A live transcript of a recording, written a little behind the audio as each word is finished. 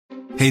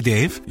Hey,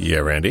 Dave. Yeah,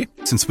 Randy.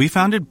 Since we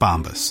founded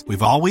Bombas,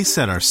 we've always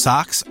said our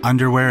socks,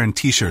 underwear, and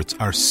T-shirts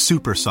are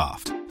super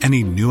soft.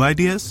 Any new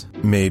ideas?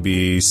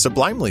 Maybe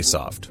sublimely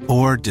soft.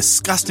 Or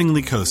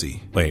disgustingly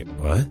cozy. Wait,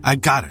 what? I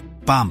got it.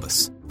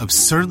 Bombas.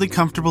 Absurdly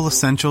comfortable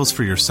essentials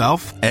for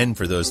yourself and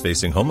for those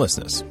facing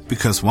homelessness.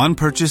 Because one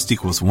purchased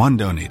equals one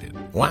donated.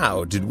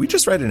 Wow, did we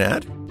just write an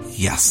ad?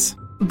 Yes.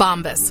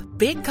 Bombas.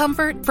 Big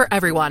comfort for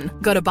everyone.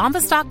 Go to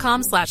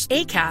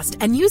bombas.com/ACAST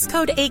and use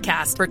code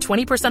ACAST for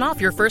 20%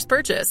 off your first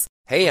purchase.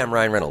 Hey, I'm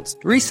Ryan Reynolds.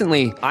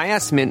 Recently, I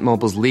asked Mint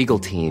Mobile's legal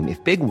team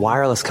if big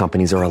wireless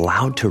companies are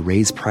allowed to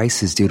raise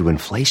prices due to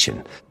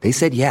inflation. They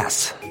said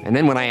yes. And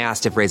then when I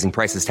asked if raising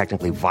prices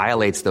technically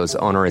violates those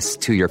onerous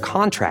 2-year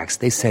contracts,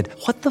 they said,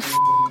 "What the f***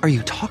 are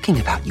you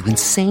talking about, you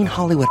insane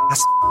Hollywood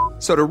ass?"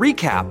 So to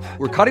recap,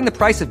 we're cutting the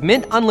price of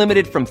Mint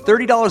Unlimited from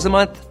 $30 a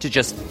month to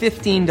just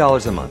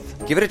 $15 a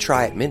month. Give it a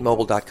try at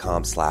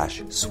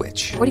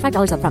mintmobile.com/switch.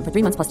 $45 up front for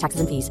 3 months plus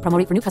taxes and fees. Promo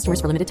rate for new customers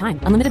for limited time.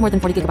 Unlimited more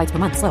than 40 gigabytes per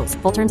month. Slows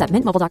full terms at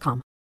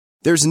mintmobile.com.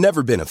 There's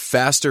never been a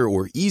faster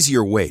or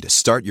easier way to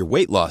start your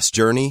weight loss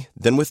journey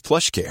than with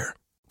PlushCare.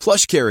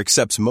 PlushCare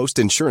accepts most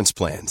insurance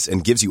plans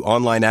and gives you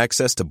online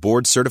access to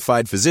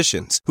board-certified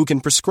physicians who can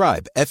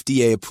prescribe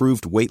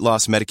FDA-approved weight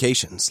loss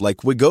medications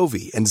like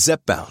Wegovy and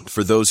Zepbound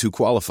for those who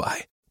qualify.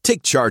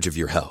 Take charge of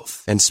your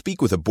health and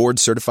speak with a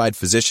board-certified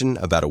physician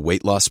about a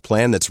weight loss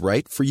plan that's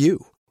right for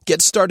you.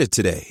 Get started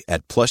today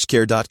at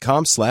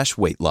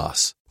plushcare.com/weight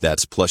loss.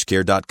 That's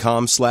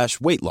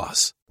plushcare.com/weight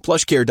loss.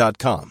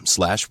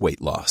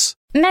 plushcare.com/weight loss.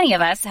 Many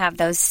of us have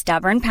those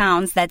stubborn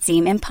pounds that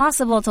seem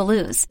impossible to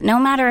lose, no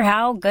matter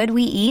how good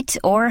we eat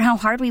or how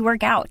hard we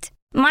work out.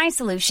 My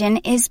solution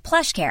is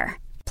PlushCare.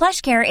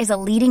 PlushCare is a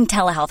leading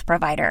telehealth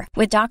provider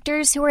with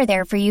doctors who are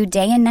there for you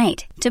day and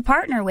night to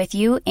partner with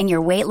you in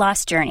your weight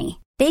loss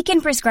journey. They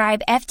can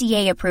prescribe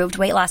FDA-approved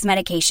weight loss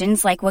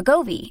medications like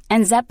Wegovy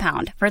and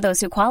Zepbound for those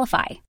who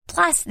qualify.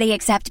 Plus, they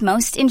accept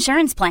most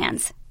insurance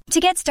plans. To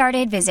get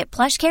started, visit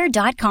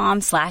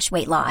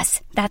plushcare.com/weight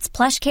loss. That's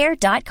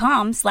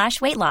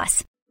plushcare.com/weight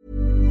loss.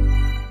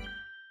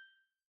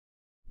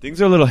 Things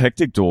are a little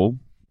hectic, doll.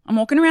 I'm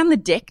walking around the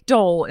deck,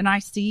 doll, and I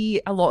see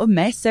a lot of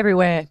mess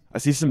everywhere. I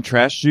see some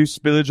trash juice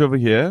spillage over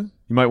here.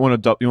 You might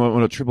want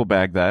to triple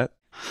bag that.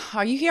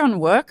 Are you here on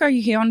work or are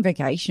you here on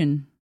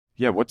vacation?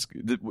 Yeah, it's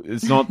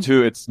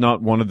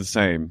not one of the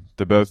same.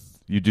 They're both,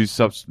 you do I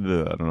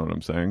don't know what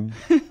I'm saying.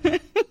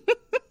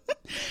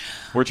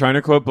 We're trying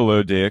to quote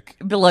Below Deck.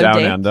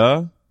 Down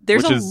Under.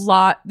 There's a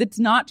lot. It's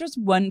not just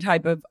one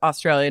type of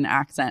Australian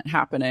accent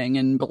happening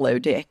in Below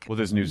Deck. Well,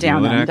 there's New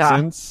Zealand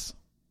accents.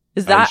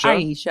 Is that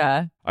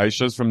Aisha?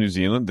 Aisha's from New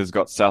Zealand. There's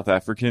got South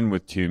African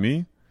with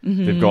Tumi.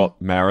 Mm-hmm. They've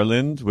got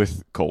Maryland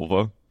with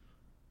Culver.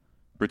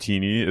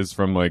 Brittini is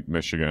from like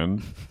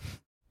Michigan.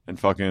 And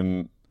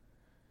fucking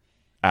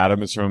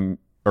Ryan is from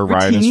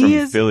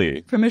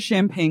Philly. From a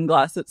champagne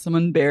glass that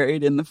someone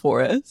buried in the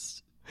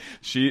forest.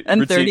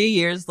 30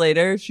 years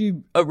later, she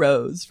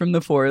arose from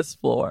the forest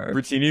floor.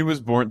 Brittini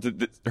was born.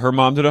 Her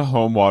mom did a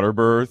home water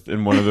birth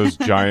in one of those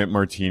giant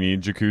martini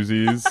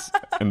jacuzzis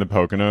in the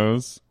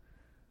Poconos.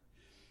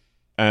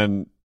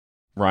 And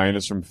Ryan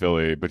is from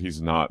Philly, but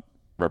he's not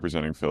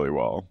representing Philly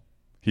well.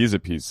 He's a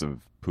piece of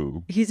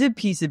poo. He's a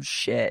piece of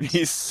shit.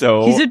 He needs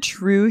to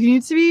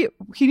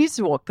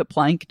walk the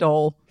plank,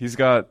 doll. He's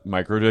got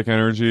micro dick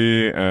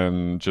energy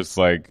and just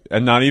like,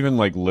 and not even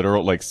like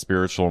literal, like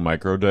spiritual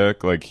micro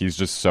dick. Like he's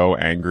just so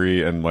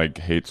angry and like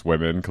hates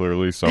women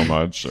clearly so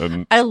much.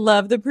 And I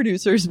love the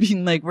producers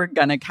being like, we're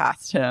gonna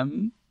cast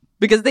him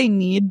because they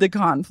need the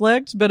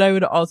conflict, but I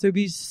would also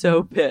be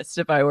so pissed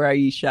if I were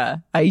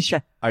Aisha.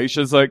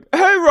 Aisha's like,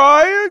 hey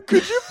Ryan,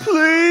 could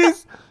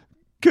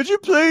you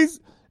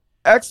please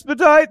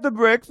expedite the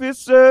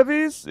breakfast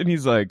service? And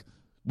he's like,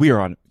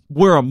 we're on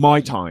my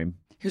time.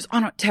 He goes,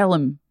 I don't tell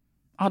him.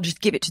 I'll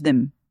just give it to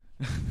them.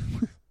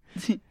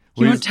 You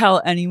don't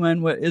tell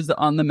anyone what is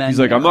on the menu.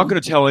 He's like, I'm not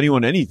going to tell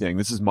anyone anything.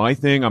 This is my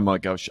thing. I'm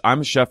like, I'm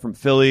a chef from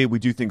Philly. We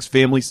do things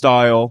family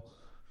style.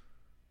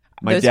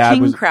 Those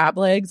king crab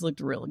legs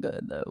looked real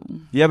good, though.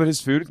 Yeah, but his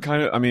food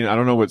kind of, I mean, I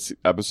don't know what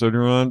episode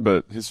you're on,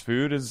 but his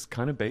food is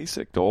kind of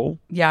basic, doll.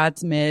 Yeah,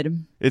 it's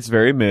mid. It's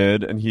very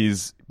mid, and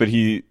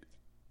he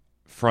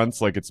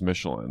fronts like it's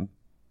Michelin.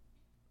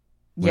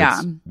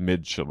 Yeah.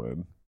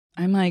 Michelin.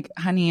 I'm like,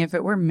 honey, if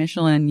it were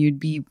Michelin, you'd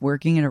be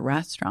working at a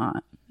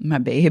restaurant, my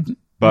babe.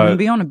 But I'm gonna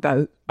be on a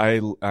boat.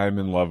 I'm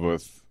in love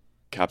with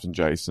Captain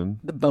Jason.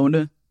 The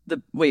bosun.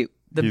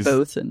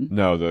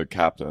 No, the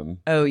captain.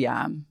 Oh,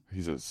 yeah.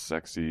 He's a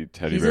sexy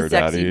teddy bear daddy. He's a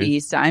sexy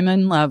beast. I'm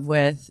in love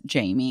with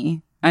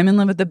Jamie. I'm in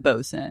love with the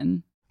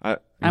bosun. I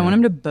want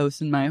him to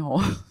bosun my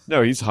hole.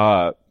 No, he's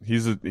hot.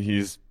 He's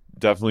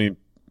definitely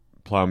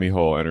plow me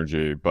hole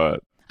energy,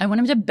 but I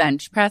want him to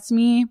bench press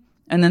me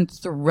and then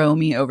throw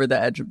me over the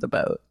edge of the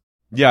boat.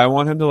 Yeah, I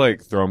want him to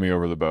like throw me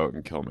over the boat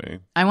and kill me.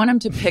 I want him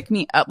to pick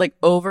me up like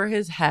over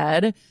his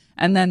head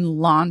and then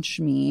launch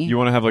me. You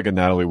want to have like a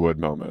Natalie Wood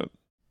moment.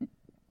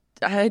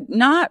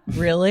 Not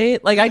really.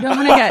 Like, I don't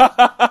want to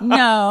get,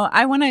 no,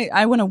 I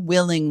want to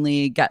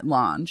willingly get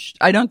launched.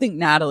 I don't think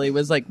Natalie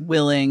was like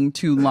willing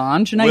to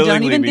launch. And I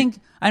don't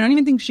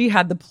even think she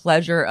had the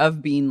pleasure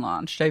of being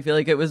launched. I feel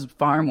like it was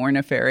far more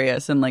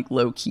nefarious and like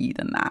low key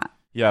than that.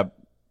 Yeah.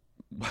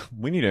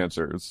 We need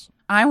answers.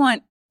 I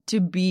want to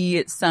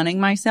be sunning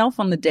myself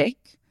on the deck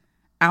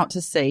out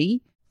to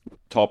sea.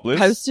 Topless.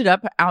 Posted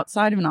up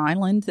outside of an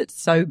island that's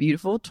so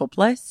beautiful,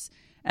 topless.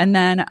 And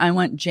then I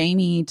want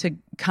Jamie to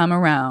come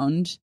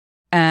around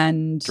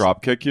and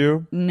drop kick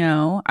you.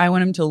 No, I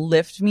want him to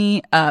lift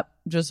me up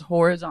just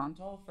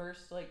horizontal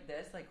first, like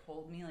this, like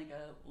hold me like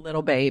a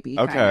little baby.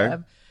 Okay. Kind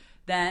of.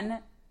 Then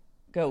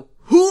go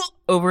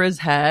over his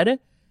head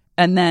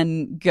and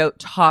then go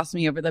toss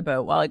me over the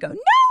boat while I go, no,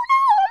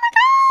 oh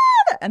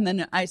my God. And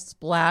then I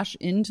splash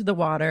into the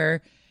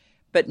water,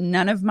 but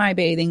none of my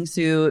bathing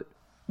suit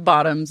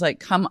bottoms like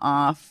come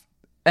off,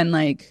 and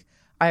like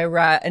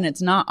and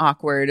it's not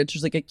awkward. It's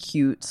just like a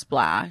cute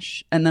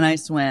splash. And then I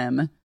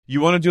swim. You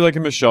want to do like a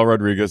Michelle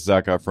Rodriguez,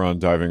 Zac Efron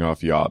diving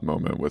off yacht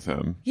moment with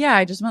him. Yeah,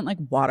 I just want like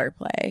water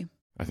play.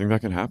 I think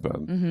that can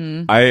happen.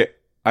 Mm-hmm.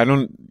 I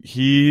don't,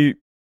 he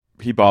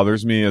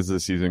bothers me as the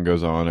season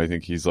goes on. I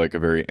think he's like a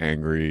very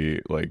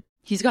angry, like.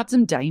 He's got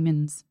some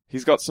diamonds.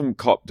 He's got some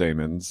cop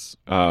diamonds.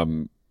 I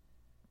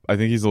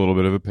think he's a little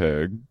bit of a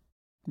pig.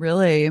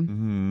 Really?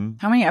 Mm-hmm.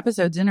 How many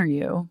episodes in are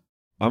you?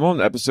 I'm on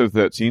episode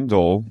 13,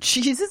 Dole.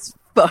 Jesus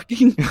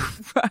fucking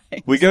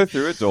Christ. We go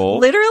through it, Dole.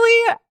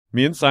 Literally.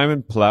 Me and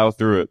Simon plow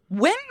through it.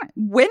 When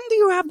do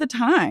you have the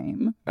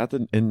time?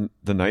 In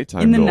the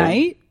nighttime. In the Dole.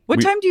 night?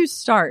 What time do you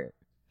start?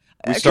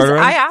 We start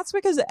around... I ask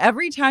because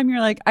every time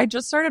you're like, I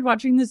just started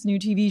watching this new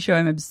TV show.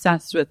 I'm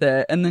obsessed with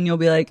it. And then you'll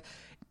be like,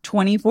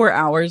 24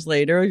 hours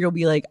later, you'll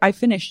be like, I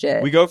finished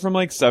it. We go from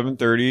like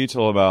 7:30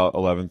 till about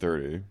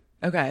 11:30.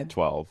 Okay.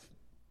 12.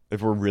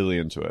 If we're really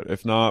into it.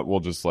 If not, we'll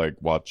just like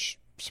watch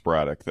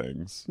sporadic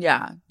things.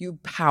 Yeah, you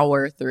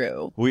power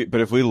through. But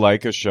if we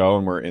like a show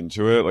and we're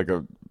into it,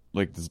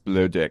 like this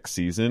Below Deck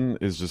season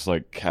is just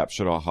like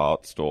captured our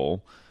hearts,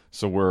 Dole.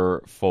 So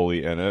we're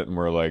fully in it, and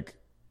we're like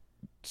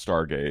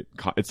Stargate.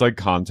 It's like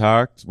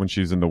Contact when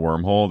she's in the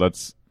wormhole.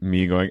 That's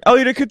me going,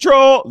 Elliot,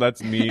 control.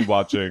 That's me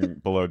watching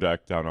Below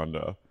Deck Down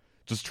Under,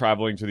 just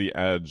traveling to the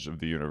edge of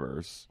the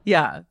universe.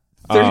 Yeah.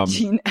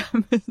 13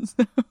 episodes.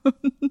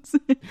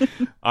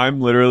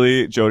 I'm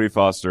literally Jodie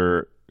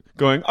Foster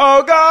going,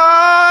 oh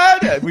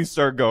God! And we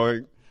start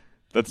going.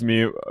 That's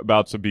me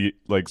about to be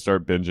like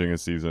start binging a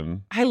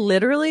season. I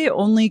literally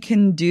only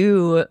can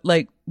do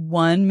like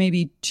 1,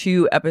 maybe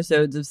 2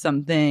 episodes of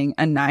something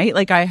a night.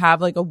 Like I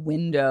have like a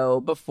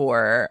window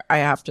before I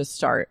have to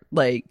start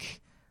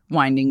like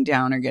winding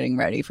down or getting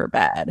ready for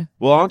bed.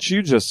 Well, aren't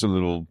you just a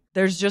little...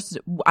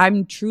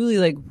 I'm truly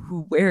like,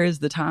 where is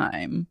the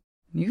time?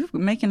 You're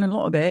making a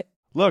little bit.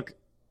 Look,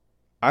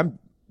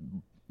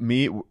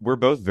 we're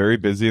both very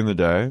busy in the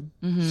day.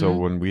 Mm-hmm. So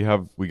when we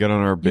get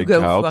on our big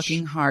couch,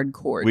 fucking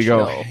hardcore. We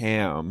go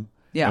ham.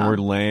 Yeah. And we're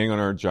laying on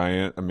our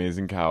giant,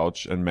 amazing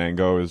couch, and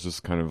Mango is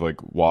just kind of like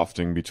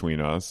wafting between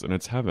us, and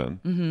it's heaven.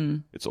 Mm-hmm.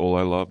 It's all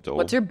I love.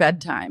 What's your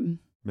bedtime?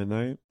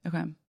 Midnight.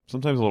 Okay.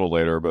 Sometimes a little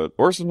later,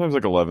 or sometimes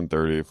like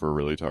 11:30 if we're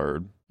really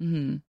tired.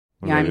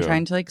 Mm-hmm. Yeah, I'm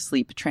trying to like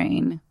sleep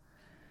train.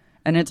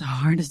 And it's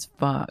hard as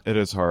fuck. It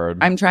is hard.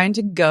 I'm trying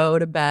to go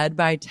to bed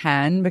by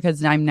 10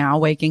 because I'm now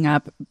waking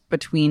up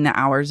between the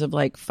hours of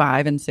like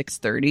 5 and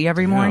 6:30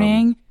 every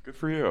morning. Good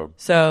for you.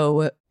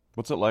 So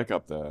what's it like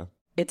up there?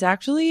 It's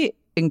actually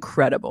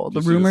incredible.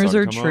 The rumors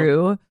are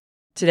true.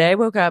 Today I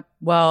woke up,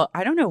 well,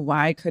 I don't know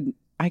why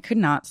I could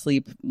not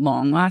sleep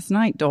long last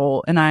night,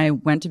 Dole. And I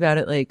went to bed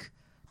at like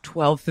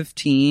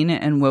 12:15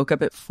 and woke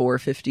up at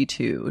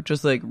 4:52,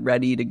 just like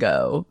ready to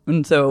go.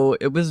 And so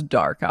it was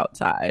dark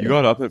outside. You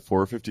got up at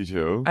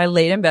 4:52? I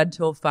laid in bed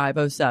till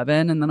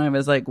 5:07, and then I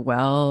was like,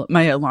 well,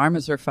 my alarm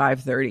is for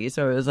 5:30,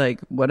 so I was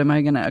like, what am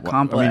I going to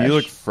accomplish? I mean, you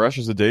look fresh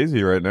as a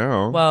daisy right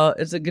now. Well,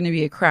 it's going to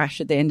be a crash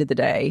at the end of the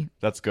day.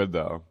 That's good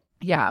though.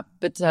 Yeah,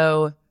 but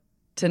so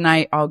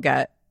tonight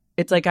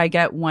it's like I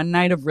get one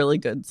night of really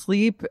good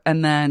sleep,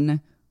 and then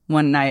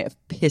one night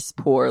of piss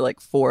poor, like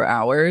 4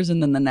 hours, and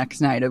then the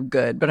next night of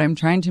good. But I'm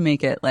trying to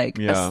make it like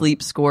a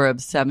sleep score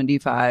of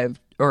 75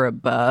 or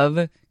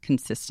above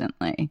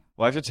consistently.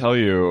 Well, I have to tell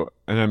you,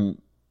 and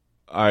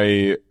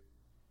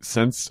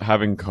since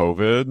having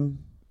COVID,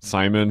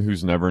 Simon,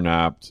 who's never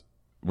napped,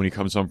 when he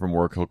comes home from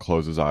work, he'll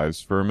close his eyes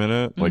for a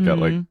minute, like at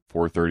like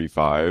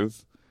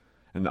 4:35,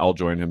 and I'll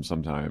join him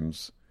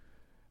sometimes.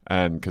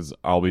 And because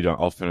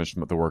I'll finish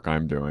the work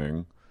I'm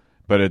doing.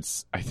 But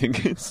I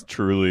think it's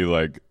truly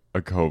like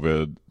a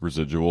COVID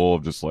residual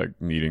of just like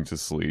needing to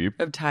sleep.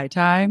 Of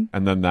tie.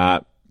 And then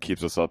that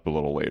keeps us up a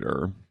little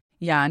later.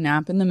 Yeah, a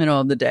nap in the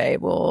middle of the day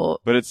will...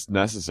 But it's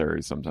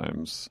necessary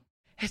sometimes.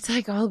 It's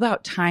like all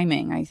about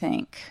timing, I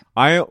think.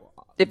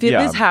 If it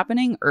was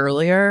happening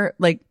earlier,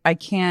 like I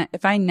can't...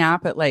 If I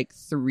nap at like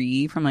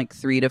 3, from like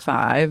 3 to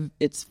 5,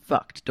 it's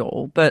fucked,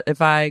 Dole. But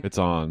if It's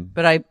on.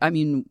 But I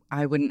mean,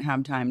 I wouldn't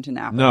have time to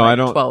nap at I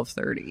don't...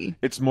 12:30.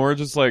 It's more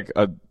just like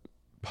a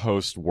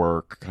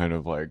post-work kind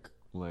of like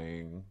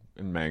laying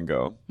and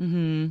mango.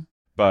 Mm-hmm.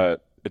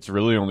 But it's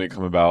really only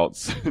come about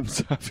since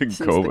having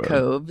COVID. The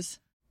coves.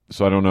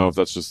 So I don't know if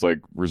that's just like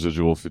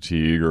residual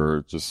fatigue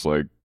or just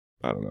like,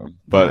 I don't know.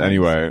 But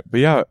anyway, but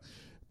yeah,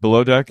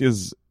 Below Deck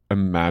is a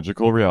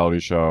magical reality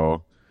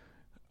show.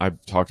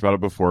 I've talked about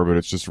it before, but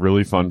it's just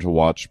really fun to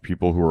watch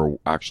people who are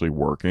actually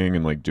working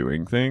and like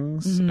doing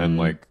things and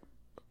like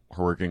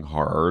working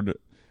hard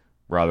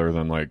rather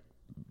than like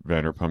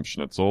Vanderpump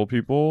Schnitzel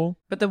people.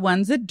 But the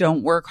ones that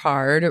don't work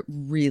hard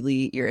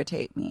really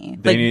irritate me.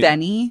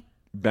 Benny.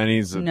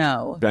 Benny's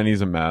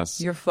a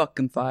mess. You're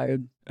fucking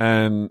fired.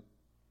 And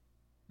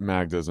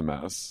Magda's a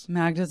mess.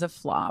 Magda's a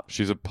flop.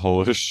 She's a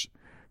Polish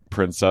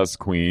princess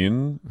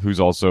queen who's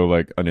also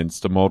like an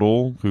Insta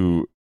model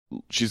who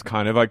she's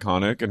kind of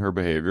iconic in her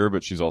behavior,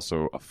 but she's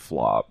also a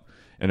flop.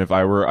 And if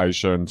I were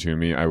Aisha and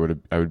Toomey, I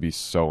would be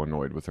so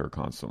annoyed with her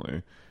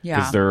constantly. Yeah.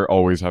 Because they're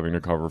always having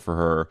to cover for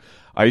her.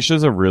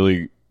 Aisha's a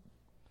really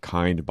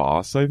kind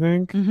boss, I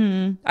think.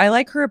 Mm-hmm. I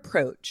like her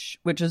approach,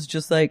 which is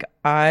just like,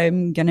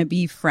 I'm going to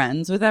be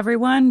friends with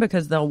everyone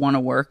because they'll want to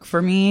work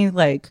for me.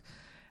 Like,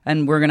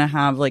 and we're going to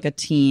have like a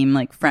team,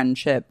 like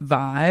friendship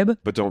vibe.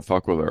 But don't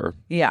fuck with her.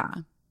 Yeah.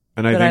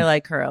 And I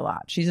like her a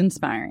lot. She's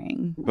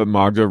inspiring. But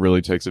Magda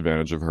really takes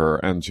advantage of her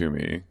and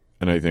Toomey.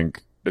 And I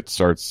think it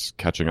starts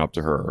catching up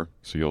to her.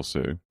 So you'll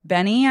see.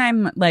 Benny,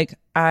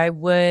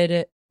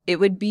 it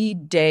would be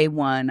day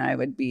one. I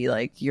would be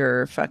like,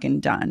 you're fucking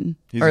done.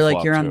 He's or a like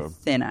flop you're too. on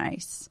thin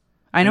ice.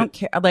 I don't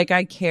care. Like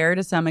I care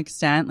to some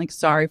extent. Like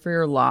sorry for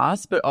your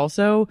loss, but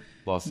also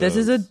this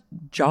is a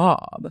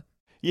job.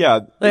 Yeah.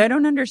 Like I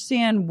don't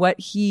understand what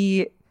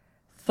he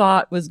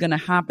thought was going to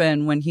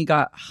happen when he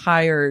got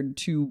hired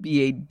to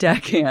be a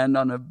deckhand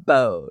on a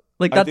boat.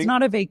 Like that's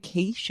not a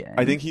vacation.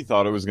 I think he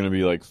thought it was going to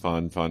be like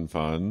fun.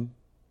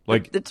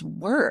 Like it's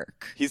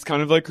work. He's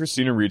kind of like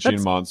Christina Ricci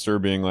in Monster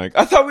being like,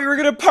 I thought we were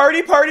going to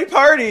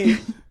party.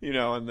 You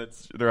know, and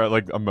they're at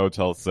like a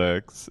Motel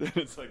 6.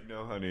 It's like,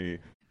 no, honey.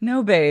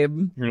 No,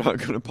 babe. You're not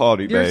going to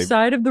party, babe. Your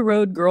side of the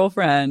road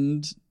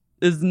girlfriend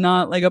is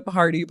not like a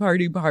party.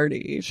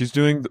 She's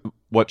doing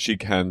what she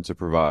can to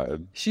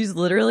provide. She's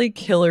literally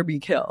kill or be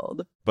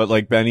killed. But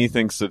like Benny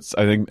thinks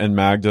and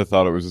Magda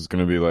thought it was just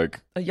going to be like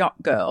a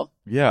yacht girl.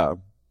 Yeah.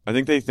 I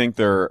think they think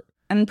they're.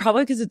 And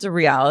probably because it's a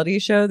reality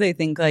show, they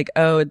think like,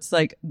 oh, it's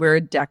like we're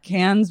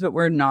deckhands, but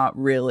we're not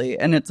really.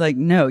 And it's like,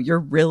 no, you're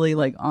really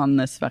like on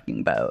this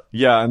fucking boat.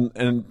 Yeah.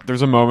 And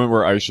there's a moment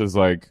where Aisha's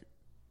like,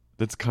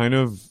 that's kind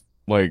of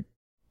like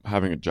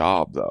having a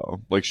job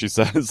though. Like she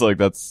says like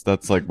that's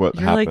like what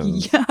you're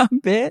happens. Like, yeah,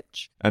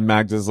 bitch. And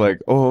Magda's like,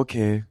 oh,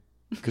 okay.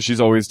 Because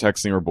she's always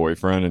texting her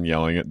boyfriend and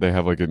yelling at. They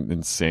have like an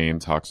insane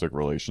toxic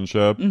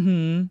relationship.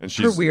 Mm-hmm. And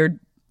she's her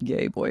weird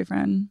gay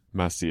boyfriend.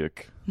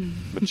 Masiak,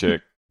 the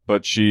chick.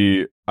 But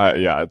she,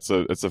 it's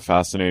a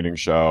fascinating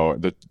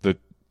show.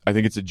 I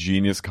think it's a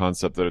genius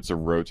concept that it's a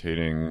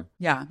rotating.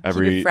 Yeah, keep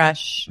it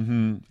fresh.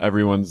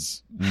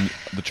 Mm-hmm,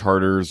 the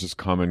charters just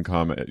come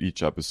at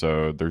each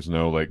episode. There's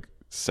no like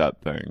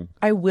set thing.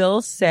 I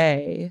will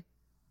say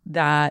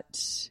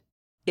that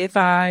if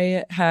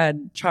I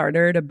had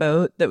chartered a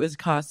boat that was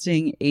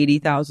costing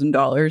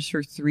 $80,000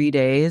 for 3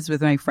 days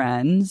with my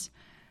friends,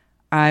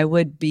 I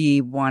would be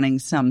wanting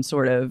some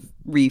sort of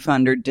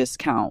refund or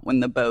discount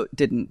when the boat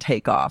didn't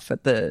take off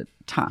at the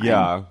time.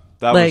 Yeah,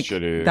 that was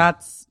shitty.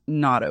 That's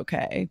not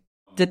okay.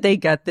 Did they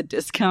get the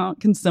discount?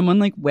 Can someone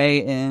like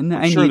weigh in?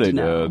 I'm sure they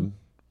did.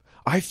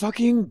 I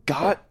fucking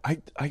got.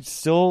 I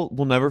still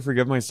will never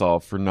forgive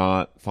myself for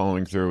not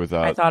following through with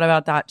that. I thought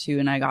about that too,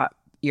 and I got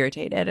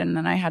irritated, and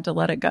then I had to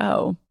let it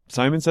go.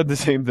 Simon said the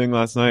same thing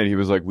last night. He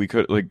was like, we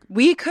could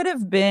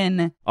have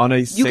been on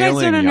a sailing yacht. You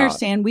guys don't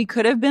understand. Yacht. We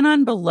could have been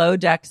on Below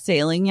Deck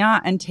sailing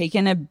yacht and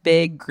taken a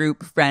big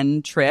group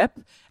friend trip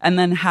and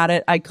then had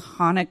it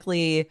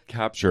iconically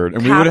captured.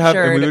 And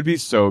we would be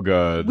so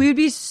good. We would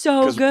be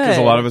so good. Because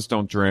a lot of us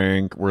don't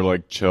drink. We're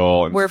like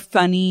chill. And we're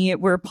funny.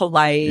 We're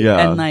polite.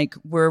 Yeah. And like,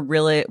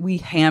 we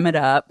ham it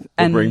up.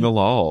 And bring the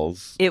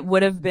lols. It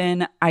would have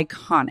been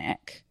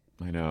iconic.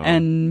 I know.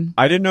 And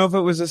I didn't know if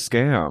it was a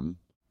scam.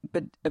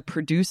 But a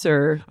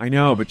producer. I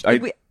know, but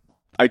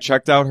I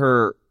checked out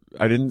her.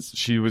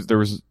 There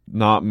was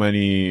not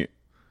many,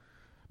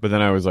 but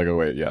then I was like, oh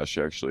wait, yeah,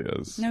 she actually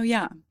is. No,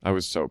 yeah. I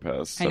was so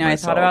pissed. I know, I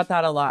thought about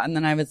that a lot. And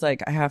then I was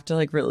like, I have to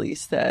like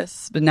release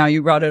this. But now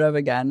you brought it up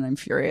again and I'm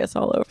furious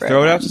all over it.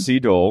 Throw it out to Sea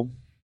Dole.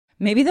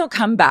 Maybe they'll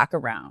come back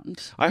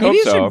around. Maybe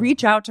you should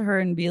reach out to her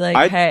and be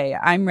like, hey,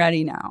 I'm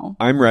ready now.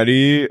 I'm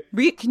ready.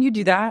 Can you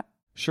do that?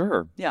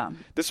 Sure. Yeah.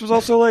 This was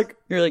also like.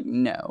 You're like,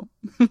 no.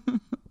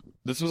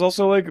 This was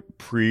also like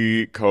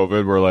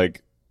pre-COVID where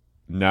like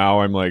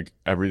now I'm like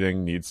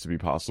everything needs to be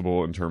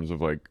possible in terms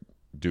of like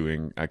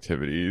doing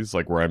activities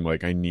like where I'm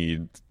like I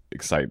need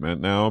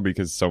excitement now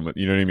because so much,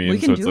 you know what I mean? We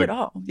can do it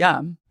all.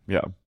 Yeah.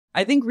 Yeah.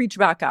 I think reach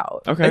back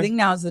out. Okay. I think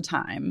now's the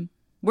time.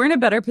 We're in a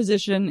better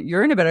position.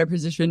 You're in a better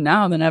position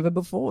now than ever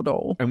before,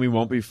 Dole. And we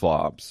won't be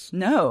flops.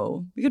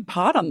 No. We could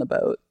pod on the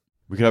boat.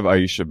 We could have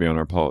Aisha be on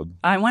our pod.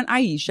 I want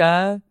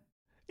Aisha.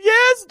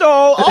 Yeah, Yes,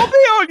 doll. I'll be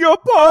on your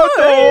pod,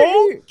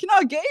 doll. Can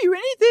I get you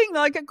anything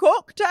like a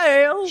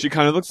cocktail? She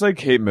kind of looks like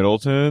Kate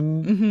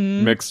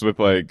Middleton mixed with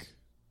like,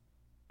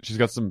 she's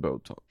got some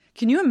Botox.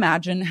 Can you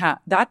imagine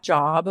that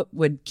job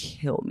would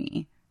kill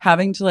me?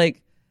 Having to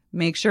like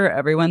make sure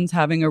everyone's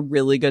having a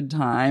really good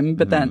time,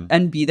 but then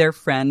and be their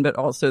friend, but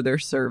also their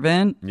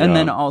servant, and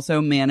then also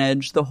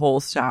manage the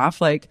whole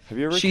staff. Like, have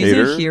you ever she's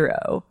catered? A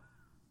hero.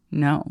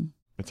 No,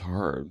 it's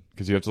hard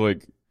because you have to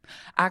like.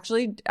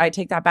 Actually, I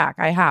take that back.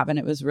 I have, and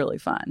it was really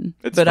fun.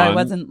 It's but fun. I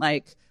wasn't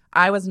like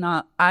I was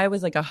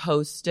like a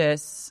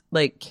hostess,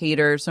 like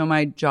cater. So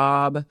my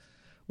job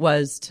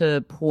was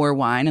to pour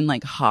wine and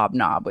like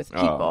hobnob with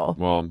people.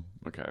 Well,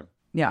 okay.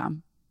 Yeah,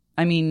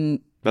 I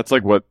mean that's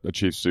like what a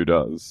chief stew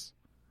does,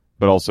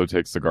 but also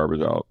takes the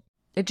garbage out.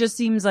 It just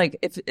seems like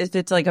if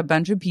it's like a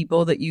bunch of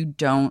people that you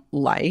don't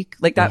like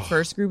that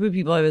first group of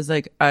people, I was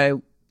like,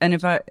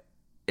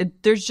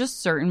 there's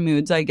just certain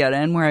moods I get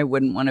in where I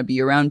wouldn't want to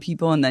be around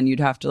people, and then you'd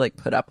have to like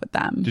put up with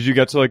them. Did you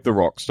get to like the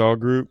Rockstar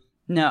group?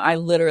 No, I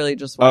literally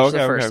just watched the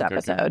first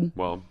episode. Okay.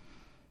 Well,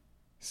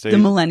 the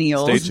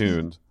millennials. Stay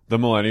tuned. The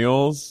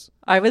millennials.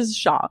 I was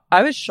shocked.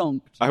 I was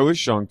shunked.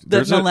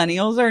 The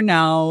millennials are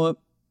now.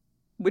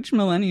 Which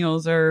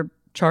millennials are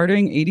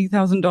charting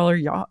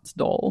 $80,000 yachts,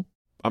 doll?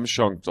 I'm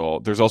shunked, doll.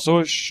 There's also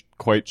a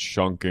quite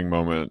shunking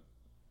moment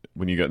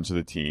when you get into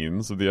the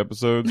teens of the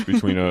episodes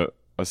between a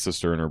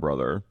sister and her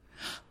brother.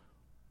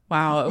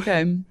 Wow.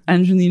 Okay.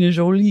 Angelina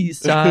Jolie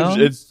style.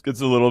 it's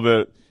a little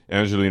bit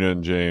Angelina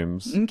and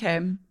James.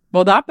 Okay.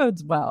 Well, that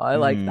bodes well. I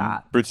like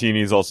that.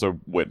 Brittini's also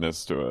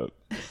witness to it.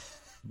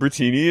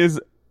 Brittini is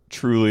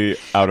truly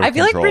out of control. I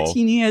feel like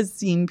Brittini has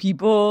seen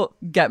people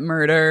get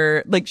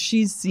murdered. Like,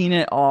 she's seen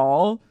it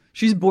all.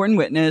 She's born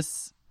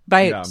witness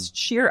by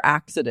sheer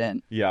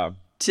accident. Yeah.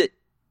 To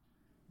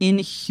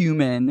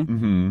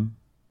inhuman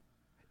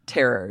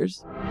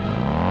terrors.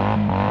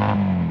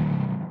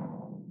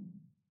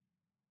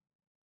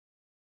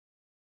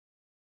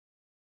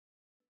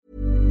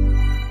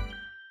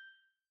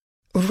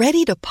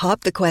 Ready to pop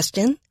the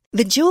question?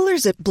 The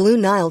jewelers at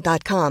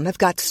BlueNile.com have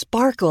got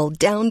sparkle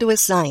down to a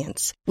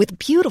science with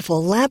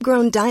beautiful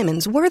lab-grown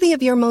diamonds worthy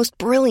of your most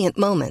brilliant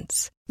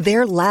moments.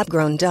 Their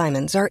lab-grown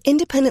diamonds are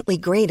independently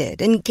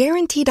graded and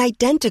guaranteed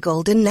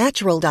identical to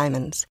natural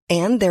diamonds,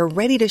 and they're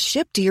ready to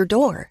ship to your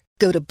door.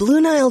 Go to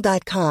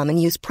BlueNile.com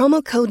and use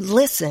promo code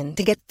LISTEN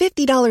to get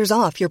 $50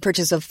 off your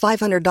purchase of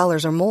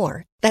 $500 or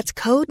more. That's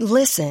code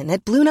LISTEN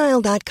at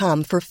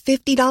BlueNile.com for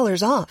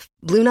 $50 off.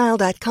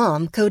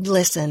 BlueNile.com, code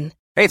LISTEN.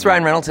 Hey, it's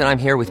Ryan Reynolds, and I'm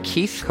here with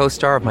Keith,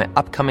 co-star of my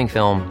upcoming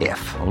film,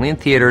 If, only in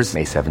theaters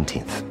May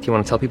 17th. Do you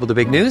want to tell people the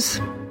big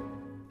news?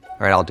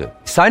 All right, I'll do it.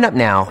 Sign up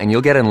now and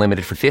you'll get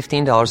unlimited for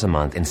 $15 a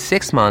month and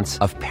 6 months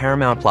of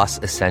Paramount Plus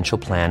Essential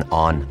Plan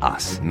on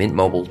us.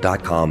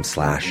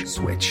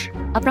 MintMobile.com/switch.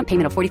 Upfront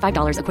payment of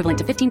 $45 equivalent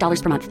to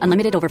 $15 per month.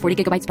 Unlimited over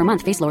 40 gigabytes per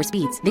month. Face lower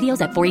speeds.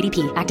 Videos at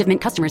 480p. Active Mint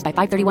customers by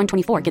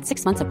 531.24 get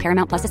 6 months of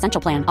Paramount Plus Essential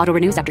Plan. Auto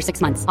renews after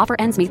 6 months. Offer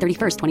ends May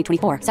 31st,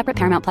 2024. Separate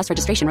Paramount Plus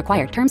registration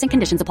required. Terms and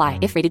conditions apply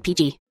if rated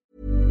PG.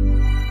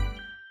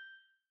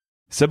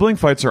 Sibling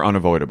fights are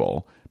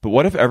unavoidable, but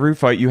what if every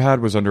fight you had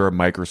was under a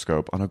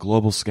microscope on a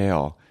global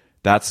scale?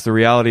 That's the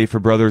reality for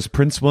brothers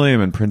Prince William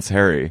and Prince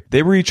Harry.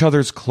 They were each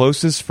other's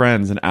closest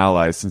friends and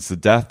allies since the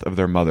death of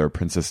their mother,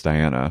 Princess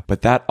Diana.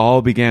 But that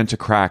all began to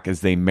crack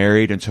as they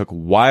married and took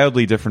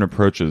wildly different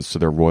approaches to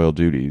their royal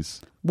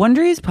duties.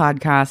 Wondery's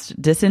podcast,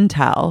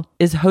 Disintel,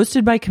 is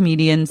hosted by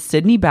comedians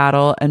Sydney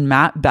Battle and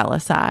Matt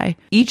Bellassai.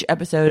 Each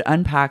episode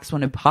unpacks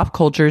one of pop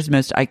culture's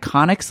most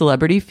iconic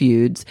celebrity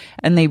feuds,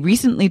 and they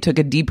recently took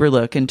a deeper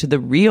look into the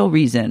real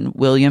reason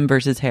William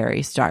versus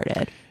Harry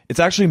started. It's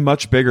actually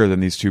much bigger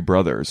than these two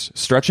brothers,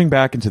 stretching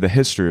back into the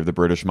history of the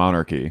British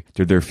monarchy.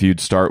 Did their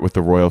feud start with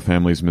the royal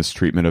family's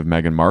mistreatment of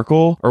Meghan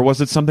Markle, or was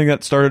it something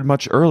that started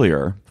much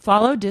earlier?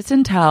 Follow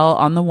Disintel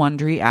on the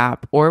Wondery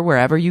app or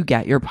wherever you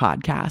get your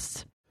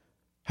podcasts.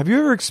 Have you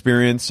ever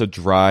experienced a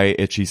dry,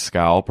 itchy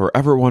scalp or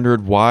ever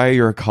wondered why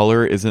your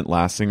color isn't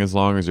lasting as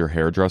long as your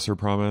hairdresser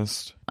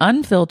promised?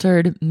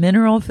 Unfiltered,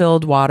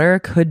 mineral-filled water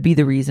could be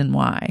the reason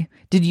why.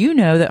 Did you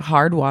know that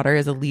hard water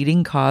is a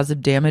leading cause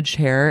of damaged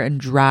hair and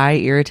dry,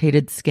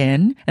 irritated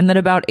skin? And that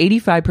about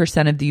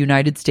 85% of the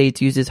United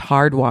States uses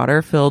hard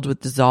water filled with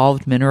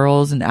dissolved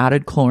minerals and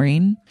added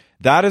chlorine?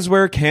 That is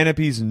where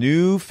Canopy's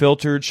new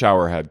filtered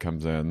showerhead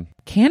comes in.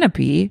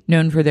 Canopy,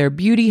 known for their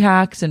beauty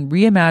hacks and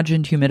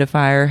reimagined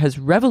humidifier, has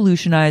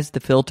revolutionized the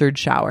filtered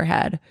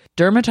showerhead.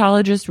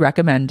 Dermatologists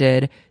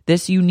recommended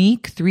this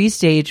unique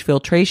 3-stage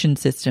filtration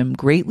system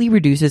greatly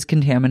reduces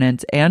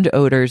contaminants and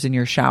odors in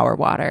your shower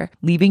water,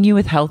 leaving you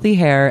with healthy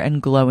hair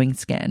and glowing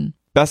skin.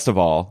 Best of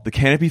all, the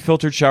Canopy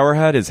filtered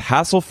showerhead is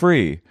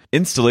hassle-free.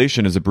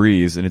 Installation is a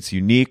breeze, and its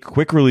unique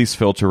quick-release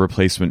filter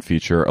replacement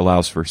feature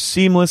allows for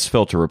seamless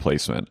filter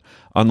replacement,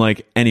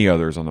 unlike any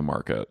others on the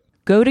market.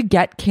 Go to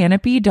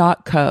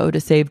getcanopy.co to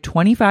save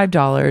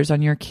 $25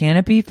 on your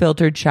Canopy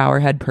filtered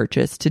showerhead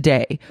purchase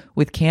today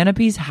with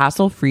Canopy's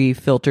hassle-free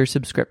filter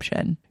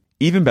subscription.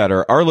 Even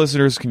better, our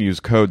listeners can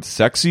use code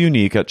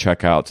SEXYUNIQUE at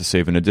checkout to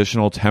save an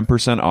additional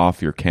 10% off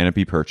your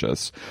Canopy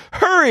purchase.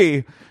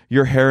 Hurry!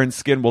 Your hair and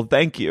skin will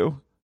thank you.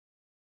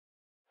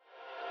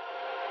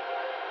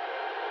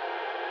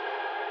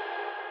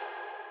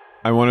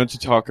 I wanted to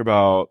talk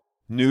about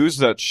news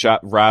that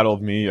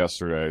rattled me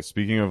yesterday.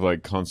 Speaking of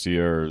like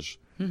concierge,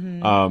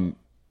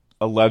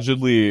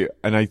 allegedly,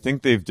 and I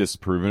think they've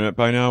disproven it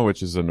by now,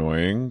 which is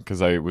annoying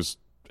because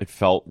it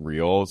felt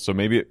real. So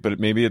maybe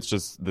it's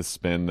just the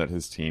spin that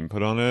his team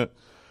put on it.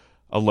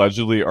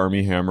 Allegedly,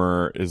 Armie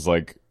Hammer is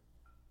like,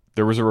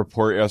 there was a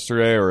report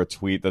yesterday or a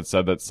tweet that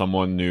said that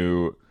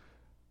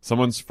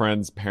someone's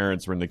friend's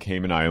parents were in the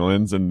Cayman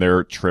Islands and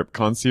their trip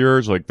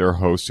concierge, like their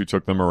host who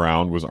took them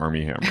around, was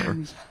Armie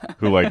Hammer,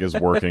 who like is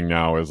working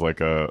now as like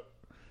a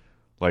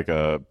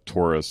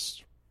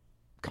tourist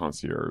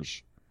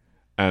concierge.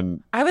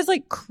 And I was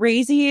like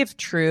crazy if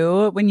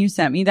true when you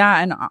sent me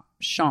that and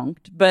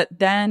shocked, but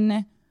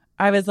then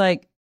I was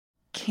like,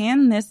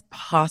 can this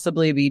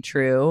possibly be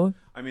true?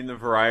 I mean, the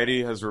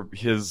Variety has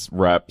his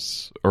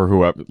reps or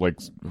whoever, like,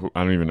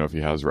 I don't even know if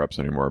he has reps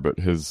anymore, but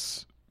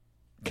his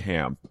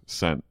camp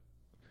sent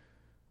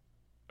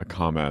a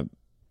comment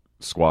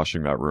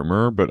squashing that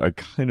rumor, but I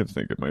kind of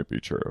think it might be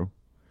true.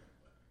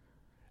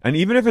 And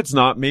even if it's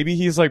not, maybe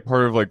he's like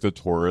part of like the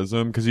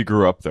tourism because he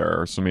grew up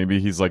there. So maybe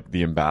he's like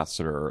the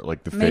ambassador,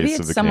 like the face of the Maybe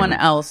it's someone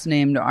else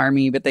named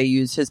Army, but they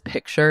used his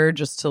picture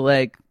just to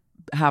like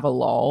have a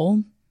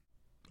lull.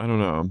 I don't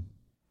know.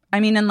 I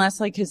mean, unless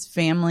like his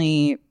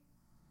family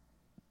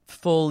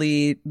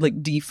fully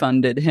like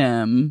defunded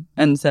him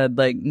and said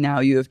like, now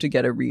you have to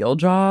get a real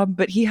job,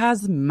 but he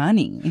has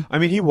money. I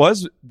mean,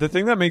 the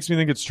thing that makes me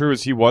think it's true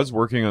is he was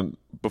working on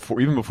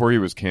even before he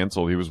was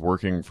canceled, he was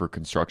working for a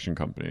construction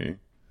company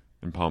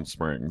in Palm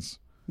Springs.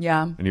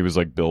 Yeah. And he was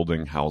like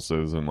building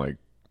houses and like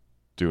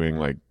doing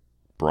like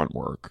brunt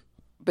work.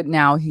 But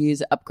now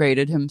he's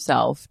upgraded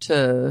himself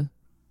to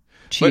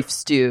Chief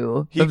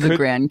Stew of the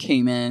Grand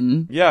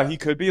Cayman. Yeah, he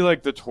could be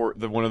like the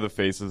one of the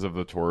faces of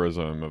the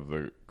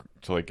tourism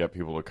to like get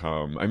people to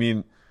come. I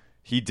mean,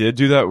 he did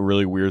do that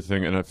really weird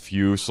thing, and a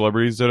few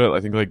celebrities did it. I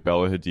think like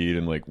Bella Hadid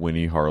and like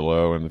Winnie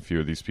Harlow and a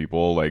few of these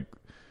people, like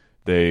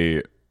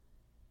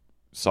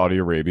Saudi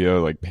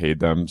Arabia like paid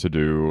them to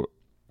do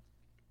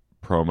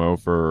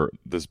promo for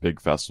this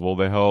big festival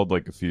they held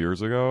like a few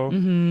years ago,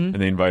 and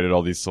they invited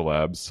all these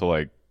celebs to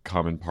like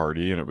come and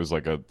party, and it was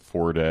like a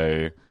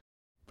 4-day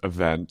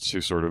event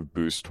to sort of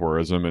boost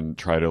tourism and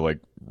try to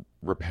like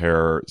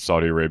repair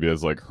Saudi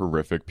Arabia's like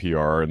horrific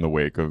PR in the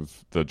wake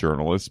of the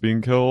journalists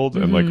being killed.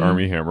 And like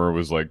Armie Hammer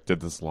was like did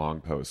this long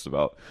post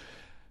about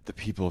the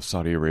people of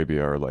Saudi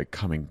Arabia are like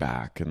coming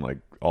back and like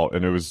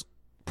and it was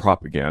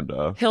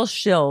propaganda. He'll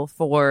shill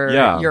for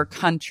your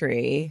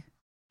country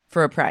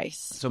for a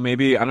price. So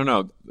maybe, I don't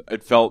know,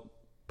 it felt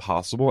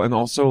possible. And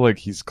also like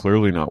he's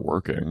clearly not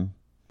working.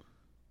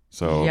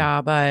 So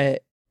yeah,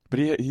 but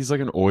he's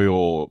like an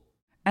oil.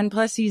 And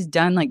plus he's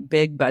done like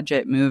big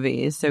budget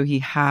movies, so he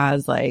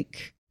has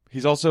like,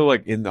 he's also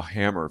like in the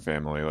Hammer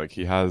family, like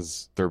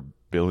they're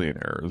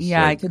billionaires.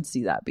 Yeah, like, I could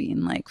see that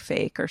being like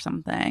fake or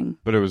something.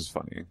 But it was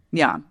funny.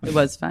 Yeah, it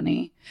was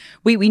funny.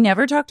 We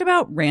never talked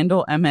about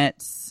Randall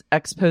Emmett's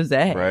expose.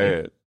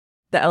 Right.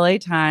 The LA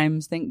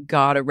Times, thank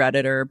God a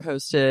Redditor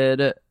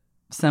posted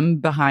some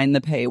behind the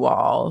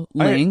paywall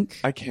link.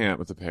 I can't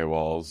with the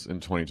paywalls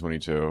in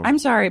 2022. I'm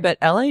sorry, but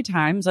LA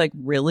Times, like,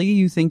 really?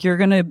 You think you're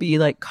going to be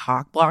like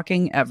cock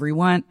blocking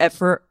everyone?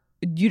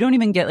 You don't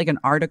even get like an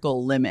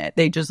article limit.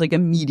 They just like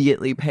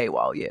immediately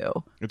paywall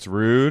you. It's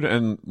rude.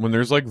 And when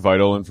there's like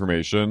vital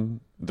information,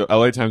 the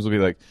LA Times will be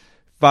like,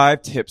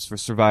 5 tips for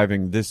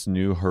surviving this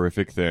new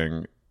horrific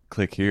thing.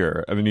 Click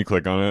here. And then you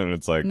click on it and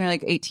it's like, and they're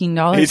like $18.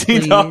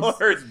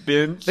 $18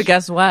 binge. But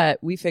guess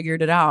what? We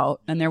figured it out,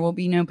 and there will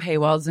be no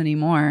paywalls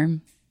anymore.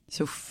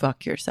 So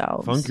fuck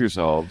yourselves. Funk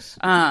yourselves.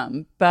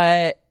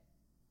 But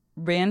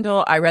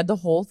Randall, I read the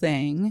whole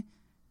thing,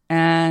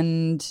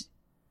 and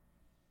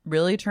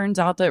really turns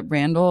out that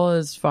Randall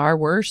is far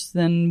worse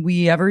than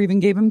we ever even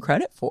gave him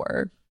credit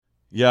for.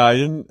 Yeah,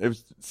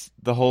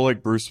 the whole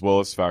like Bruce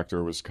Willis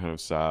factor was kind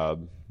of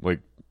sad.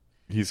 Like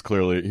he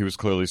was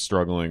clearly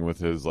struggling with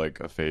his like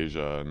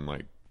aphasia and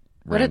like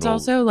But it's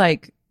also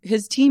like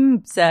his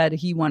team said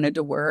he wanted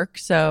to work,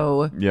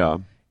 so yeah,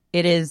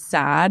 it is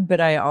sad.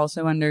 But I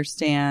also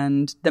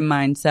understand the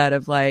mindset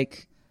of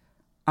like,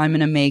 I'm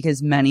going to make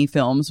as many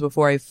films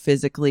before I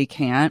physically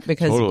can't,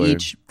 because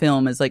each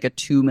film is like a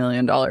 $2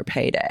 million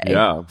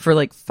payday for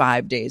like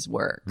 5 days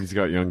work. He's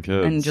got young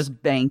kids. And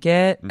just bank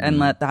it and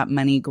let that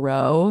money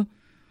grow.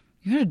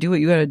 You got to do what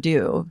you got to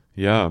do.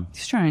 Yeah. He's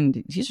just trying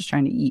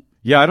to eat.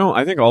 Yeah,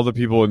 I think all the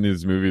people in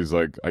these movies,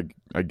 like,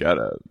 I get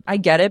it. I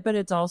get it, but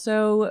it's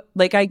also,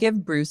 like, I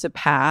give Bruce a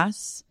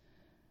pass,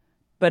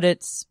 but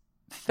it's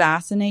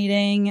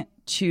fascinating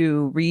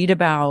to read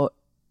about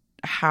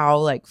how,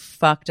 like,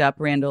 fucked up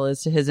Randall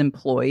is to his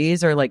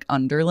employees or, like,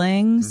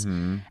 underlings,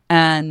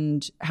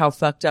 and how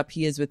fucked up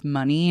he is with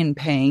money and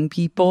paying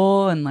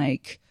people, and,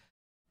 like,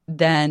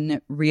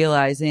 then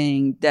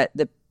realizing that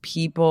the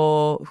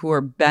people who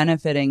are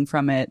benefiting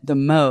from it the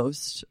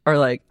most are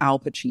like Al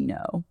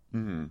Pacino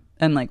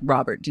and like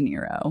Robert De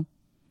Niro.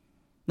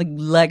 Like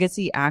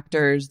legacy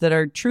actors that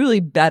are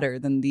truly better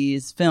than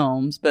these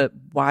films, but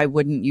why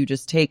wouldn't you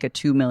just take a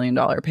 $2 million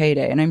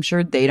payday? And I'm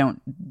sure they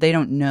don't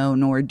know,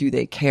 nor do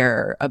they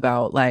care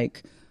about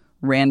like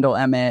Randall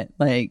Emmett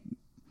like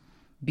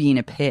being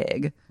a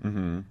pig.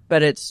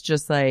 But it's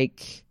just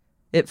like,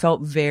 it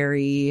felt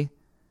very,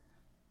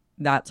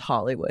 that's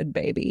Hollywood,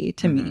 baby,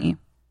 to me.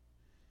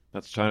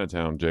 That's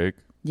Chinatown, Jake.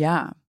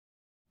 Yeah.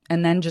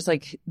 And then just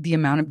like the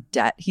amount of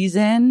debt he's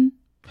in.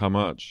 How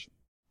much?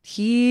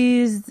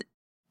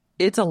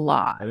 It's a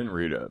lot. I didn't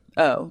read it.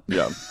 Oh.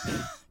 Yeah.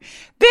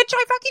 Bitch,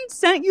 I fucking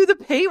sent you the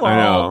paywall. I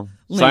know.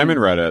 link. Simon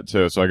read it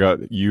too, so I got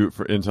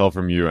intel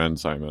from you and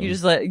Simon. You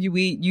just you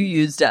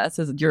used us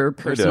as your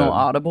personal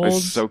audibles. I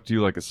soaked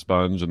you like a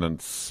sponge and then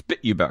spit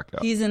you back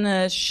up. He's in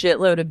a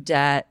shitload of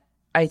debt.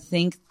 I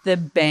think the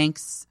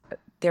banks,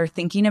 they're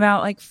thinking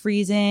about like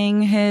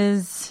freezing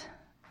his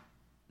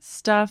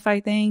stuff, I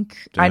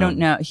think. Damn. I don't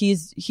know.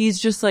 He's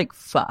just like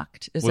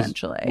fucked,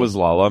 essentially. Was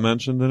Lala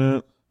mentioned in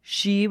it?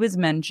 She was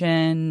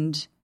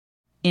mentioned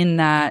in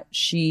that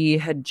she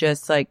had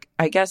just like,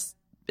 I guess,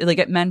 like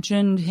it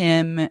mentioned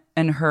him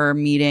and her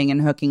meeting and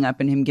hooking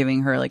up and him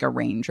giving her like a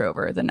Range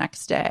Rover the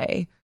next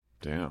day.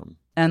 Damn.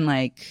 And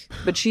like,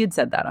 but she had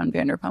said that on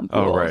Vanderpump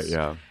Rules. Oh, right,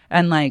 yeah.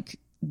 And like,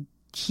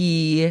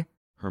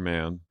 her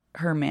man.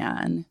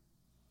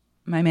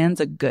 My man's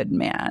a good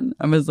man.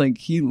 I was like,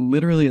 he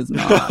literally is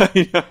not.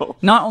 I know.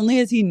 Not only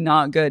is he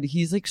not good,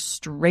 he's like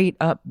straight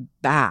up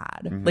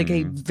bad. Mm-hmm. Like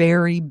a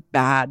very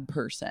bad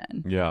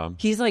person. Yeah.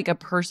 He's like a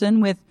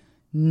person with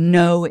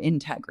no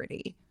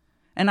integrity.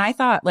 And I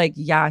thought like,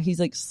 yeah,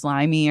 he's like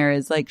slimy or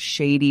is like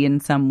shady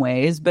in some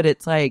ways, but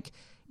it's like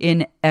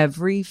in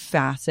every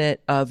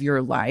facet of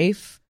your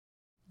life,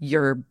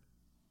 you're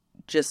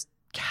just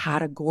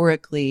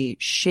categorically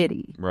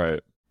shitty.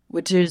 Right.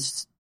 Which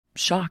is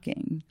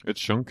shocking.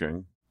 It's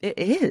shunking. It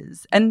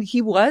is. And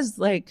he was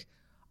like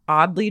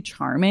oddly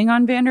charming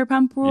on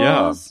Vanderpump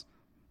Rules. Yeah.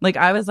 Like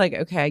I was like,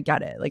 okay, I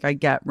get it. Like I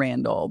get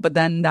Randall. But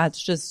then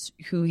that's just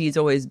who he's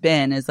always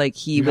been, is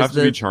like you have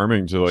to be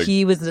charming to like,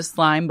 he was the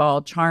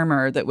slimeball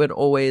charmer that would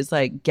always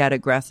like get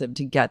aggressive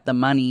to get the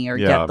money or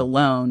get the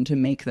loan to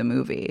make the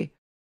movie.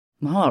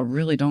 Lala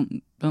really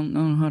don't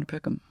know how to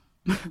pick him.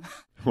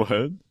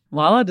 What?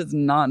 Lala does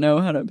not know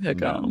how to pick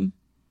him.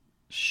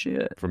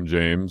 Shit. From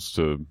James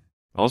to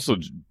also,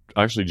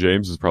 actually,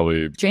 James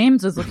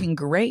is looking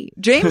great.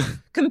 James,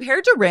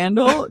 compared to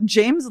Randall,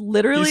 James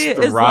literally he's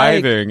is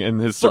thriving like in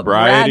his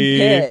sobriety.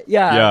 Brad Pitt.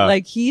 Yeah,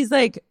 like he's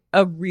like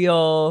a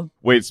real.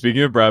 Wait,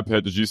 speaking of Brad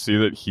Pitt, did you see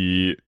that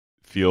he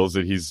feels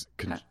that he's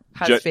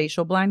has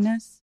facial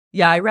blindness?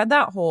 Yeah, I read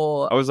that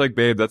whole. I was like,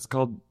 babe, that's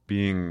called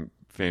being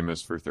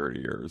famous for 30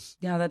 years.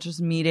 Yeah, that's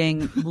just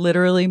meeting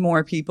literally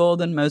more people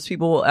than most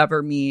people will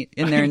ever meet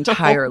in their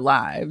entire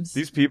lives.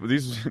 These people,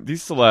 these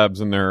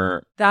celebs and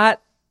their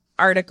that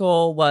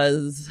article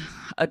was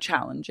a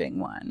challenging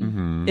one.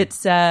 Mm-hmm. It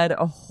said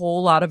a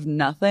whole lot of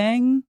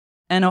nothing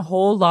and a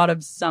whole lot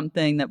of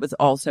something that was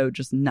also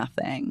just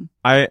nothing.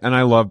 I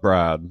love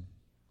Brad,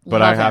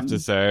 but love I have him. to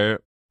say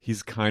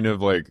he's kind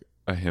of like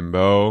a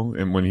himbo,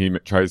 and when he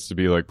tries to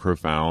be like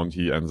profound,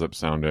 he ends up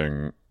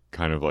sounding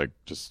kind of like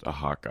just a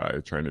hot guy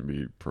trying to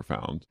be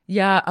profound.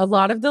 Yeah, a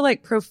lot of the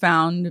like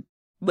profound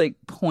like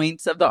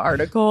points of the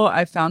article,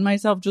 I found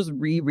myself just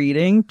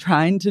rereading,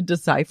 trying to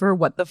decipher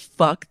what the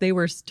fuck they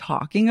were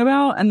talking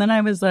about. And then I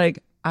was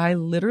like, I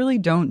literally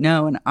don't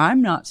know. And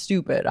I'm not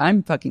stupid.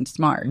 I'm fucking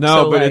smart.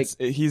 No, so, but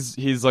like,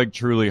 he's like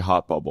truly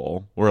hot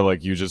bubble, where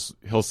like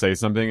he'll say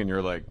something and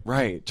you're like,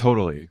 right,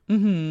 totally.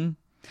 Mm-hmm.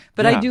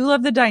 But Yeah. I do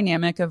love the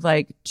dynamic of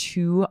like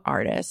two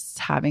artists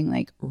having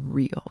like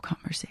real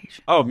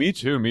conversation. Oh, me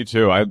too.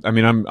 I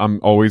mean, I'm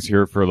always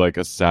here for like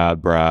a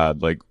sad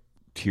Brad, like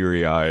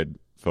teary-eyed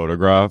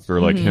photograph,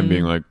 or like him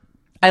being like,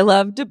 I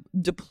love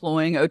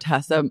deploying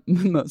Otessa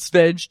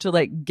Mosfidge to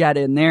like get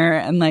in there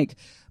and like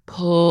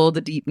pull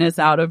the deepness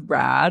out of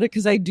Brad,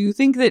 because I do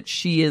think that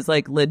she is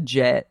like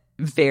legit.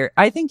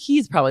 I think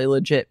he's probably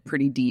legit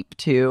pretty deep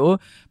too.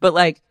 But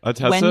like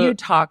Otessa? when you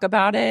talk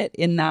about it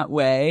in that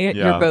way,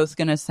 Yeah. you're both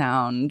gonna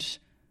sound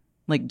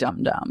like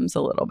dum-dums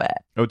a little bit.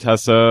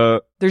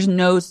 Otessa,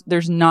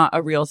 There's not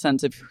a real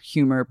sense of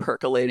humor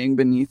percolating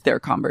beneath their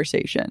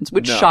conversations,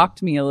 which No.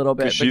 shocked me a little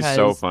bit, 'cause she's because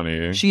so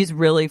funny. she's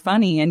really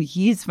funny and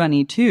he's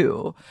funny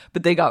too,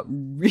 but they got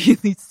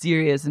really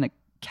serious in a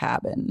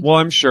cabin. Well,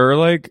 I'm sure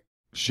like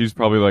she's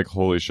probably like,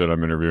 holy shit,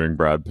 I'm interviewing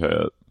Brad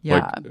Pitt.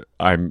 Yeah.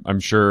 Like, I'm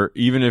sure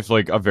even if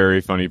like a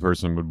very funny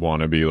person would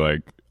want to be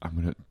like, I'm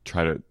going to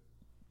try to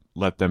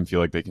let them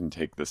feel like they can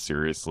take this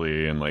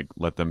seriously and like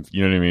let them,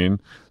 you know what I mean?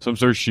 So I'm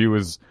sure she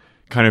was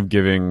kind of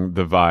giving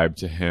the vibe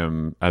to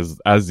him as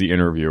the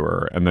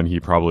interviewer. And then he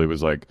probably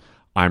was like,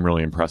 I'm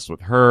really impressed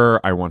with her.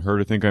 I want her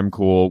to think I'm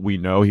cool. We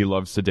know he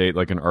loves to date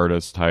like an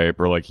artist type,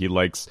 or like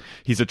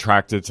he's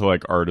attracted to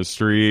like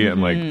artistry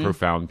and like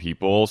profound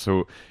people.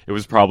 So it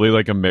was probably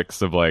like a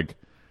mix of like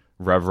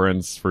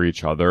reverence for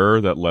each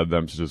other that led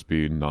them to just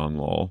be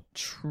non-lol.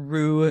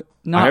 True.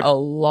 Not a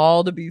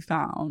lol to be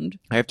found.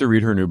 I have to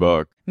read her new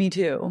book. Me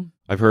too.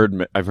 I've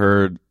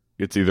heard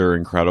it's either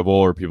incredible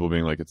or people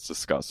being like, it's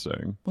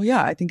disgusting. Well,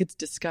 yeah, I think it's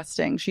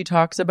disgusting. She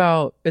talks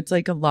about, it's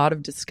like a lot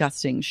of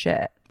disgusting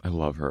shit. I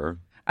love her.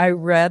 I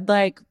read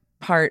like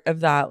part of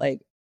that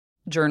like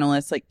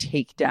journalist like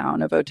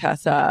takedown of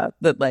Otessa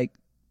that like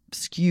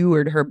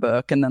skewered her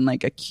book and then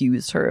like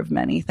accused her of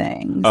many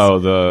things. Oh,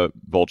 the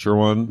Vulture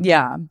one?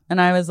 Yeah.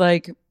 And I was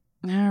like,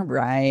 all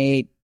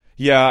right.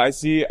 Yeah, I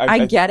see.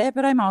 I get it,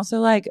 but I'm also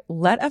like,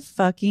 let a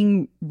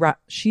fucking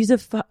she's a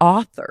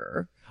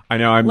author. I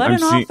know. I'm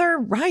author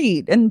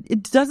write, and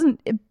it does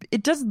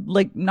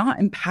like not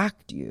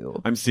impact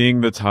you. I'm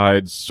seeing the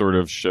tides sort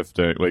of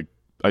shifting. Like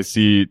I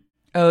see.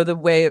 Oh, the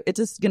way it's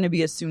just going to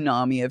be a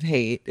tsunami of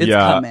hate. It's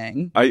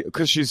coming.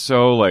 Because she's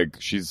so like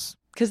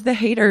because the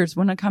haters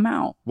want to come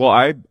out. Well,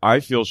 I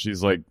feel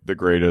she's like the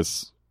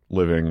greatest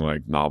living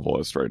like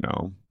novelist right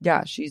now.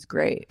 Yeah, she's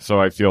great.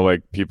 So I feel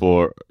like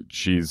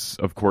she's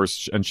of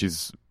course, and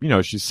she's, you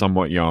know, she's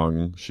somewhat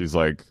young. She's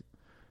like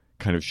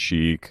kind of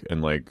chic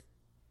and like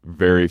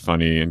very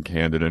funny and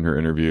candid in her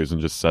interviews and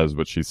just says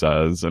what she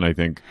says. And I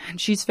think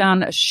she's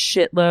found a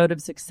shitload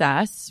of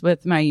success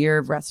with My Year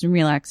of Rest and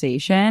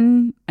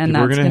Relaxation. And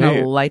that's going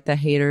to light the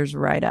haters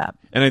right up.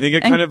 And I think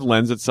it kind of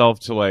lends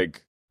itself to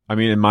like, I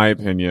mean, in my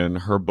opinion,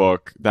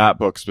 that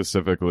book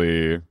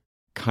specifically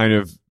kind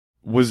of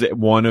was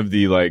one of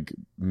the like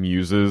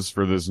muses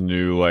for this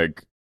new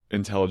like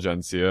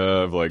intelligentsia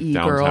of like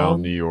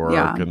downtown New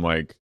York and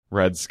like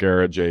Red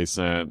Scare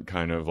adjacent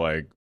kind of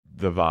like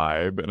the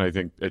vibe. And I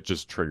think it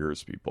just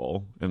triggers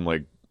people and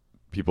like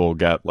people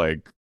get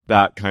like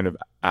that kind of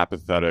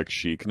apathetic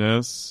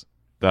chicness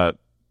that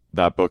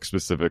book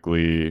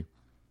specifically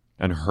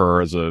and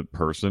her as a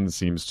person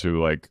seems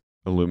to like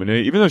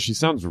illuminate, even though she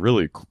sounds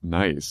really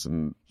nice.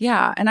 And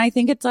yeah, and I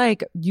think it's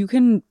like you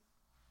can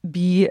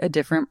be a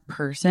different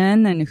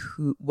person than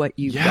what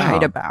you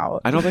write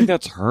about. I don't think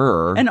that's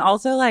her. And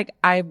also like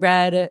I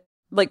read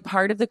like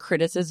part of the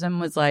criticism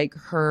was like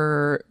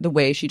the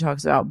way she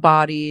talks about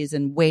bodies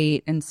and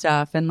weight and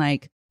stuff, and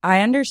like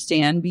I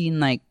understand being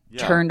like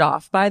turned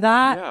off by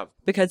that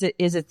because it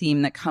is a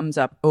theme that comes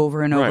up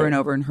over and over and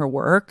over in her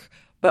work.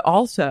 But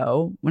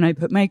also when I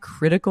put my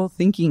critical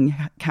thinking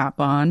cap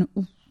on,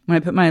 when I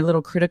put my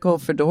little critical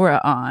fedora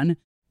on,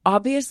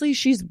 obviously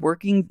she's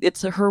working,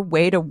 it's her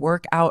way to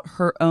work out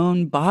her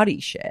own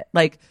body shit.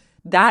 Like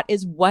that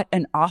is what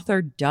an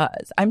author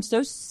does. I'm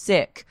so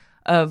sick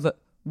of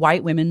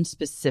white women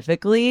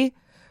specifically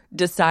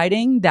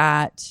deciding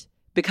that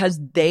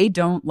because they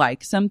don't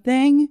like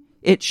something,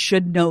 it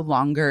should no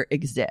longer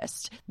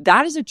exist.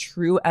 That is a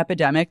true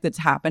epidemic that's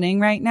happening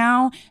right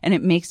now, and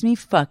it makes me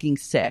fucking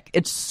sick.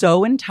 It's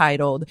so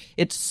entitled.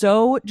 It's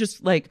so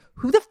just like,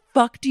 who the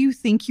fuck do you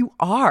think you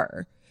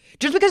are?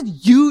 Just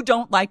because you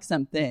don't like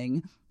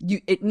something,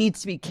 it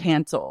needs to be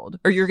canceled,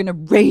 or you're going to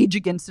rage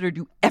against it or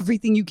do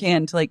everything you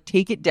can to like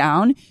take it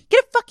down.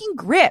 Get a fucking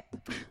grip.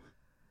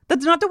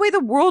 That's not the way the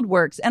world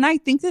works. And I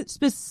think that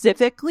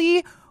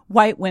specifically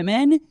white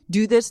women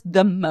do this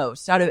the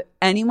most out of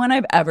anyone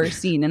I've ever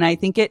seen. And I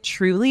think it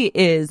truly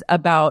is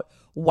about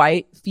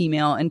white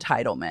female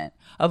entitlement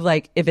of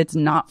like, if it's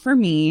not for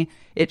me,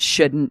 it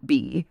shouldn't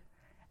be.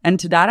 And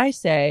to that I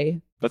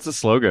say, that's a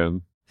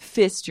slogan.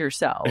 Fist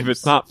yourself. If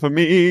it's not for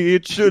me,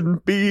 it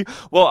shouldn't be.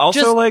 Well, also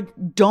just like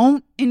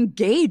don't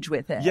engage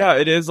with it. Yeah,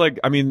 it is like,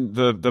 I mean,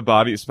 the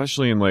body,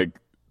 especially in like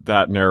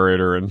that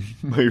narrator and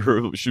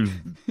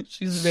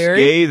she's very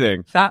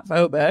scathing, fat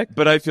phobic.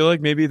 But I feel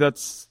like maybe that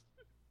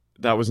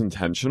was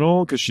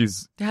intentional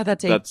because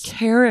that's a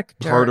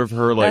character. Part of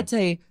her, like that's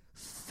a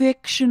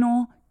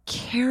fictional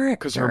character.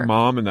 Because her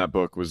mom in that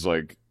book was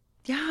like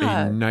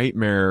a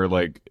nightmare,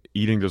 like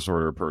eating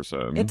disorder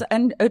person.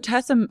 And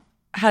Otessa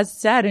has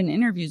said in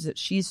interviews that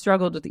she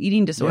struggled with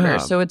eating disorder. Yeah.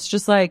 So it's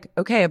just like,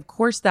 okay, of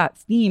course that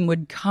theme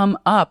would come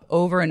up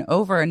over and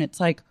over. And it's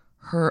like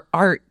her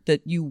art that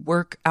you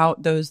work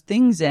out those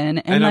things in.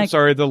 And like, I'm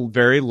sorry, the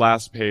very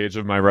last page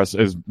of my rest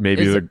is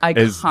maybe is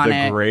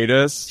the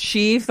greatest.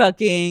 She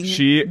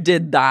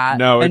did that.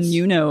 No, and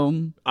you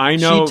know, I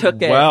know she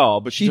took it. Well,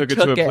 but she took it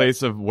to a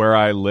place of where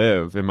I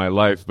live in my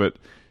life. But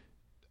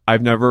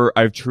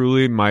I've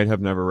truly might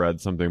have never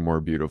read something more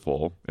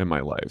beautiful in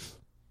my life.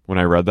 When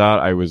I read that,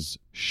 I was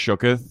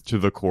shooketh to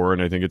the core.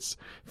 And I think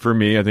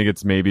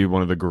it's maybe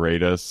one of the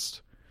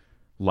greatest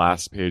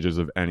last pages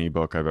of any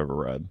book I've ever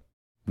read.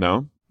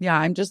 No? Yeah,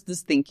 I'm just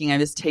I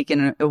was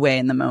taken away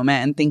in the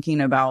moment and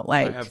thinking about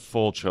like, I have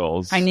full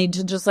chills. I need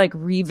to just like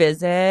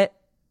revisit.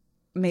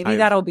 Maybe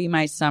that'll be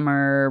my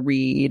summer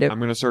read. I'm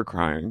gonna start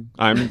crying.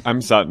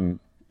 I'm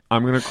Sutton.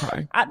 I'm gonna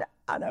cry.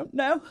 I don't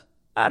know.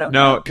 No,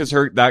 know. Because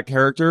that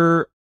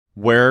character,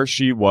 where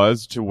she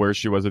was to where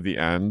she was at the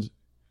end,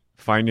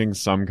 finding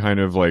some kind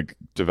of like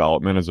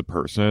development as a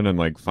person and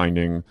like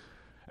finding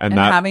and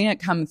having it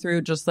come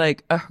through just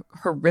like a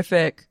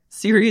horrific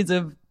series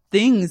of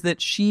things that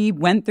she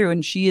went through,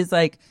 and she is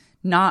like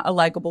not a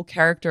likable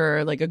character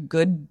or like a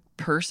good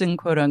person,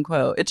 quote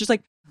unquote. It's just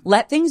like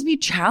Let things be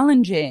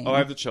challenging. Oh, I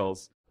have the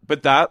chills.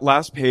 But that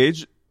last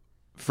page,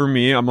 for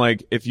me, I'm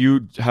like, if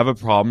you have a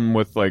problem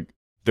with like,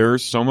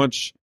 there's so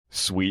much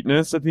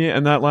sweetness at the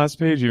end that last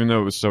page, even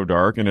though it was so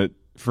dark. And it,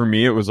 for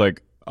me, it was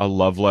like a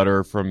love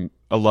letter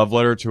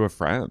to a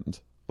friend.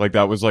 Like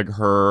that was like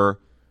her,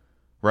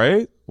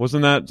 right?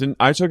 Wasn't that,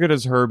 I took it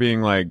as her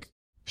being like,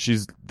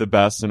 she's the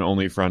best and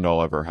only friend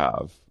I'll ever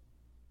have.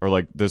 Or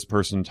like, this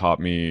person taught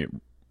me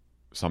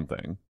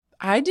something.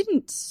 I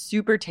didn't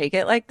super take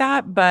it like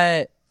that,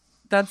 but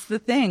that's the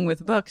thing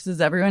with books is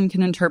everyone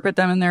can interpret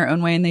them in their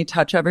own way and they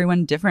touch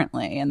everyone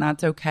differently, and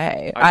that's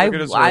okay. I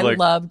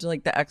loved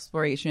like the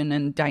exploration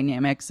and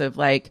dynamics of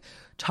like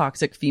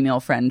toxic female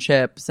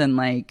friendships and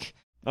like.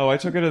 Oh, I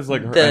took it as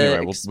like her.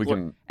 Anyway, we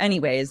can.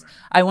 Anyways,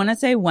 I want to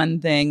say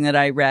one thing that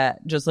I read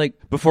just like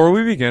before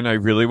we begin. I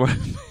really want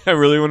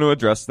to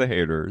address the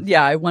haters.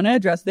 Yeah, I want to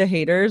address the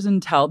haters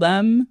and tell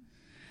them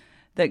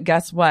that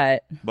guess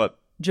what? What?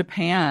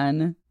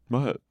 Japan.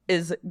 What?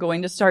 Is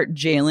going to start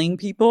jailing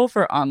people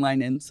for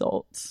online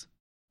insults,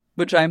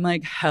 which I'm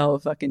like, hell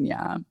fucking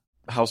yeah.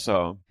 How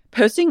so?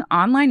 Posting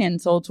online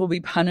insults will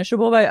be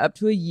punishable by up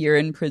to a year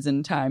in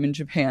prison time in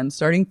Japan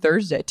starting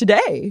Thursday.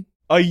 Today.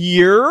 A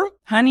year?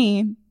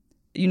 Honey,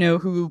 you know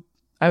who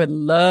I would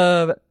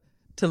love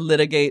to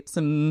litigate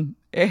some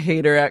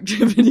hater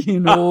activity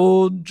in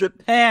old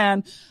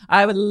Japan.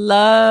 I would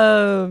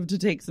love to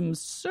take some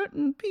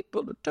certain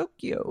people to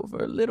Tokyo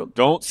for a little.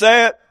 Don't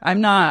say it. I'm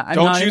not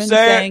even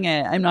saying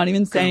it. I'm not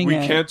even saying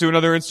it. We can't do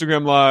another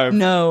Instagram live.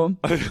 No.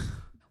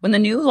 When the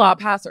new law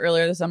passed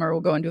earlier this summer will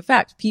go into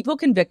effect, people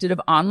convicted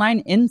of online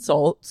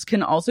insults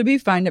can also be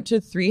fined up to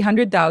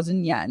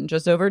 300,000 yen,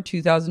 just over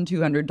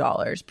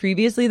 $2,200.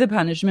 Previously, the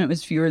punishment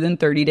was fewer than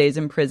 30 days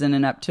in prison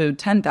and up to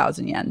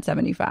 10,000 yen,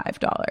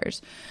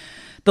 $75.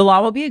 The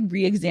law will be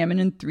re-examined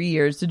in 3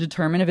 years to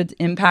determine if it's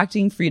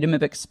impacting freedom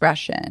of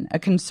expression, a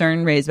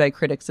concern raised by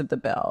critics of the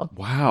bill.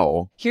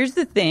 Wow. Here's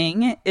the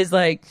thing, is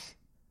like,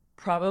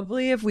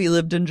 probably if we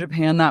lived in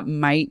Japan, that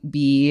might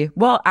be,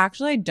 well,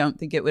 actually, I don't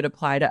think it would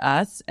apply to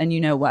us. And you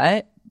know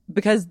what?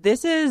 Because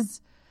this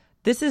is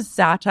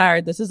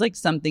satire. This is like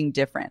something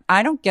different.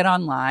 I don't get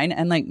online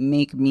and like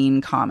make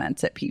mean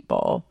comments at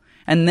people.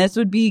 And this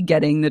would be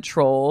getting the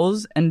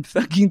trolls and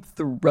fucking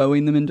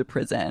throwing them into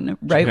prison,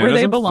 right Japan where they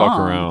doesn't belong. Fuck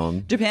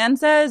around. Japan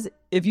says,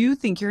 if you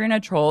think you're in a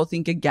troll,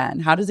 think again.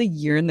 How does a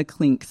year in the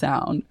clink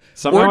sound?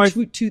 Somehow or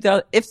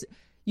 2000. If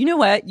you know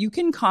what, you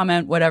can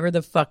comment whatever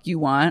the fuck you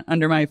want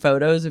under my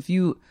photos. If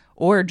you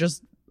or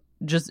just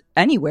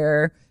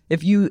anywhere,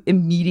 if you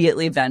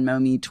immediately Venmo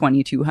me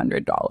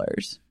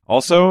 $2,200.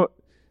 Also,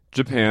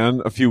 Japan.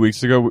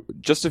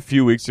 Just a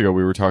few weeks ago,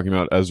 we were talking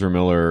about Ezra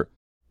Miller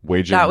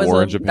waging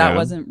war in Japan. That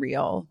wasn't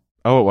real.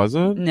 Oh, it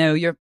wasn't? No,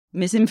 you're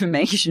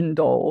misinformation,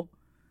 Dole.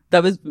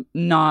 That was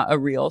not a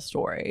real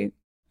story,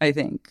 I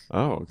think.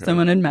 Oh, okay.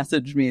 Someone had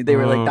messaged me. They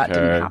were like, that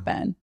didn't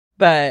happen.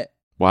 But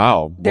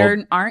wow.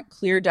 There aren't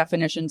clear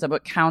definitions of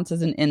what counts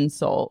as an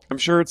insult. I'm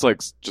sure it's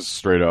like just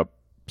straight up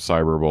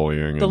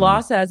cyberbullying. The law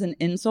says an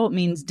insult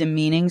means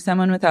demeaning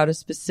someone without a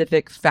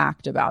specific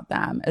fact about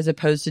them, as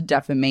opposed to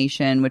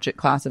defamation, which it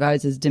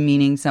classifies as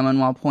demeaning someone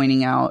while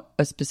pointing out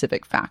a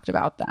specific fact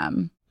about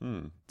them.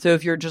 So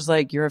if you're just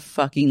like, you're a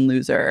fucking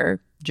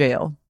loser,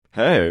 jail.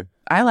 Hey.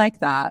 I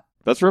like that.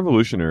 That's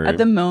revolutionary. At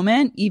the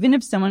moment, even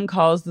if someone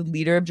calls the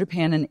leader of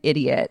Japan an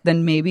idiot,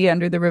 then maybe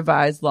under the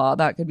revised law,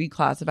 that could be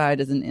classified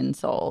as an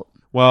insult.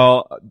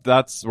 Well,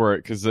 that's where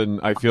because then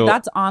I feel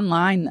that's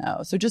online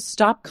though, so just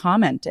stop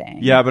commenting.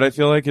 Yeah, but I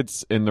feel like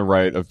it's in the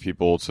right of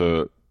people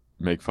to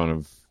make fun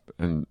of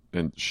and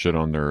shit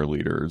on their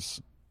leaders.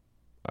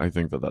 I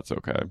think that's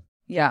okay.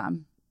 Yeah.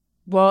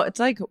 Well,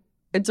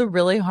 it's a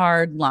really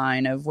hard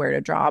line of where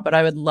to draw, but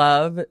I would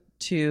love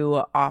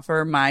to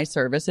offer my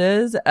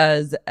services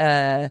as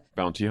a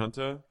bounty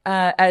hunter,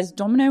 as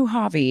Domino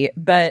Harvey,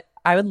 but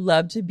I would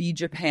love to be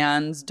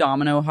Japan's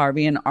Domino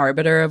Harvey, an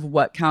arbiter of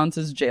what counts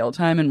as jail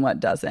time and what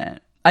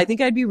doesn't. I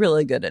think I'd be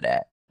really good at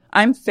it.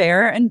 I'm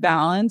fair and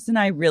balanced, and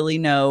I really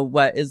know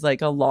what is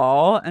like a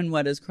law and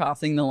what is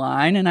crossing the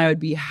line, and I would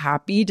be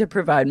happy to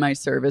provide my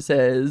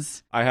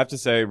services. I have to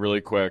say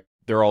really quick,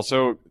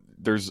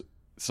 there's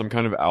some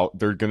kind of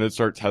they're going to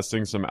start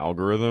testing some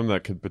algorithm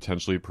that could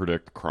potentially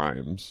predict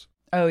crimes.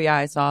 Oh, yeah,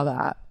 I saw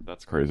that.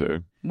 That's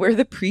crazy. Where are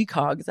the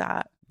precogs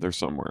at? They're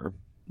somewhere.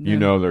 You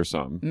know there's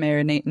some.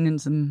 Marinating in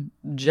some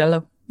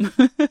Jell-O.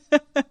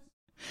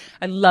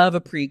 I love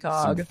a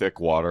precog. Some thick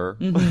water.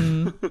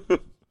 Mm-hmm.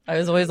 I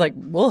was always like,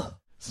 whoa.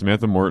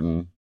 Samantha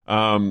Morton.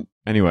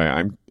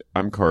 Anyway,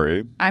 I'm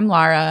Corey. I'm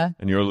Lara.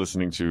 And you're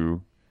listening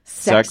to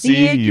Sexy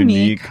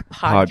Unique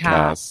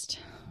Podcast.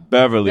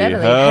 Beverly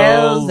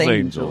Hills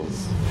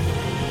Angels.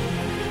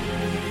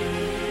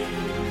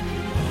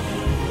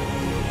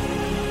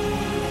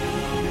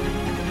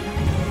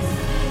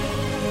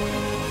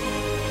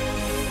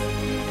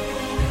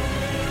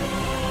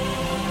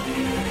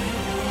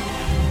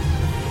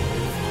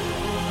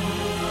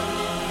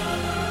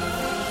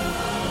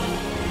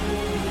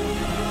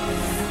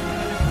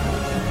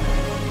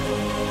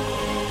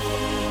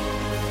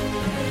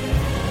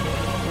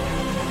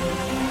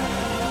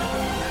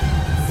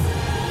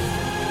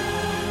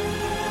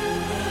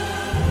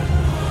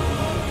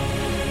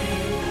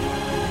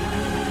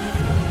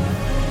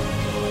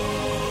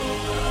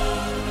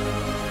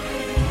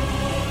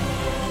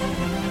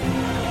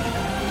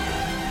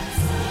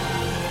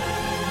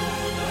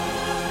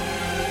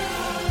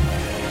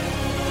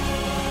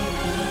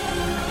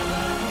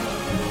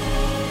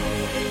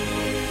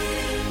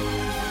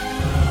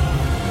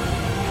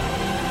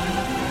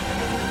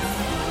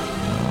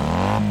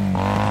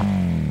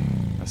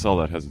 saw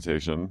that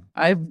hesitation.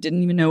 I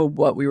didn't even know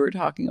what we were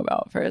talking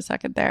about for a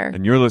second there.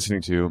 And you're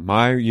listening to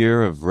My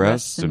Year of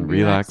Rest and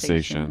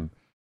Relaxation.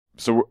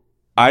 So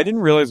I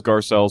didn't realize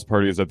Garcelle's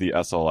party is at the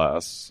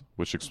SLS,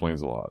 which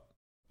explains a lot.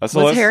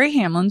 SLS? Was Harry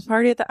Hamlin's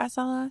party at the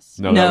SLS?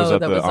 No, that was at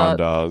the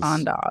Andaz.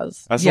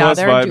 Andaz. SLS yeah,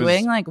 they're vibe doing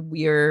is like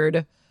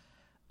weird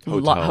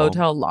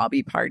hotel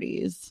lobby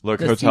parties. Look,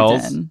 this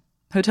hotels season.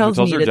 Hotels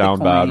are needed down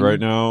the bad coin. right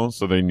now,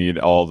 so they need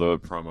all the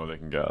promo they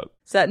can get.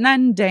 Sutton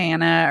and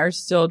Diana are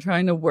still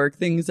trying to work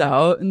things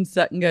out, and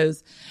Sutton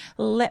goes,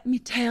 "Let me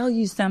tell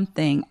you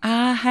something.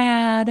 I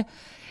had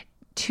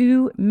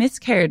 2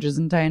 miscarriages,"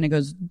 and Diana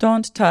goes,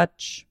 "Don't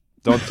touch.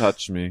 Don't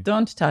touch me.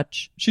 Don't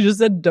touch." She just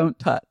said, "Don't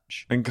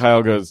touch." And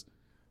Kyle's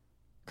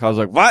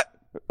like, what?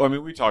 I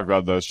mean, we talked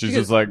about this. She's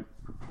just like,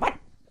 "What?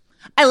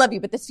 I love you,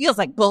 but this feels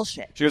like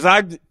bullshit." She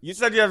goes, you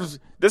said you have,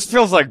 this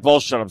feels like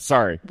bullshit. I'm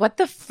sorry. What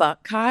the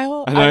fuck,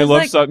 Kyle? And I love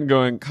like, Sutton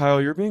going,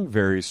 Kyle, you're being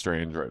very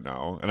strange right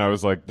now. And I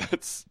was like,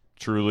 that's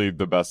truly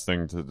the best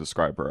thing to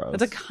describe her as.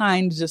 That's a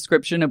kind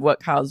description of what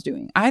Kyle's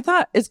doing. I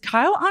thought, is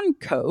Kyle on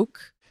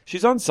coke?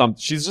 She's on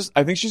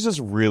I think she's just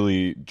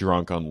really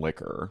drunk on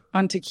liquor.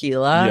 On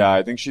tequila? Yeah,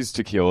 I think she's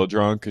tequila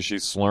drunk because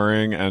she's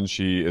slurring and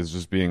she is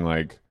just being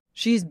like.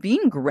 She's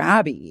being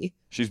grabby.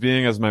 She's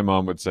being, as my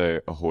mom would say,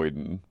 a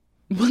hoyden.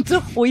 What's a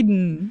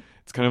hoyden?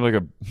 It's kind of like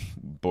a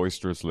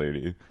boisterous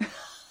lady.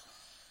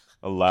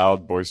 A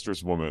loud,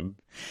 boisterous woman.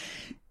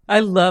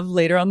 I love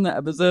later on the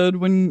episode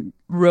when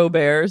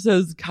Robert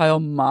says Kyle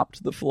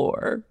mopped the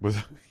floor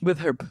with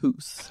her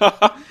poos.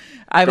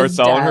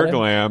 Garcelle and her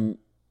glam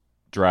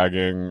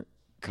dragging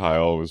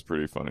Kyle was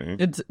pretty funny.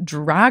 It's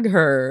drag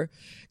her.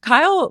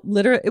 Kyle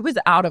literally, it was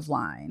out of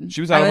line.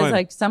 She was out of line. I was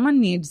like,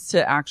 someone needs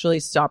to actually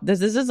stop this.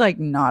 This is like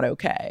not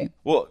okay.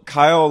 Well,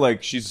 Kyle,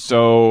 like, she's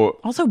so.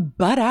 Also,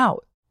 butt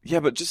out. Yeah,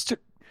 but just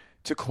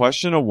to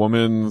question a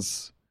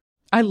woman's.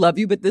 I love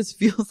you, but this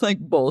feels like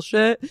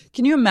bullshit.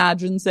 Can you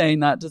imagine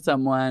saying that to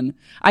someone?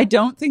 I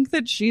don't think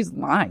that she's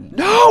lying.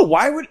 No,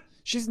 why would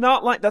she's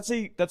not lying? That's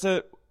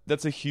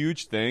a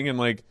huge thing, and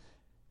like,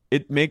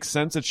 it makes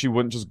sense that she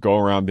wouldn't just go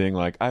around being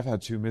like, I've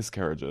had 2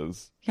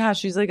 miscarriages. Yeah,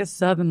 she's like a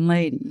Southern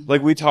lady.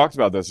 Like, we talked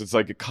about this. It's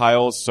like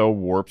Kyle's so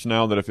warped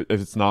now that if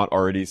it's not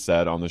already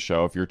said on the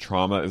show, if your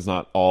trauma is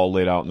not all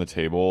laid out on the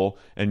table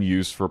and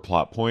used for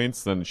plot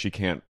points, then she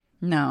can't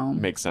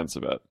make sense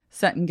of it.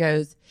 Sutton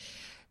goes,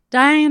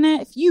 Diana,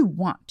 if you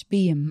want to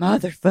be a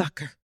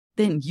motherfucker,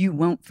 then you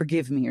won't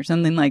forgive me, or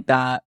something like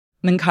that.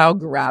 And then Kyle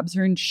grabs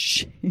her and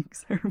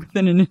shakes her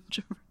within an inch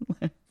of her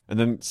leg. And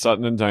then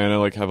Sutton and Diana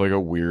like have like a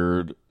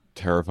weird,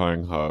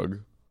 terrifying hug.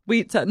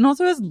 Wait, Sutton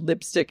also has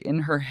lipstick in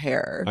her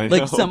hair. I know.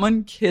 Like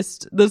someone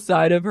kissed the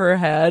side of her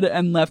head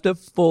and left a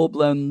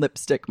full-blown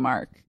lipstick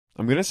mark.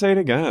 I'm going to say it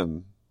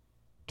again.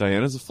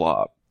 Diana's a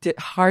flop.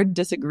 Hard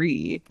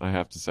disagree. I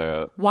have to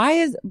say it.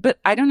 But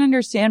I don't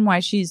understand why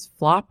she's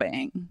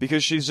flopping.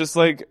 Because she's just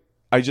like,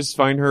 I just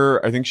find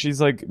her, I think she's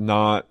like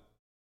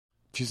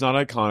she's not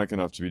iconic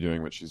enough to be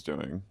doing what she's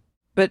doing.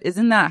 But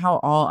isn't that how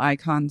all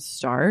icons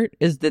start?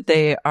 Is that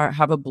they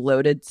have a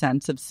bloated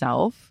sense of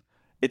self?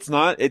 It's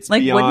not. It's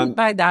like, beyond. Wouldn't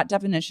by that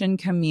definition,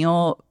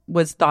 Camille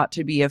was thought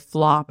to be a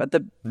flop at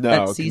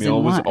season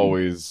Camille 1? was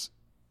always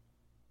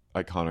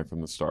iconic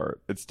from the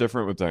start. It's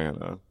different with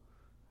Diana.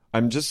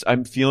 I'm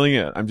feeling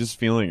it. I'm just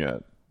feeling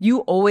it. You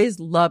always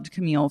loved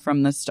Camille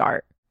from the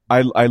start.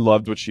 I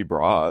loved what she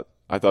brought.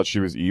 I thought she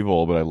was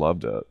evil, but I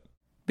loved it.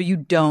 But you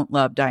don't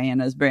love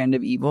Diana's brand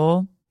of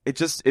evil? It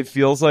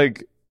feels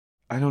like,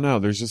 I don't know.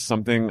 There's just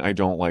something I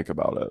don't like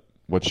about it.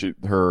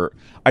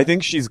 I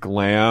think she's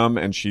glam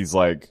and she's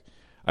like,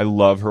 I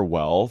love her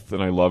wealth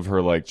and I love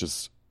her like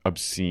just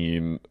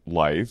obscene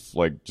life.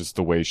 Like just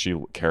the way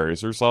she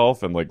carries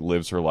herself and like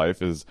lives her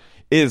life is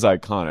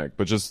iconic.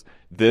 But just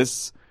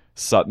this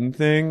Sutton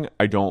thing,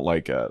 I don't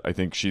like it. I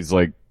think she's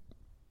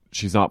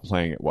not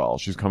playing it well.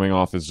 She's coming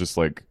off as just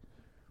like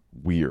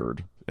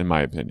weird, in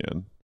my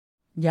opinion.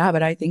 Yeah,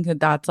 but I think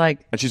that's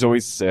like, and she's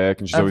always sick,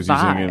 and she's always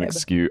using an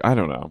excuse. I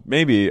don't know.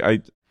 Maybe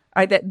I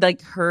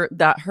like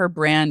her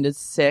brand is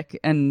sick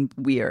and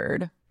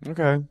weird.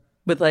 Okay,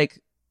 with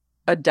like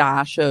a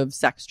dash of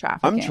sex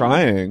trafficking. I'm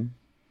trying.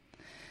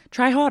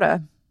 Try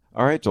harder.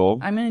 All right, Joel.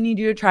 I'm gonna need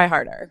you to try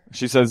harder.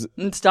 She says,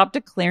 and stop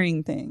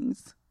declaring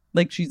things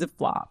like she's a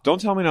flop. Don't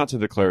tell me not to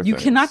declare You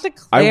things. cannot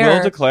declare. I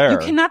will declare. You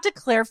cannot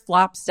declare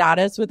flop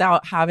status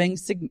without having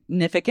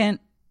significant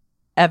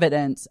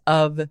evidence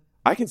of.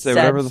 I can say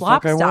whatever the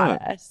fuck I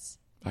want. Status.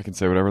 I can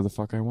say whatever the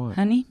fuck I want.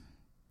 Honey,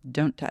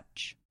 don't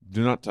touch.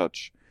 Do not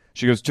touch.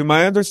 She goes, to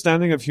my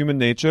understanding of human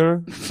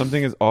nature,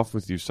 something is off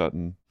with you,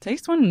 Sutton.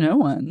 Takes one to know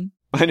one.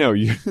 I know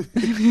you.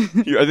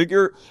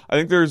 I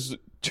think there's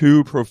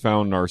 2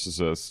 profound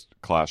narcissists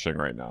clashing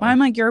right now. Well, I'm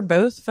like, you're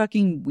both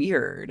fucking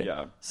weird.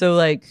 Yeah. So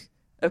like,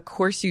 of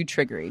course you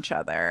trigger each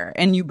other,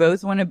 and you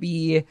both want to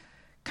be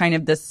kind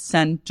of the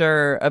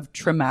center of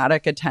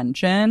traumatic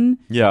attention.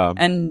 Yeah.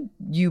 And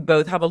you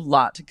both have a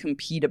lot to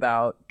compete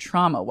about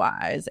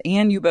trauma-wise.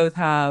 And you both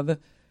have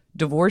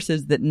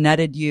divorces that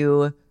netted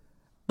you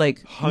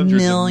like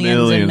Hundreds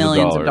millions of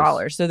millions of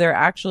dollars. So they're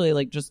actually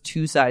like just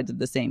two sides of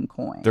the same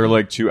coin. They're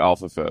like two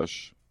alpha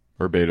fish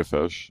or beta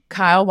fish.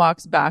 Kyle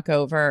walks back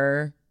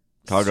over.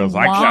 Kyle goes,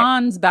 I can't.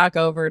 Swans back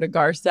over to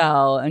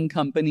Garcelle and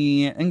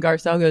company. And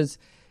Garcelle goes,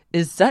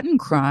 is Sutton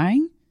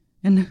crying?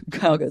 And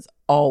Kyle goes,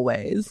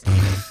 always.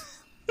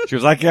 She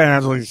goes, I can't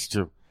handle these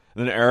two.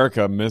 And then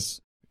Erica,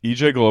 Miss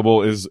EJ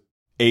Global, is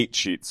 8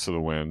 sheets to the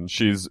wind.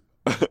 She's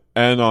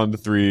N on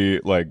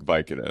 3 like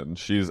Vicodin.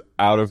 She's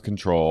out of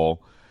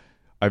control.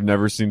 I've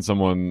never seen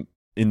someone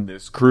in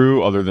this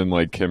crew other than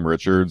like Kim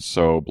Richards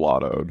so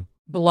blottoed.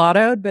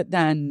 Blottoed, but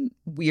then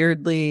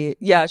weirdly,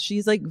 yeah,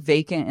 she's like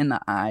vacant in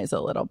the eyes a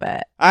little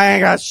bit. I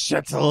ain't got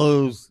shit to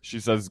lose. She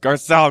says,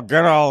 Garcelle,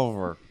 get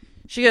over.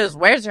 She goes,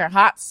 where's your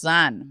hot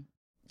son?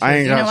 She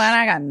goes, you know what?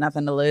 I got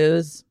nothing to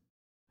lose.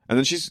 And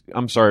then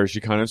I'm sorry, she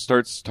kind of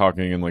starts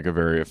talking in like a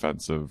very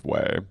offensive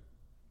way.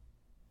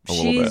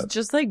 She's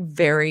just like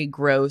very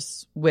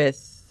gross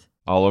with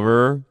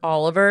Oliver.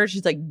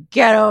 She's like,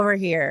 get over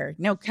here.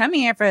 No, come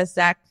here for a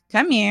sec.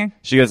 Come here.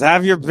 She goes,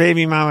 have your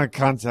baby mama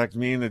contact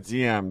me in the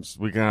DMs.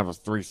 We can have a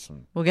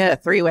threesome. We'll get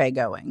a 3-way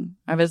going.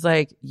 I was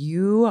like,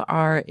 you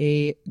are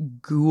a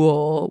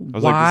ghoul.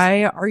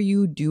 Why are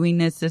you doing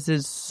this? This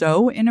is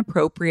so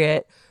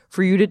inappropriate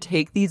for you to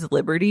take these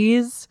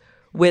liberties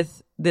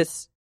with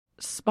this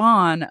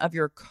spawn of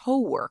your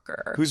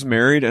coworker who's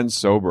married and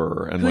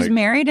sober and who's like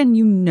married, and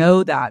you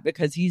know that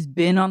because he's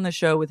been on the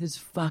show with his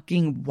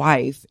fucking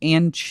wife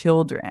and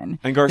children.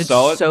 And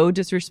Garcelle, it's so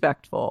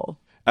disrespectful.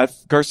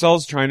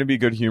 Garcelle's trying to be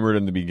good humored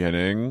in the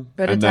beginning,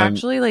 but it's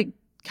actually like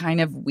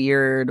kind of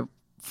weird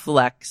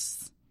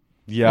flex.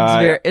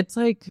 Yeah, it's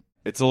like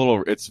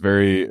it's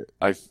very.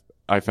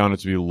 I found it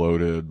to be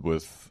loaded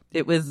with.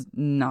 It was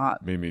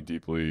not.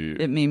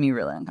 It made me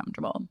really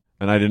uncomfortable.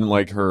 And I didn't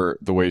like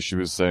the way she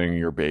was saying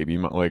your baby.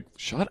 Like,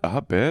 shut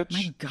up, bitch.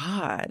 My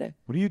God.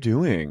 What are you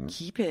doing?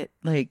 Keep it,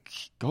 like.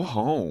 Go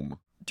home.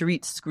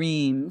 Dorit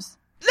screams,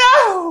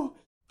 no!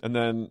 And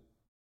then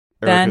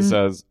Erica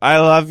says, I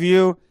love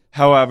you.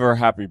 However,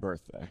 happy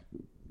birthday.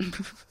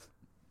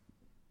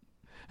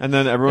 And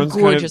then everyone's a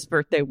gorgeous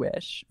birthday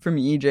wish from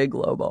EJ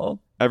Global.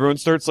 Everyone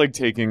starts like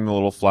taking the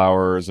little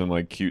flowers and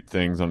like cute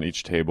things on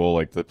each table,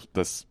 like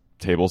the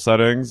table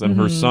settings. And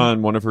her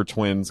son, one of her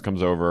twins,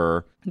 comes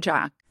over.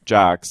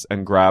 Jax,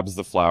 and grabs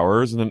the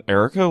flowers. And then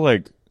Erica,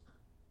 like,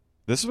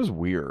 this was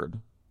weird.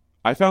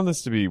 I found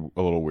this to be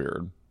a little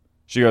weird.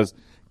 She goes,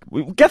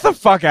 get the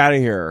fuck out of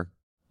here.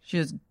 She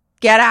goes,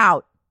 get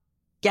out.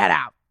 Get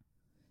out.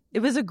 It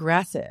was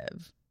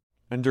aggressive.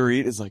 And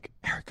Dorit is like,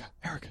 Erica,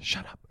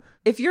 shut up.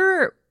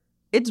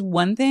 It's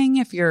one thing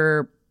if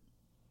you're,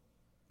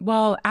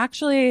 well,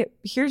 actually,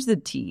 here's the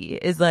tea,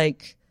 is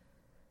like,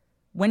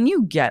 when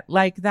you get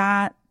like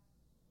that,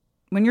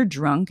 when you're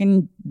drunk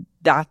and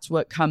that's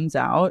what comes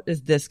out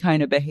is this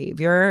kind of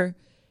behavior,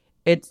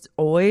 it's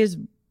always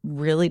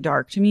really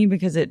dark to me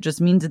because it just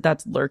means that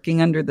that's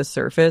lurking under the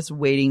surface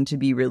waiting to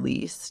be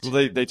released.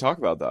 Well, they talk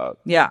about that.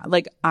 Yeah.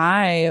 Like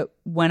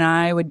when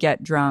I would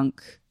get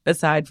drunk,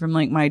 aside from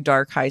like my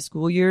dark high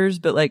school years,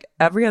 but like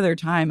every other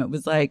time it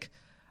was like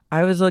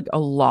I was like a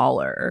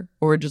loller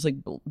or just like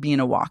being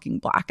a walking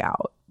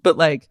blackout. But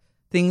like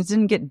things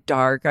didn't get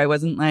dark. I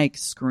wasn't like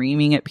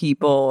screaming at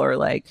people or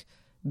like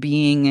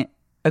being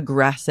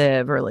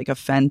aggressive or like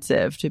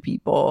offensive to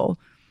people.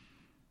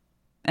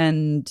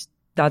 And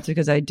that's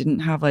because I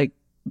didn't have like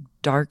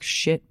dark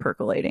shit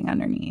percolating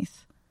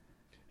underneath.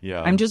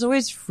 Yeah. I'm just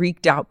always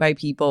freaked out by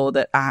people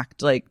that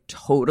act like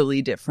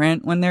totally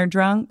different when they're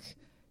drunk.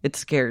 It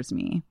scares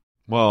me.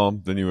 Well,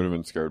 then you would have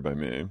been scared by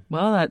me.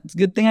 Well, that's a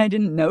good thing I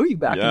didn't know you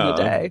back in the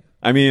day.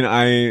 I mean,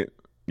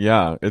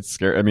 it's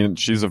scary. I mean,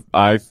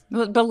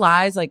 But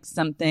Lie's like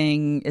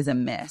something is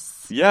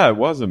amiss. Yeah, it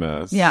was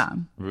amiss. Yeah.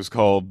 It was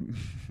called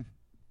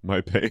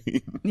My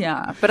Pain.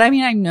 Yeah. But I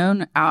mean, I've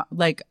known,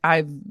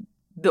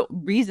 the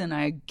reason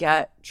I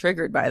get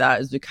triggered by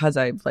that is because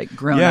I've like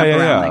grown up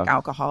around like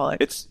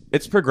alcoholics.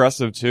 It's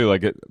progressive too.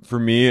 Like for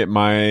me,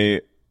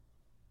 my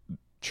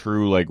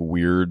true like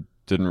weird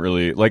didn't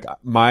really like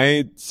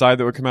my side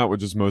that would come out would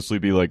just mostly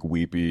be like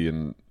weepy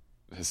and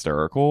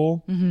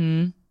hysterical.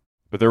 Mm-hmm.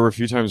 But there were a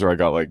few times where I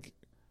got like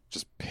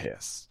just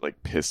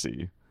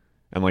pissy,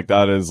 and like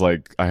that is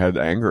like I had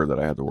anger that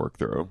I had to work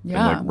through and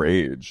like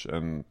rage,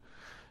 and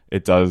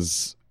it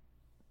does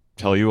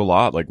tell you a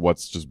lot like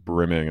what's just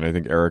brimming. And I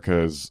think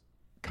Erica is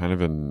kind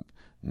of a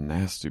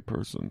nasty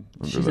person.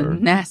 She's a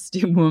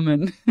nasty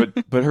woman.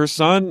 but her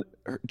son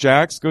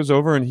Jax goes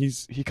over and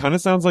he kind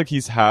of sounds like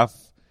he's half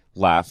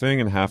laughing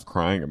and half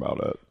crying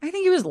about it. I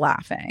think he was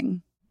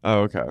laughing.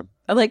 Oh, okay.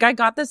 Like I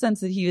got the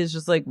sense that he was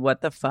just like, what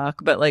the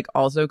fuck? But like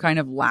also kind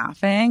of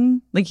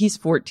laughing. Like he's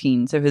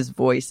 14, so his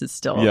voice is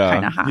still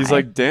kind of high. He's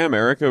like, damn,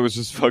 Erica was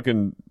just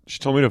fucking, she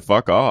told me to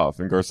fuck off.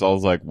 And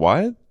Garcelle's like,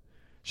 what?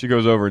 She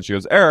goes over and she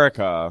goes,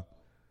 Erica.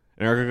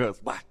 And Erica goes,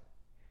 what?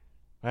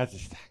 What's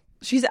this thing?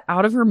 She's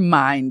out of her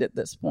mind at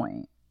this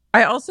point.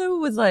 I also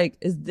was like,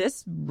 is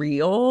this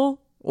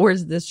real? Or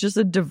is this just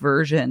a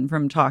diversion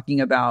from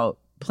talking about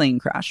plane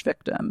crash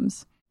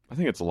victims? I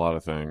think it's a lot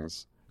of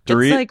things.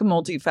 Dorit, it's like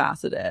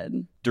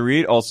multifaceted.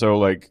 Dorit also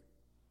like,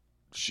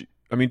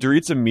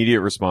 Dorit's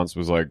immediate response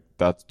was like,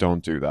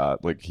 don't do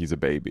that. Like, he's a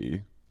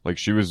baby. Like,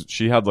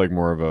 she had like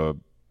more of a,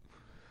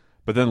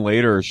 but then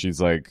later she's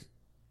like,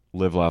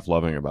 live, laugh,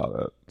 loving about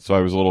it. So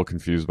I was a little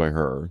confused by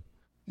her.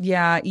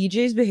 Yeah,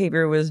 EJ's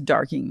behavior was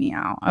darking me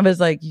out. I was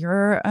like,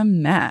 you're a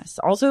mess.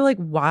 Also, like,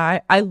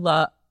 why?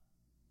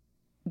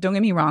 Don't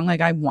get me wrong,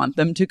 like, I want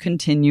them to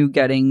continue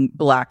getting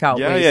blackout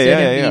wasted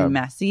and being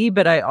messy,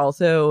 but I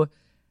also,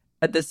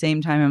 at the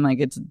same time, I'm like,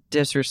 it's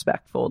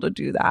disrespectful to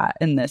do that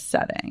in this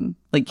setting.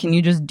 Like, can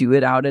you just do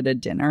it out at a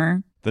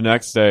dinner? The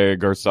next day,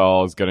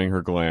 Garcelle is getting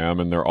her glam,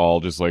 and they're all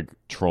just like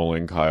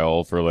trolling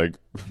Kyle for like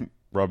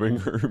rubbing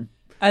her.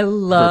 I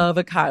love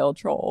a Kyle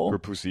troll. Her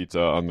pusita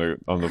on the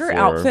her floor. Her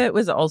outfit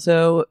was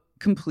also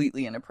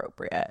completely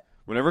inappropriate.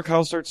 Whenever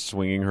Kyle starts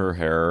swinging her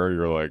hair,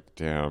 you're like,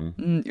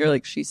 damn. You're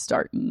like, she's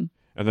starting.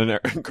 And then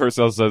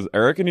Garcelle says,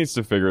 Erica needs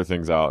to figure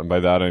things out. And by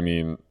that, I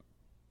mean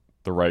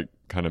the right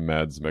kind of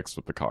meds mixed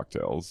with the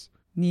cocktails.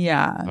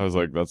 Yeah. I was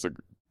like,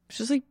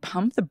 just like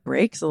pump the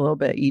brakes a little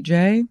bit,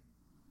 EJ.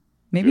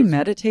 Maybe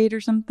meditate or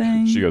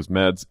something. She goes,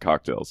 meds,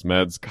 cocktails.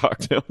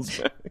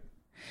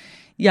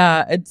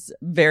 Yeah, it's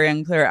very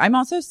unclear. I'm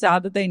also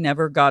sad that they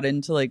never got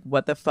into like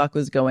what the fuck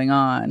was going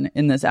on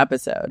in this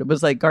episode. It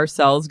was like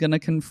Garcelle's gonna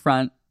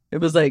confront. It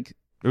was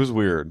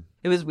weird.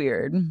 It was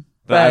weird.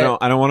 But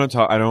I don't want to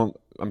talk.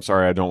 I'm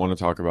sorry. I don't want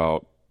to talk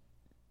about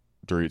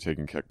Dorit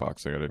taking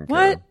kickboxing. I didn't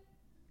care. What?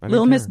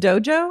 Little Miss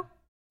Dojo?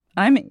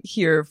 I'm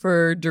here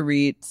for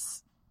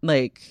Dorit's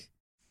like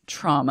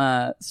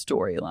trauma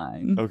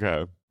storyline.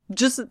 Okay.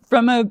 Just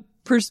from a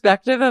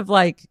perspective of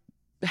like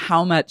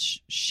how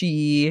much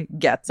she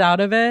gets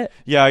out of it.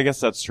 Yeah, I guess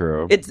that's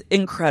true. It's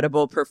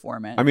incredible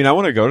performance. I mean, I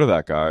want to go to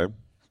that guy.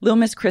 Little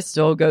Miss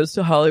Crystal goes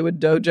to Hollywood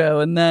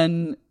Dojo, and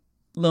then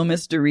Little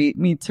Miss Dorit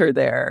meets her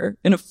there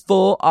in a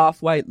full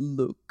off-white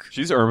look.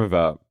 She's Irma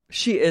Vep.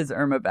 She is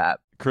Irma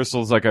Vep.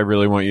 Crystal's like, I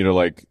really want you to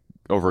like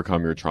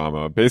overcome your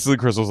trauma. Basically,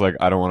 Crystal's like,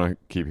 I don't want to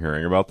keep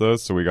hearing about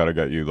this, so we got to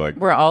get you like.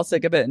 We're all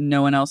sick of it, and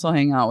no one else will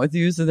hang out with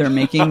you, so they're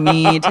making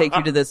me take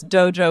you to this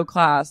dojo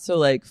class. So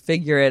like,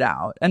 figure it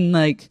out. And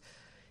like,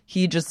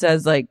 he just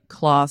says like,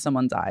 claw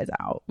someone's eyes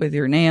out with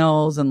your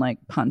nails and like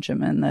punch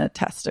him in the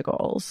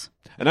testicles.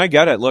 And I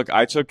get it. Look,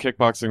 I took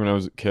kickboxing when I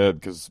was a kid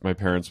because my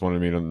parents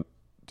wanted me to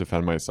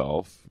defend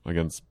myself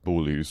against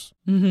bullies,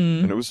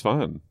 and it was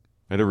fun.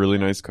 I had a really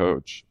nice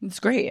coach. It's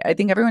great. I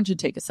think everyone should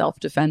take a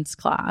self-defense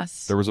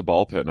class. There was a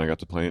ball pit and I got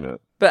to play in it.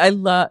 But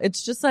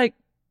it's just like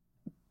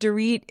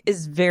Dorit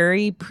is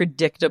very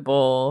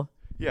predictable.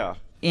 Yeah.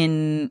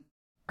 In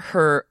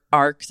her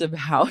arcs of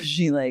how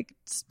she like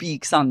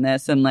speaks on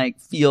this and like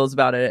feels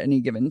about it at any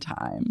given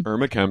time.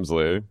 Irma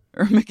Kemsley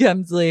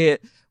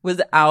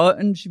was out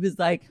and she was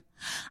like,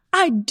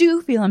 I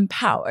do feel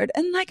empowered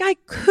and like I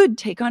could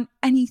take on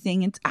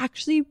anything. It's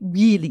actually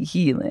really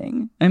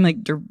healing. I'm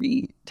like,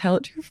 Dorit, tell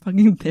it to your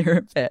fucking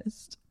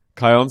therapist.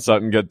 Kyle and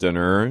Sutton get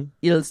dinner.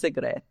 Il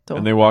segreto.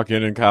 And they walk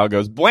in and Kyle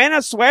goes, Buena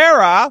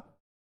suera.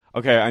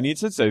 Okay, I need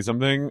to say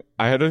something.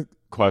 I had a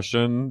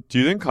question. Do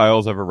you think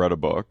Kyle's ever read a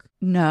book?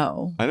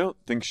 No. I don't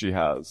think she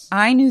has.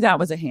 I knew that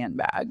was a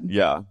handbag.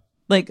 Yeah.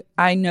 Like,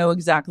 I know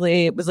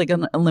exactly. It was like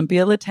an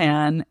Olympia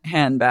Latan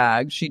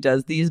handbag. She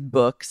does these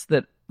books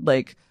that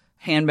like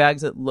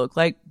handbags that look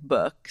like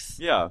books.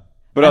 Yeah.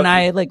 But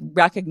I like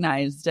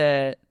recognized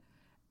it.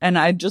 And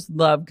I just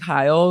love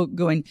Kyle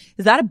going,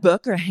 is that a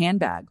book or a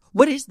handbag?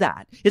 What is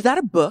that? Is that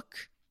a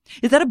book?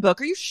 Is that a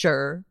book? Are you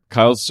sure?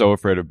 Kyle's so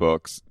afraid of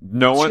books. She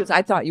goes,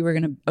 I thought you were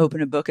going to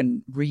open a book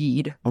and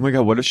read. Oh my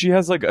God. What if she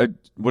has like I'm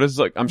what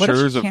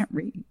sure if she can't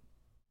read?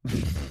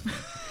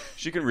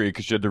 She can read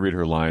because she had to read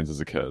her lines as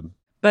a kid.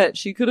 But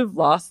she could have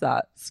lost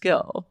that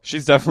skill.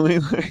 She's definitely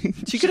like...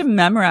 She could have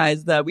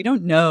memorized that. We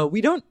don't know.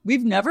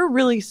 We've never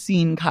really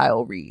seen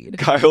Kyle read.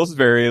 Kyle's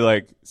very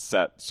like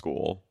set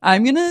school.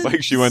 I'm going to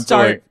like she went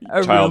start to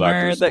like child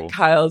actor school. That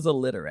Kyle's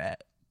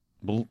illiterate.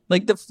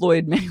 Like the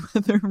Floyd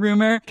Mayweather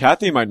rumor.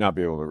 Kathy might not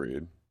be able to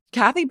read.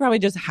 Kathy probably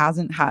just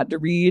hasn't had to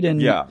read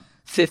in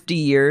 50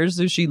 years,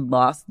 so she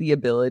lost the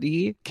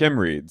ability. Kim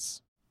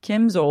reads.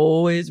 Kim's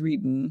always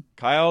reading.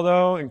 Kyle,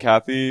 though, and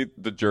Kathy,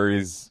 the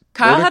jury's...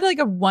 Kyle had like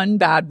a one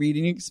bad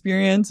reading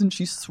experience and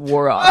she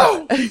swore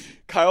off.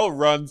 Kyle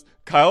runs.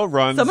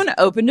 Someone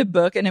opened a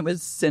book and it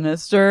was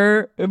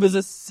sinister. It was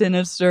a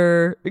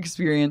sinister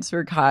experience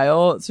for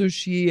Kyle. So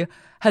she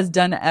has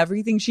done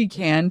everything she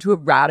can to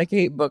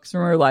eradicate books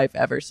from her life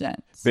ever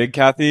since. Big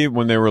Kathy,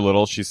 when they were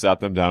little, she sat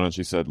them down and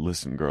she said,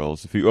 listen,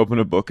 girls, if you open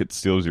a book, it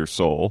steals your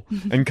soul.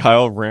 And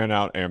Kyle ran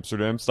out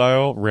Amsterdam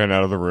style, ran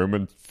out of the room.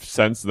 And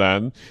since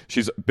then,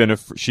 she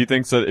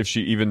thinks that if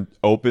she even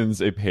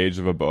opens a page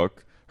of a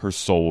book, her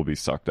soul will be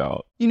sucked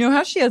out. You know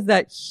how she has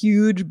that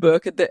huge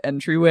book at the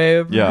entryway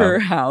of her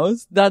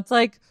house? That's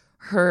like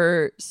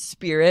her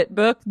spirit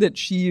book that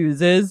she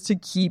uses to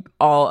keep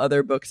all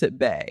other books at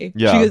bay.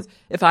 Yeah. She goes,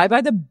 if I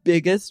buy the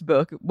biggest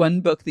book,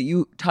 one book that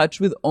you touch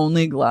with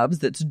only gloves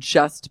that's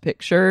just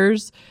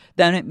pictures,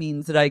 then it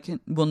means that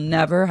will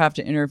never have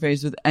to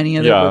interface with any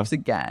other books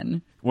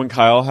again. When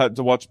Kyle had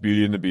to watch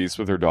Beauty and the Beast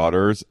with her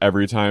daughters,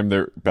 every time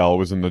Belle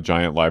was in the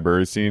giant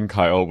library scene,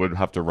 Kyle would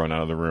have to run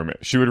out of the room.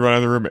 She would run out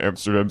of the room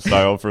Amsterdam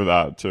style for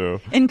that too.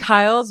 In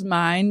Kyle's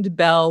mind,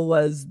 Belle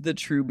was the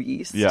true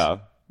Beast. Yeah.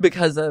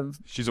 Because of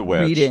she's a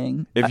witch.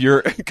 Reading.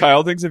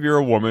 Kyle thinks if you're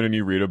a woman and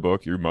you read a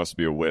book, you must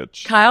be a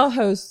witch. Kyle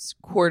hosts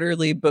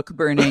quarterly book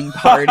burning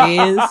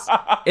parties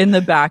in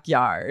the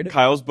backyard.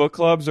 Kyle's book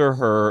clubs are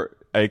her,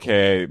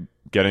 aka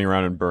getting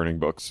around and burning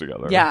books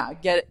together. Yeah,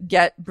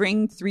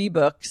 bring 3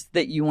 books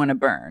that you want to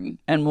burn,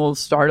 and we'll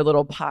start a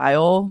little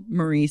pile.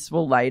 Maurice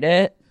will light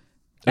it.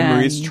 And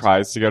Maurice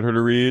tries to get her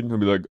to read. He'll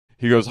be like,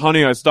 he goes,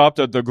 honey, I stopped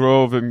at the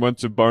Grove and went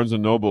to Barnes &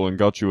 Noble and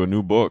got you a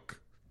new book.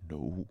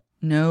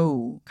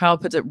 No. Kyle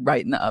puts it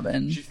right in the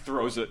oven. She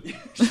throws it.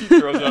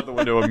 Out the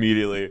window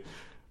immediately.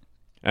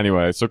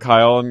 Anyway, so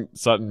Kyle and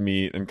Sutton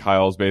meet, and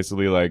Kyle's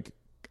basically like,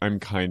 I'm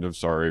kind of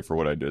sorry for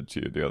what I did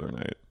to you the other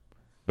night.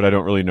 But I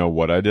don't really know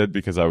what I did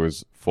because I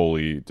was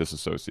fully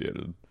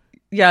disassociated.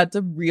 Yeah, it's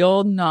a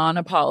real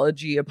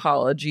non-apology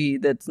apology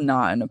that's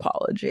not an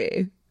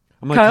apology.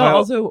 Like, Kyle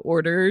also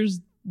orders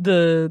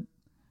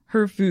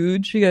her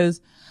food. She goes,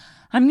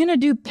 I'm going to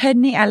do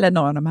penne alla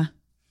norma.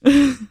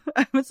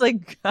 I was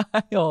like,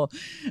 Kyle,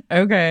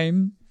 okay.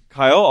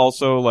 Kyle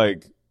also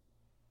like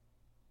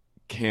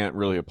can't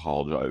really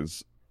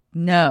apologize.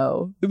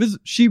 No,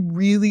 she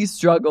really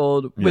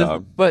struggled with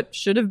what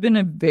should have been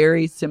a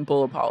very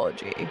simple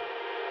apology.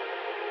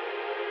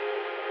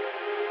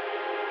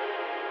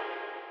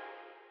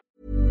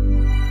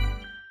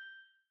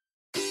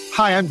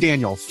 Hi, I'm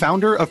Daniel,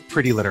 founder of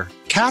Pretty Litter.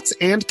 Cats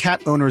and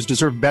cat owners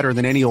deserve better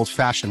than any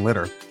old-fashioned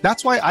litter.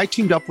 That's why I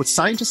teamed up with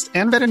scientists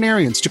and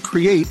veterinarians to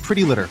create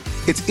Pretty Litter.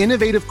 Its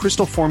innovative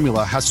crystal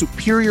formula has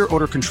superior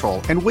odor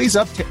control and weighs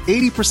up to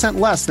 80%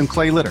 less than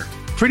clay litter.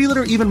 Pretty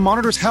Litter even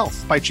monitors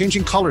health by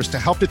changing colors to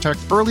help detect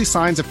early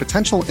signs of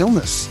potential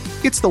illness.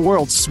 It's the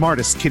world's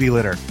smartest kitty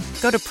litter.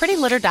 Go to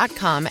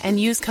prettylitter.com and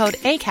use code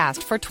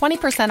ACAST for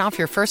 20% off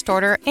your first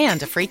order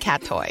and a free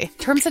cat toy.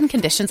 Terms and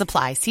conditions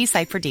apply. See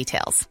site for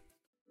details.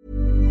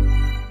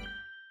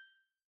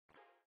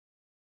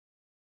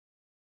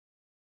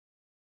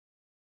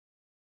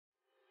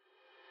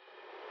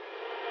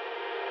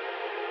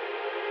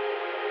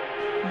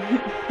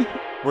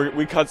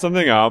 We cut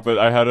something out, but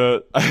I had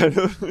a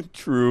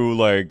true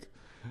like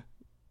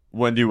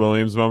Wendy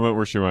Williams moment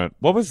where she went,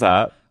 "What was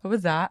that?" What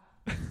was that?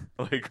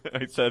 Like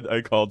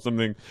I called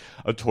something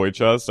a toy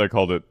chest. I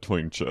called it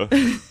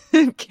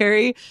Toincha.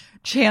 Carrie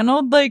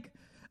channeled like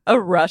a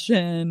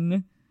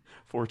Russian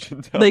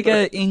fortune teller.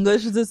 Like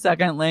English is a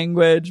second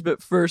language,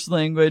 but first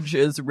language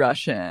is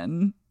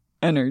Russian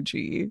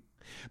energy.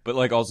 But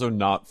like also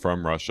not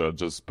from Russia,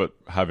 but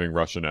having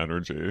Russian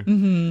energy.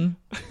 Mm-hmm.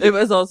 It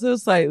was also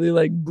slightly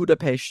like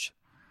Budapest.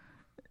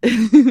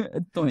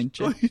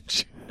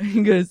 Deutsche.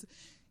 He goes,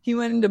 he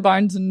went into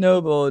Barnes and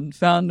Noble and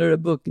found a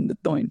book in the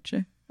Deutsche.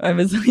 I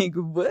was like,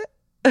 what?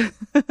 We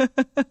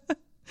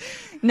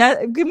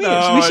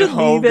should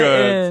leave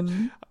it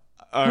in.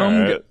 All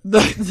right.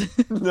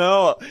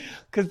 No,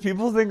 because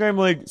people think I'm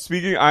like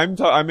speaking. I'm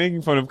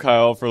making fun of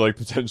Kyle for like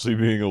potentially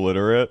being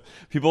illiterate.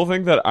 People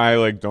think that I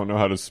like don't know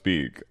how to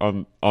speak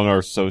on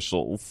our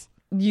socials.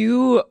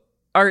 You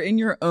are in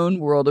your own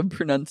world of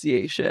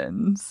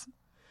pronunciations.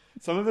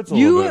 Some of it's a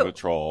little bit of a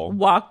troll.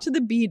 Walk to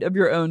the beat of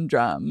your own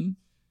drum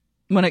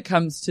when it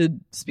comes to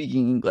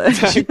speaking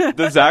English.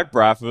 The Zach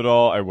Braff of it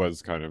all, I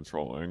was kind of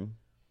trolling.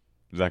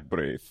 Zach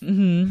Braff.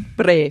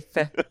 Mm-hmm.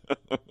 Braff.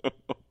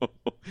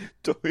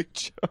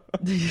 Deutsche.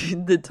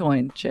 The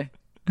Deutsche.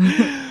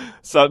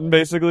 Sutton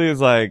basically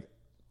is like,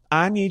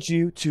 I need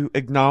you to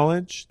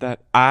acknowledge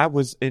that I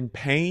was in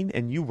pain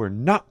and you were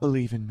not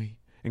believing me.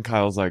 And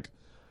Kyle's like,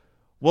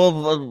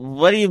 well,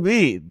 what do you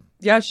mean?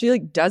 Yeah, she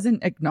like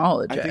doesn't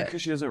acknowledge it. I think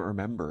because she doesn't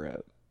remember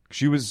it.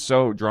 She was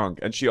so drunk.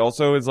 And she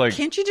also is like...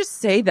 Can't you just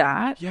say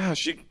that? Yeah, I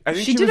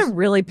think she did a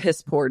really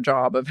piss poor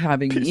job of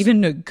having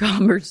even a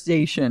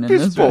conversation in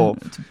this room.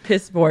 It's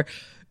piss poor.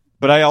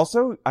 But I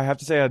have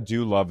to say I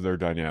do love their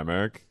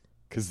dynamic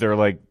because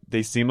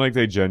they seem like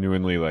they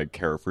genuinely like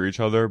care for each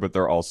other, but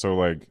they're also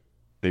like,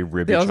 they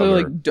rib each other. They also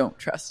like don't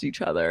trust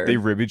each other. They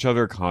rib each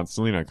other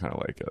constantly and I kind of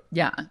like it.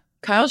 Yeah.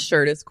 Kyle's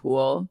shirt is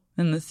cool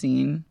in the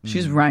scene.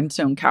 She's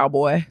rhinestone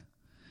cowboy.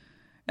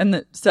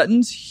 And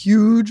Sutton's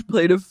huge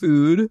plate of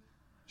food.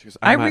 Goes,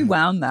 I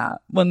rewound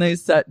that when they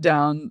set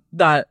down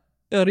that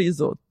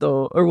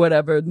risotto or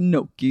whatever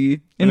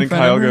gnocchi. And then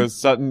Kyle goes,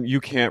 Sutton, you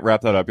can't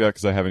wrap that up yet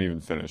because I haven't even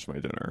finished my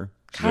dinner.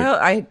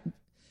 Kyle,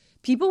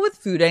 people with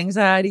food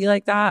anxiety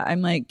like that,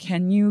 I'm like,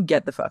 can you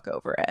get the fuck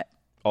over it?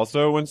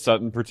 Also, when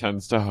Sutton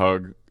pretends to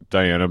hug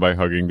Diana by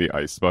hugging the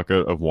ice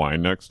bucket of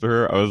wine next to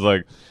her, I was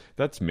like,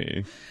 that's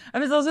me. I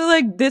was also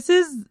like, this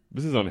is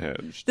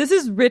unhinged. This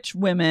is rich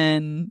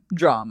women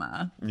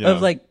drama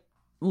of like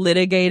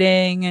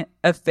litigating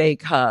a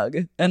fake hug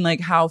and like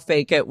how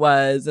fake it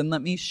was. And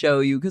let me show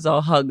you, because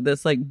I'll hug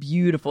this like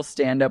beautiful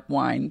stand-up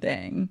wine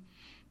thing.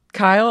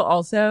 Kyle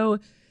also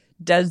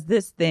does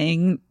this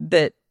thing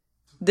that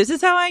this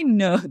is how I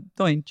know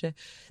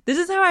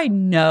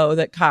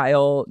that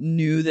Kyle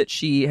knew that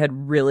she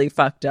had really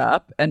fucked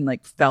up and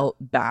like felt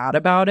bad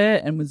about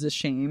it and was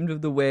ashamed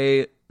of the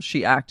way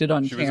she acted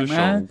on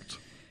camera.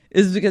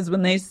 Is because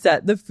when they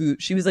set the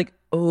food, she was like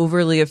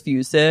overly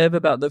effusive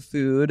about the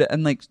food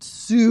and like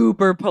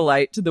super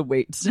polite to the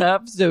wait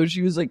staff. So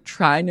she was like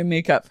trying to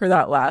make up for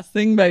that last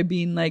thing by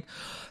being like,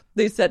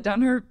 they set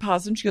down her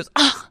pasta and she goes,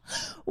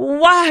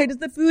 why does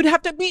the food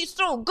have to be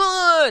so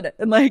good?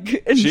 And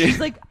like, and she's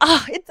like,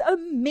 it's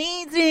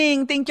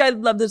amazing. Thank you. I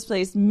love this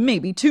place.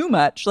 Maybe too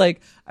much.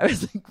 Like, I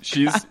was like,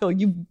 Kyle,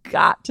 you've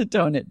got to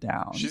tone it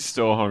down. She's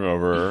still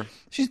hungover.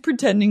 She's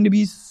pretending to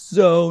be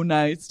so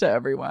nice to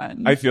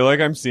everyone. I feel like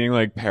I'm seeing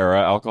like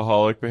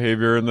para-alcoholic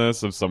behavior in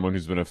this of someone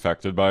who's been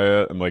affected by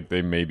it. And like,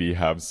 they maybe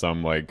have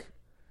some like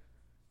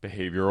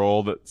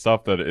behavioral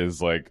stuff that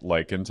is like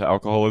likened to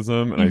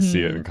alcoholism, and I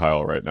see it in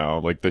Kyle right now,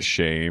 like the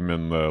shame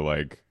and the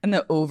like and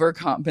the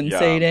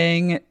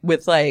overcompensating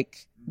with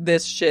like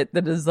this shit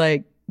that is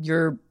like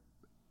you're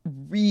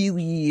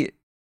really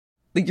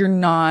like you're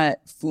not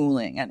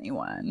fooling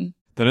anyone.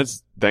 Then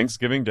it's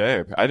Thanksgiving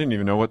Day. I didn't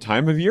even know what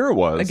time of year it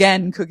was.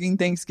 Again, cooking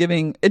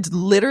Thanksgiving. It's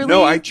literally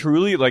no. I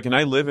truly like, and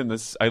I live in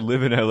Los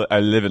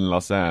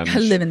Angeles. I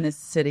live in this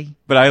city.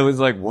 But I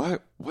was like,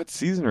 what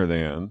season are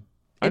they in?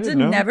 It's a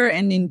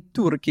never-ending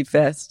Turkey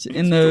fest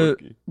in the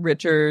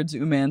Richards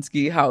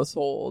Umansky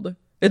household.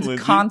 It's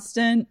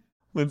constant.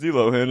 Lindsay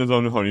Lohan is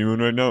on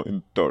honeymoon right now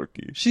in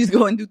Turkey. She's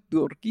going to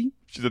Turkey.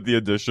 She's at the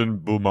Edition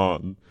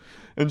Bulman,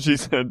 and she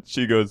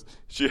goes,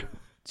 it's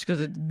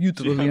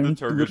beautiful. She had the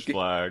Turkish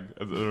flag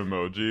as an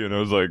emoji, and I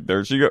was like,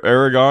 there she go.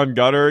 Aragon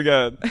got her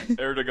again.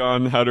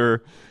 Erdogan had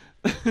her.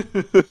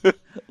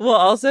 Well,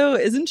 also,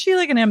 isn't she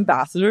like an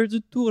ambassador to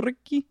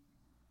Turkey?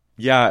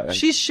 Yeah.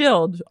 She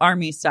shilled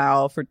army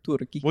style for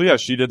Turkey. Well, yeah,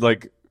 she did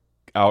like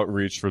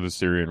outreach for the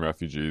Syrian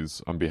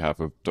refugees on behalf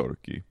of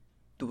Turkey.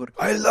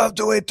 I love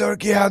the way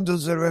Turkey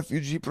handles the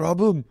refugee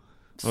problem.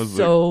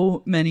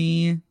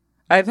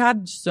 I've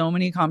had so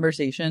many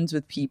conversations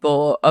with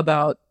people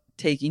about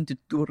taking to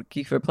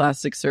Turkey for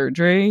plastic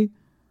surgery.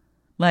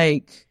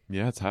 Like,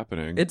 yeah, it's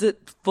happening. It's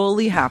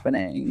fully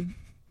happening.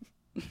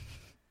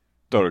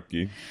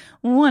 Turkey.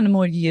 One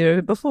more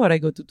year before I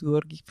go to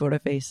Turkey for a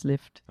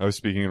facelift. I was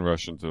speaking in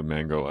Russian to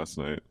Mango last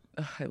night.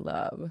 I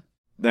love.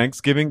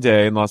 Thanksgiving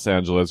Day in Los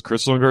Angeles.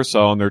 Crystal and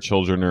Garcelle and their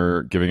children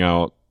are giving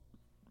out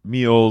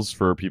meals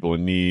for people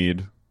in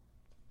need.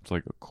 It's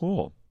like,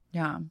 cool.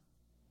 Yeah.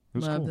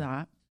 Love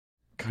that.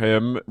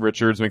 Kim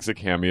Richards makes a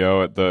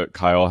cameo at the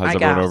Kyle has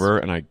everyone over,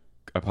 and I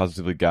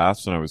positively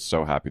gasped, and I was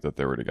so happy that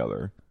they were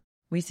together.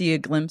 We see a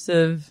glimpse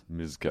of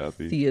Ms.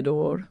 Kathy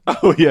Theodore.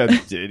 Oh yeah,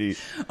 Diddy.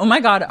 Oh my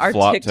God, our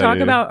Flop TikTok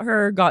Teddy. about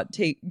her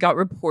got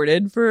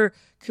reported for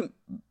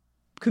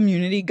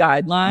community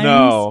guidelines.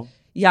 No.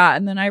 Yeah,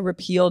 and then I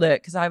repealed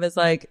it because I was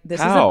like, "This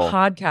is a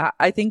podcast."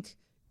 I think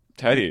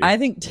Teddy. I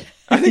think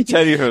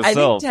Teddy herself. I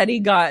think Teddy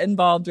got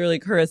involved, or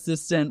like her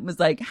assistant was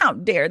like, "How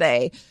dare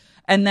they?"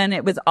 And then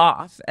it was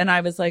off. And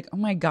I was like, oh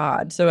my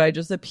God. So I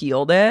just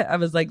appealed it. I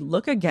was like,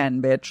 look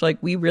again, bitch. Like,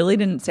 we really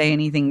didn't say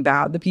anything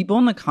bad. The people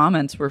in the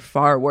comments were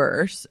far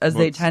worse, as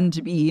they tend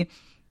to be.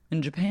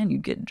 In Japan,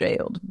 you'd get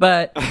jailed.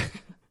 But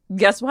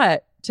guess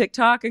what?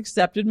 TikTok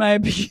accepted my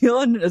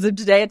appeal. And as of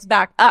today, it's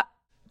back up.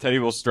 Teddy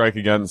will strike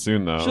again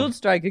soon, though. She'll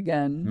strike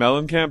again.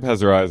 Mellencamp has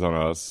her eyes on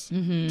us.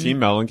 Mm-hmm. Team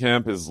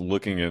Mellencamp is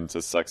looking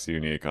into Sexy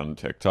Unique on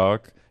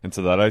TikTok. And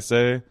to that I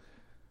say,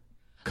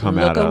 come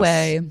at us. Look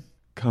away.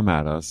 Come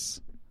at us.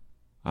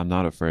 I'm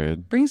not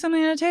afraid. Bring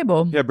something to the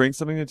table. Yeah, bring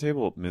something to the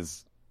table,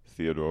 Ms.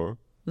 Theodore.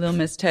 Little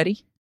Miss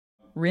Teddy.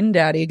 Rin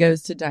Daddy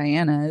goes to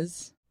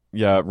Diana's.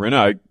 Yeah,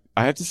 Rinna,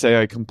 I have to say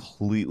I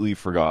completely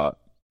forgot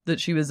that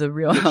she was a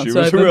real housewife. She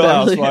was a real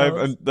housewife.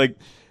 And, like,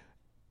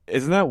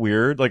 isn't that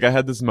weird? Like, I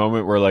had this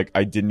moment where, like,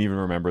 I didn't even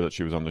remember that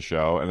she was on the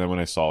show. And then when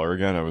I saw her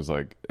again, I was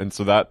like, and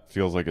so that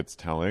feels like it's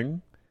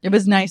telling. It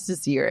was nice to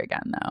see her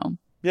again, though.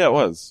 Yeah, it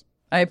was.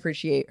 I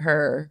appreciate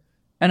her.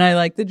 And I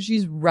like that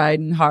she's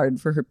riding hard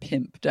for her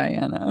pimp,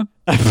 Diana.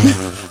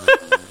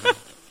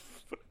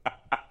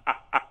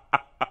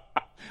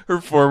 Her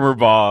former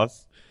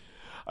boss.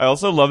 I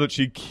also love that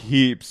she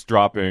keeps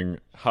dropping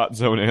Hot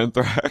Zone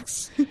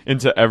Anthrax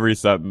into every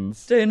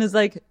sentence. Diana's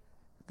like,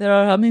 there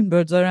are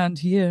hummingbirds around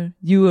here.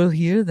 You will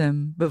hear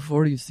them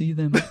before you see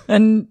them.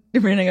 And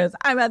Marina goes,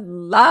 I would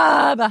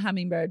love a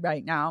hummingbird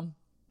right now.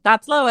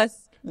 That's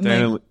Lois. And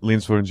Diana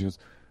leans forward and she goes,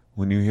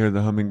 when you hear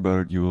the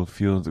hummingbird, you will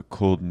feel the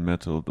cold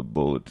metal of the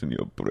bullet in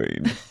your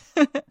brain.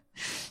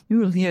 You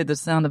will hear the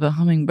sound of a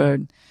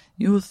hummingbird.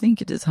 You will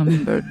think it is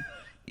hummingbird.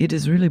 It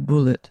is really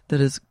bullet that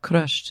is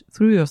crushed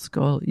through your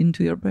skull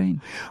into your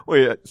brain.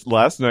 Wait,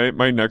 last night,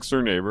 my next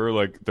door neighbor,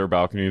 like, their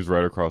balcony is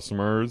right across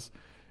from ours.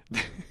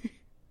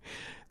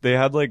 They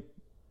had, like,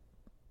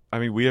 I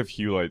mean, we have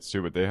hue lights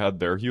too, but they had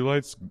their hue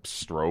lights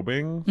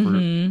strobing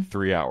for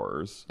 3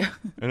 hours.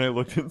 And I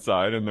looked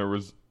inside and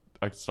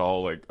I saw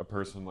like a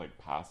person like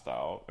passed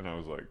out, and I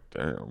was like,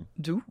 damn.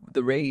 Do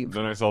the rave.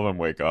 Then I saw them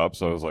wake up,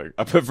 so I was like,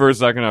 for a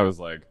second I was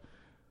like,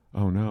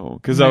 oh no.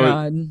 Because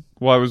I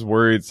was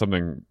worried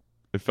something,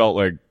 it felt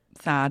like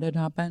sad had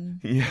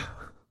happened. Yeah.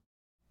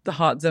 The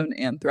Hot Zone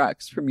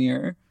Anthrax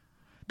premiere.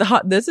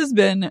 This has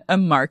been a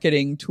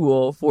marketing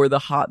tool for the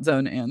Hot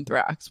Zone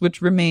Anthrax, which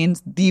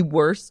remains the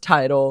worst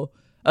title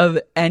of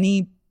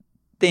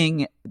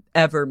anything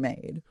ever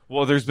made.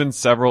 Well, there's been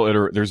several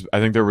I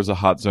think there was a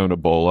Hot Zone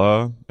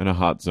Ebola and a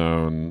Hot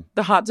Zone.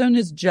 The Hot Zone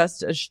is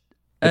just it's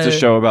a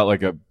show about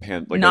like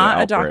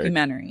not a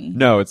documentary.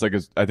 No, it's like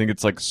I think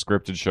it's like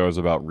scripted shows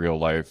about real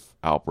life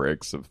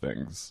outbreaks of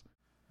things.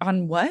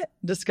 On what?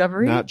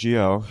 Discovery? Nat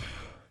Geo.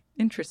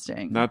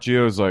 Interesting. Nat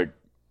Geo's like,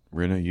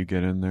 Rinna, you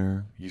get in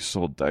there. You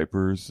sold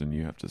diapers and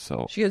you have to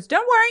sell. She goes,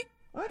 don't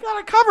worry. I got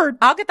it covered.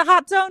 I'll get the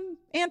Hot Zone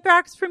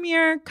Anthrax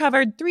premiere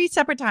covered 3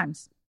 separate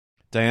times.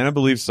 Diana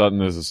believes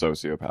Sutton is a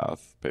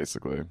sociopath,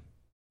 basically.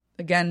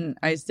 Again,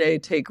 I say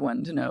takes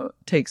one to know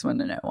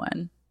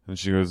one. And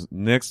she goes,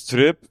 next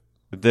trip,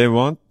 if they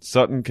want,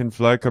 Sutton can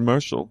fly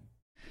commercial.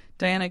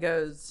 Diana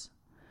goes,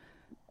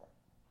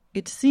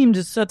 it seemed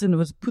as Sutton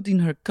was putting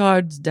her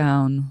cards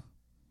down.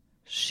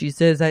 She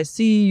says, I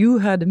see you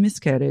had a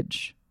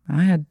miscarriage.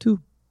 I had 2.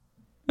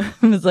 I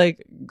was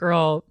like,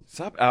 girl.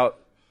 Stop out.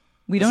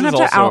 We don't have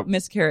to out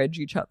miscarriage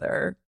each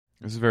other.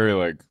 This is very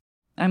like.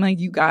 I'm like,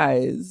 you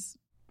guys.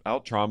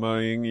 Out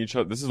traumaing each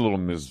other. This is a little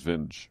Miss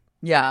Finch.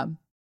 Yeah.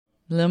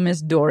 Little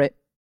Miss Dorrit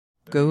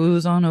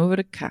goes on over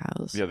to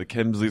Kyle's. Yeah, the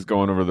Kemsleys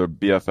going over the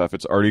BFF.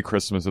 It's already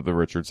Christmas at the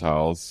Richards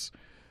house.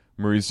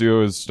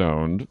 Mauricio is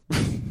stoned.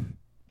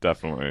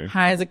 Definitely.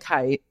 High as a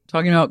kite.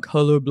 Talking about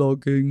color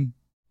blocking.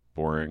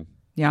 Boring.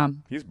 Yeah.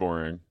 He's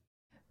boring.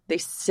 They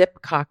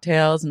sip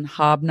cocktails and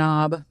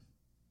hobnob.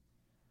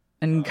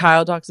 And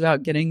Kyle talks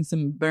about getting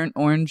some burnt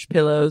orange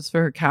pillows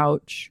for her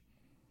couch.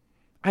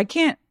 I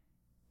can't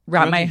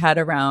wrap my head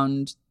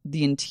around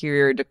the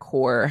interior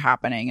decor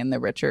happening in the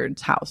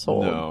Richards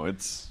household. No,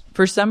 it's...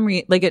 For some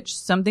reason, like it's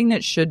something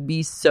that should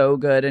be so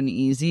good and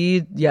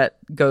easy, yet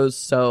goes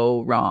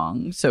so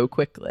wrong so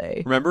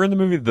quickly. Remember in the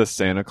movie The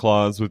Santa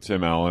Claus with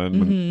Tim Allen,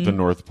 when the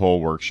North Pole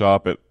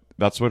Workshop?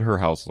 That's what her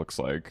house looks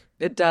like.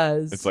 It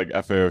does. It's like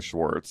FAO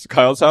Schwartz.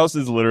 Kyle's house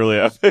is literally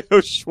FAO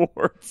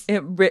Schwartz.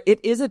 It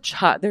is a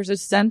child. There's a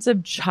sense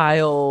of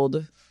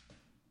child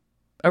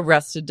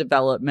arrested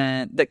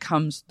development that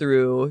comes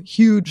through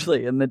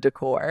hugely in the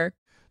decor.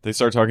 They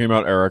start talking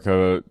about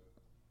Erica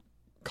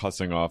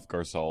cussing off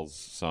Garcelle's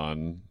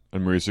son,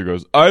 and Mauricio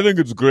goes, I think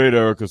it's great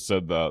Erica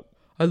said that.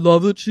 I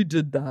love that she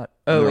did that.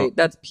 Oh, No. wait,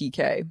 that's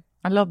PK.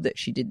 I love that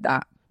she did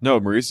that. No,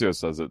 Mauricio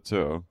says it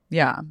too.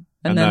 Yeah.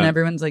 And then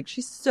everyone's like,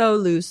 she's so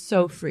loose,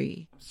 so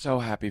free. So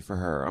happy for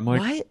her. I'm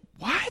like,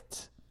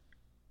 What?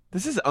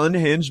 This is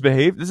unhinged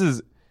behavior. This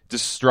is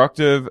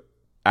destructive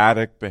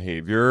addict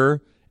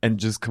behavior and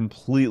just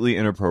completely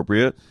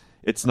inappropriate.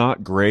 It's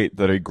not great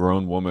that a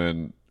grown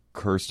woman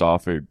cursed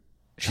off a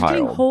She's child.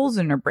 getting holes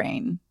in her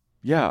brain.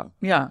 Yeah.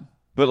 Yeah.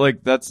 But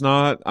like, that's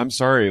not, I'm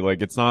sorry.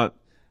 Like, it's not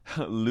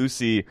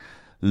Lucy,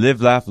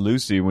 live, laugh,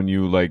 Lucy when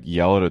you like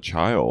yell at a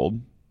child.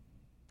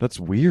 That's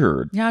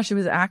weird. Yeah, she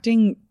was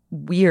acting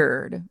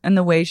weird. And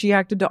the way she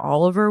acted to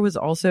Oliver was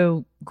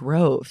also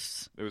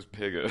gross. It was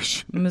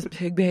piggish. It was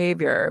pig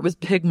behavior. It was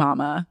pig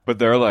mama. But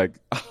they're like,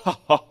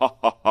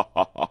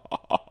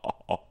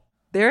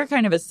 they're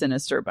kind of a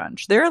sinister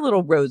bunch. They're a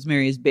little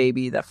Rosemary's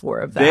Baby, the 4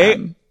 of them.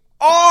 They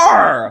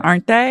are!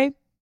 Aren't they?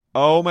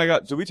 Oh my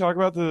God. Did we talk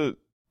about the...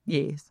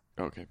 Yes.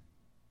 Okay.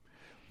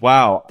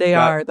 Wow. They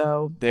are,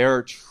 though.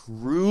 They're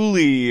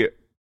truly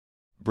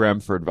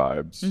Bramford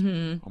vibes.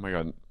 Mm-hmm. Oh my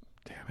God.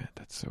 Damn it.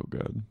 That's so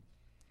good.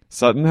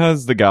 Sutton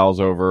has the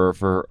gals over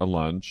for a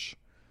lunch.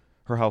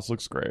 Her house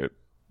looks great.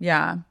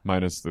 Yeah.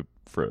 Minus the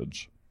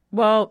fridge.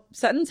 Well,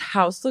 Sutton's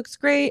house looks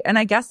great. And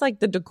I guess like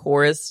the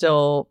decor is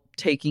still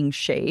taking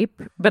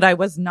shape. But I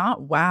was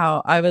not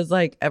wow. I was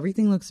like,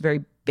 everything looks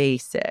very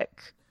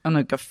basic on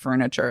like a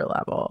furniture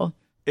level.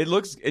 It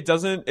looked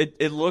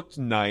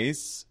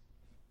nice.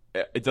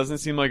 It doesn't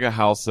seem like a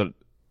house that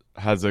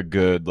has a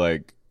good,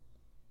 like,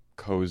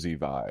 cozy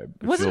vibe.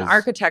 It wasn't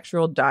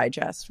Architectural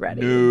Digest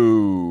ready.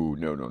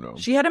 No.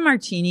 She had a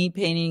martini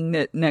painting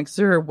that next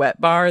to her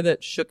wet bar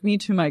that shook me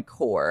to my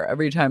core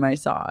every time I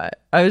saw it.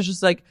 I was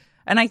just like,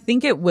 and I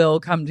think it will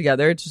come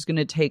together. It's just going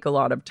to take a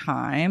lot of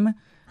time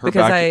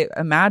because I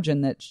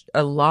imagine that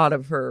a lot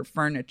of her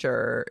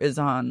furniture is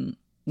on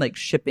like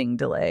shipping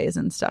delays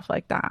and stuff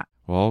like that.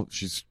 Well,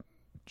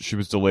 she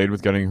was delayed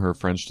with getting her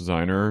French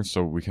designer,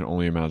 so we can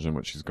only imagine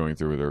what she's going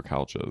through with her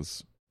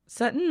couches.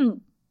 Sutton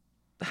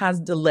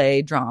has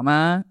delay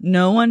drama.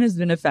 No one has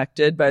been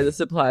affected by the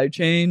supply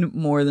chain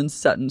more than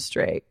Sutton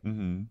Straight.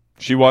 Mm-hmm.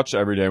 She watched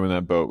every day when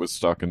that boat was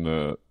stuck in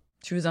the...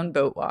 She was on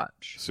boat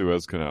watch.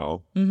 Suez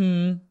Canal.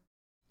 Mm-hmm.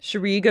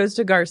 Cherie goes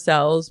to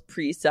Garcelle's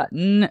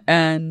pre-Sutton,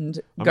 and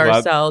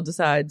Garcelle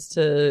decides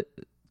to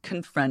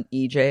confront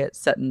EJ at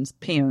Sutton's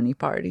peony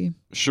party.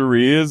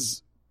 Cherie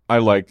is... I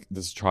like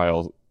this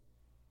trial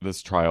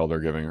they're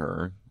giving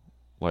her.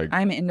 Like,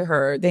 I'm into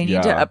her. They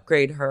need to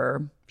upgrade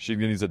her. She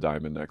needs a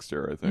diamond next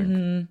year, I think.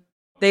 Mm-hmm.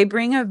 They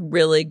bring a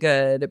really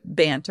good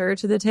banter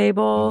to the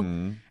table.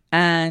 Mm-hmm.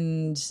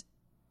 And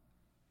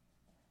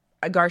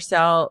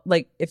Garcelle,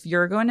 like, if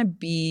you're going to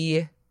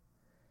be,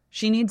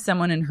 she needs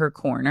someone in her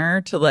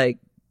corner to, like,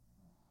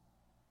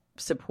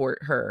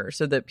 support her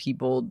so that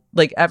people,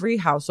 like, every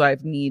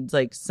housewife needs,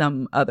 like,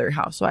 some other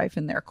housewife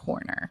in their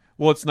corner.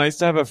 Well, it's nice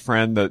to have a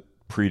friend that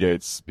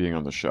predates being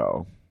on the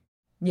show.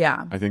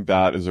 Yeah. I think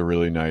that is a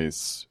really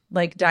nice...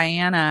 Like,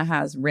 Diana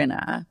has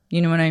Rinna.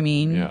 You know what I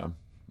mean? Yeah.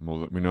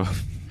 Well, we know...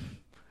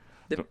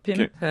 The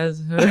pimp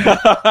has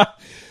her.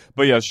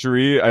 But yeah,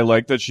 Cherie, I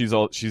like that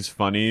she's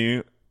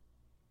funny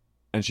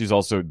and she's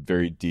also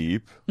very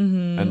deep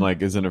and,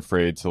 like, isn't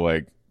afraid to,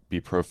 like, be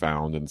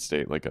profound and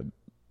state, like,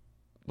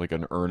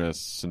 an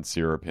earnest,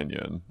 sincere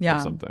opinion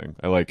of something.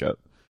 I like it.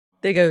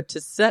 They go to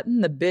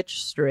setting the bitch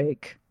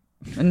straight.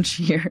 And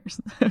cheers.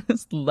 I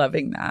was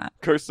loving that.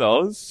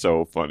 Garcelle is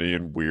so funny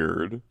and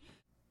weird.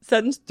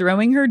 Sutton's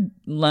throwing her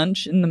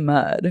lunch in the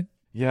mud.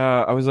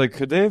 Yeah, I was like,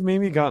 could they have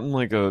maybe gotten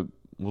like a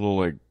little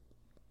like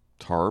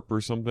tarp or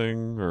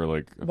something? Or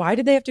like, why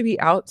did they have to be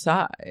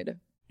outside?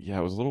 Yeah,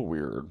 it was a little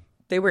weird.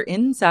 They were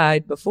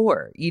inside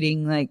before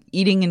eating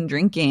and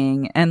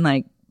drinking. And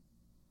like,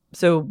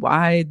 so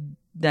why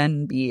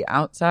then be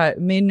outside?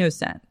 It made no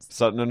sense.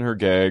 Sutton and her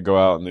gay go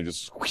out and they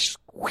just squish,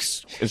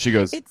 squish, and she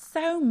goes, it's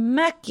so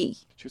mucky.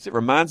 She goes, it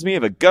reminds me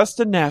of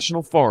Augusta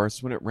National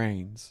Forest when it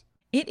rains.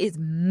 It is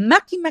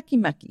mucky, mucky,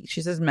 mucky.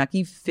 She says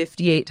mucky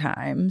 58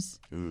 times.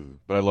 Ooh,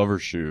 but I love her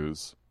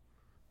shoes.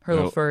 Her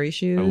little furry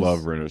shoes. I love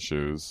Rinna's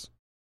shoes.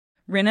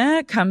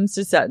 Rinna comes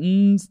to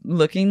Sutton's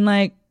looking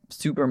like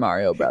Super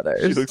Mario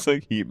Brothers. She looks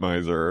like Heat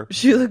Miser.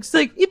 She looks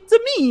like, it's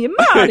me,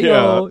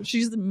 Mario. Yeah.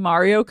 She's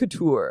Mario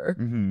Couture.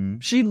 Mm-hmm.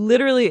 She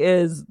literally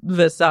is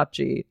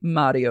Versace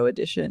Mario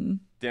edition.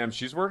 Damn,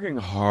 she's working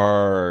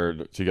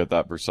hard to get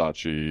that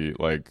Versace,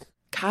 like...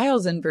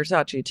 Kyle's in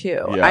Versace,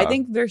 too. Yeah. I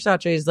think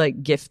Versace is,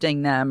 like,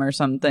 gifting them or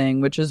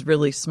something, which is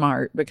really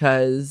smart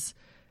because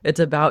it's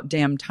about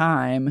damn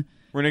time.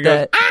 Rinna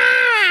goes,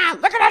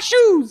 look at our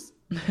shoes!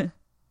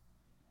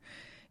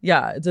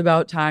 Yeah, it's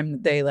about time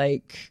that they,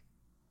 like,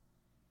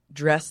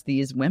 dress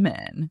these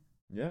women.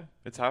 Yeah,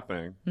 it's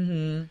happening.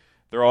 Mm-hmm.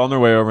 They're all on their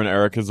way over and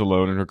Erica's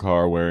alone in her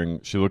car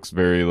she looks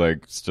very,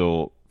 like,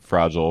 still...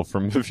 fragile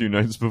from the few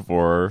nights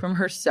before. From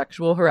her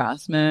sexual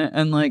harassment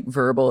and, like,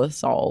 verbal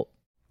assault.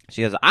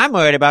 She goes, I'm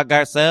worried about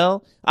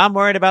Garcelle. I'm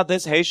worried about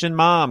this Haitian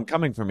mom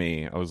coming for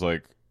me. I was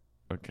like,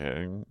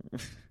 okay.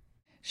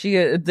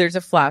 There's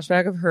a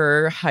flashback of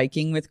her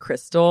hiking with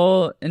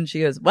Crystal, and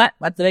she goes, what?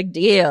 What's the big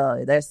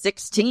deal? They're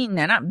 16.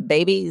 They're not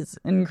babies.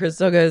 And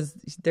Crystal goes,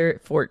 they're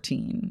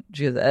 14.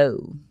 She goes,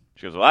 oh.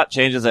 She goes, well, that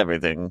changes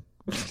everything.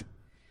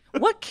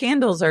 What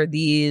candles are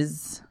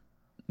these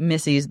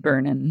missies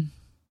burning?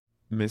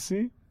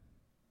 Missy?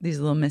 These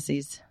little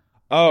missies.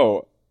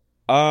 Oh,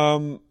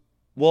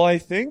 well, I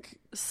think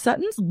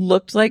Sutton's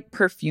looked like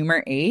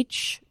Perfumer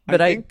H,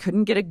 but I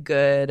couldn't get a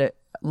good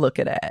look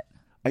at it.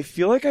 I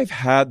feel like I've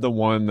had the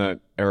one that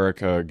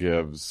Erica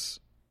gives.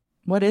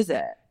 What is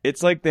it?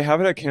 It's like they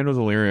have it at Candle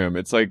Delirium.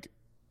 It's like,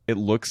 it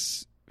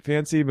looks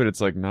fancy, but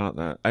it's like not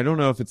that. I don't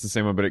know if it's the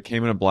same one, but it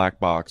came in a black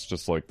box,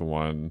 just like the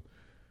one.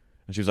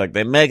 And she was like,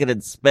 they make it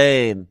in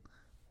Spain.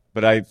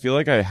 But I feel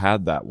like I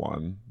had that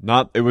one.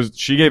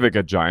 She gave like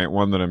a giant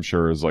one that I'm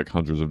sure is like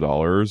hundreds of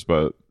dollars,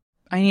 but.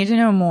 I need to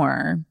know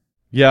more.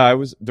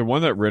 Yeah, the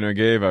one that Rinna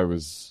gave,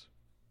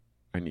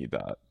 I need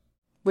that.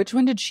 Which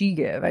one did she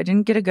give? I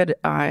didn't get a good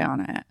eye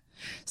on it.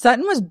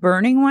 Sutton was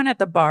burning one at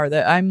the bar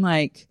that I'm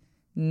like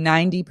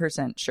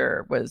 90%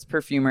 sure was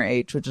Perfumer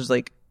H, which is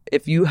like,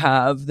 if you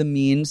have the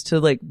means to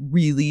like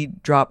really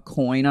drop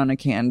coin on a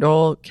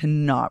candle,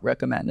 cannot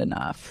recommend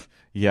enough.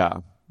 Yeah.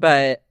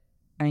 But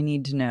I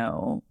need to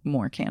know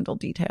more candle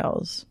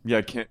details.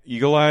 Yeah, any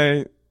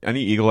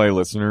Eagle Eye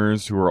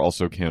listeners who are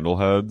also candle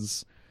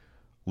heads,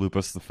 loop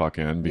us the fuck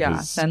in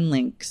because send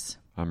links.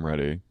 I'm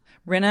ready.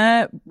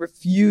 Rinna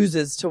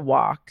refuses to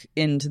walk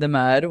into the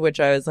mud,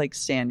 which I was like,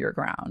 stand your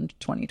ground,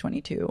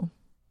 2022.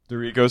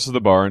 Dorit goes to the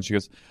bar and she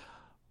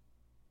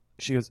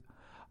goes,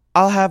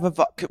 I'll have a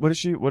vodka. What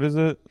is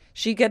it?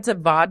 She gets a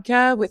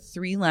vodka with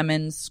 3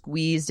 lemons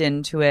squeezed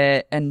into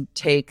it and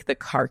take the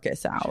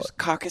carcass out. Just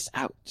carcass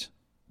out.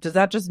 Does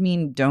that just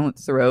mean don't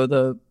throw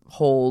the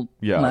whole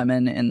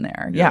lemon in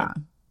there? Yeah.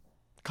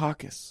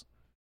 Carcass.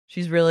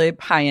 She's really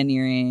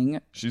pioneering.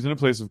 She's in a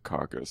place of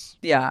carcass.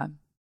 Yeah.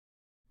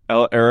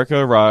 Erica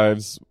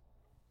arrives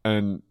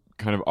and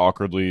kind of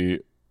awkwardly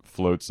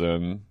floats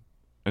in,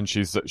 and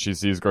she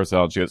sees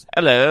Garcelle and she goes,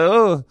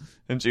 hello.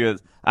 And she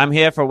goes, I'm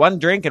here for one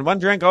drink and one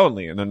drink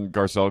only. And then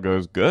Garcelle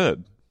goes,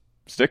 good.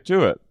 Stick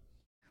to it.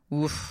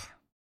 Oof.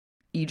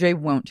 EJ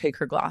won't take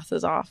her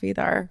glasses off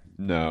either.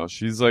 No,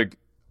 she's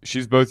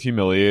both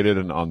humiliated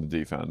and on the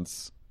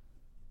defense.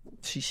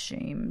 She's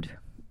shamed.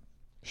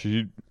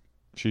 She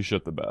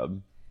shit the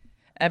bed.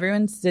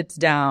 Everyone sits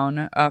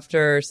down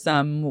after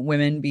some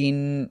women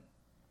being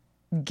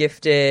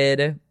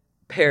gifted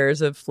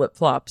pairs of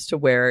flip-flops to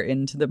wear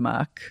into the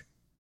muck.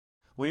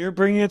 When you're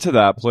bringing it to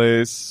that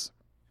place,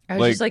 I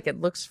was just like,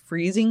 it looks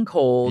freezing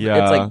cold.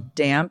 Yeah. It's like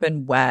damp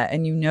and wet.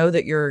 And you know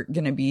that you're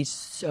going to be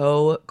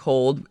so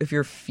cold if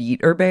your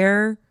feet are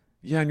bare.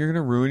 yeah, and you're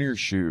going to ruin your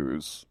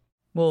shoes.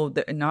 Well,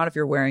 not if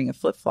you're wearing a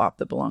flip-flop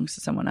that belongs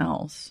to someone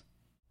else.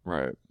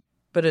 Right.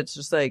 But it's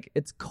just like,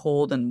 it's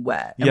cold and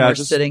wet. And Yeah, we're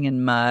just- sitting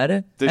in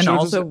mud. They And should've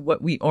also, just-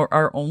 what we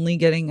are only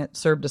getting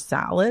served a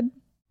salad.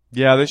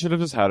 Yeah, they should have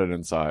just had it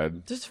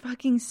inside. Just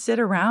fucking sit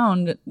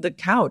around the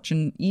couch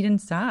and eat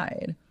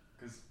inside.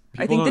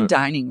 I think the don't-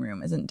 dining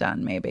room isn't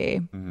done, maybe.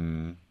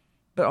 Mhm.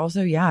 But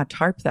also, yeah,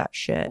 tarp that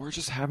shit. Or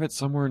just have it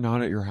somewhere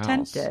not at your house.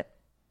 Tent it.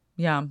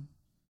 Yeah.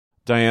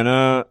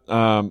 Diana,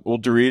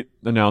 Dorit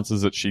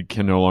announces that she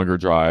can no longer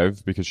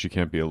drive because she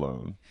can't be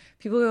alone.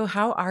 People go,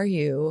 how are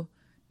you,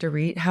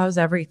 Dorit? How's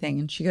everything?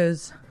 And she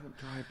goes,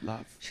 Drive,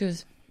 love. she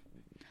goes,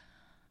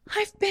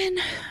 I've been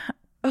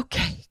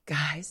okay,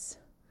 guys.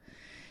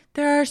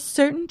 There are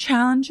certain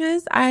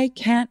challenges I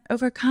can't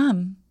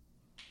overcome.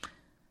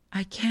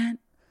 I can't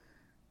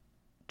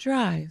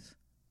drive.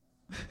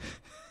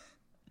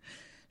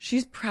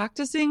 She's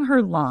practicing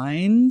her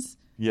lines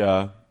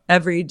Yeah.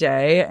 every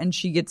day, and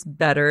she gets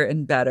better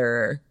and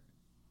better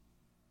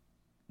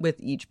with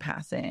each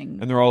passing.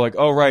 And they're all like,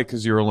 oh, right,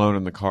 because you're alone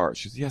in the car.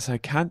 She's, yes, I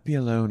can't be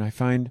alone.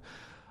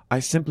 I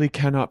simply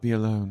cannot be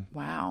alone.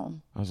 Wow.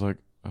 I was like,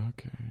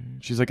 okay.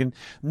 She's like, and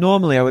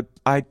normally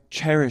I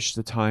cherish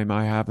the time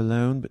I have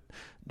alone, but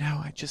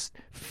now I just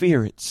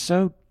fear it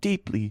so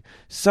deeply,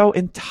 so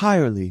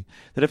entirely,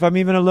 that if I'm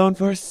even alone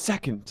for a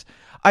second,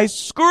 I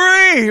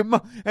scream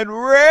and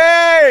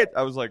rage.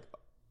 I was like,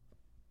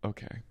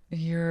 okay.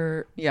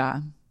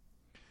 Yeah.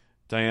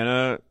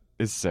 Diana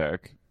is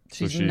sick.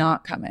 so She's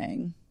not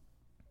coming.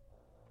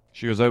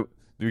 She goes,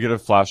 we get a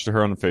flash to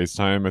her on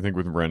FaceTime, I think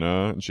with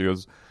Rinna, and she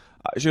goes,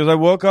 I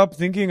woke up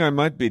thinking I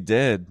might be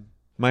dead.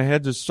 My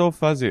head is so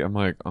fuzzy. I'm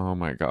like, oh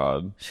my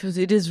God. She goes,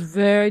 it is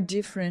very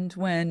different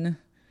when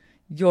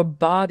your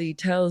body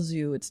tells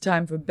you it's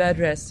time for bed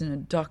rest and a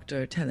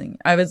doctor telling.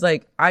 I was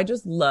like, I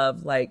just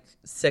love like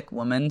sick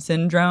woman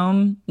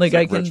syndrome. Like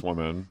Sick rich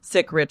woman.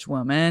 Sick rich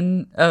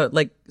woman.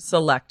 Like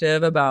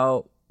selective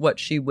about what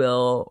she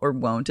will or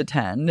won't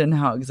attend and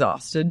how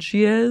exhausted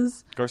she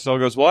is. Garcelle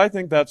goes, well,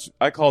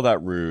 I call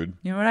that rude.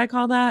 You know what I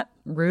call that?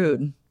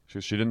 Rude.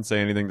 She didn't say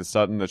anything to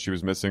Sutton that she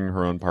was missing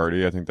her own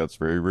party. I think that's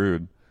very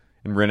rude.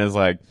 And Rinna's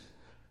like,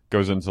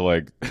 goes into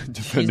like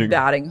defending. She's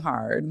batting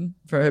hard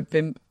for a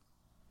pimp.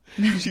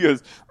 She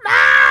goes,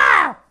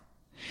 Ma!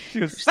 she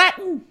goes,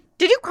 Sutton,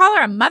 did you call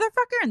her a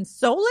motherfucker and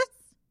soulless?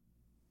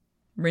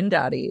 Rin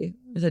Daddy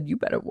said, you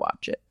better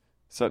watch it.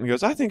 Sutton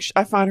goes, I think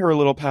I find her a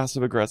little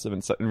passive aggressive.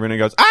 And Rinna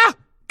goes,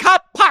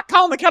 pot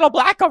calling the kettle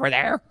black over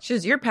there. She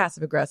says, you're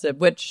passive aggressive,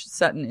 which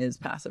Sutton is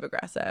passive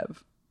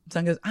aggressive.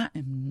 Sutton goes, I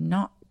am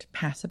not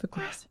passive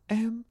aggressive. I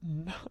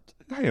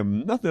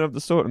am nothing of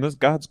the sort on this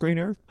God's green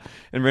earth.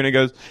 And Rinna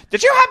goes,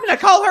 did you happen to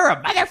call her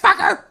a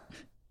motherfucker?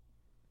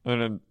 And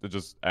then it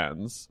just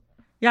ends.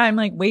 Yeah, I'm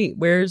like, wait,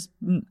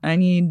 I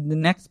need the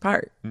next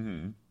part.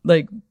 Mm-hmm.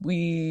 Like,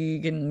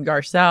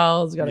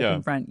 Garcelle's got to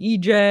confront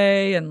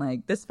EJ, and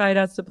like, this fight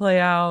has to play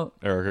out.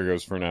 Erica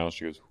goes for now.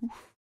 She goes,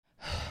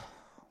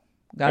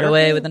 Got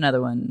away with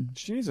another one.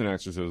 She needs an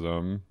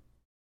exorcism.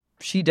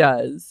 She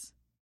does.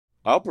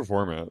 I'll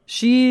perform it.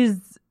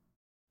 She's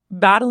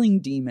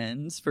battling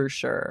demons for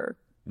sure.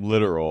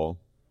 Literal.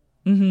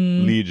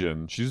 Mm-hmm.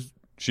 Legion.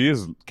 She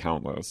is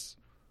countless.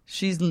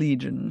 She's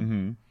Legion.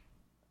 Mm-hmm.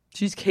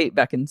 She's Kate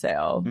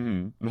Beckinsale.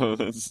 Mm-hmm. No,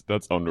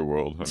 that's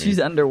Underworld, honey. She's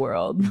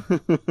Underworld.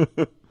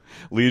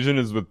 Legion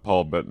is with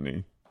Paul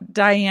Bettany.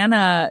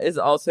 Diana is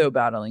also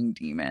battling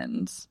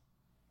demons.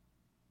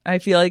 I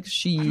feel like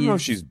I don't know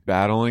if she's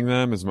battling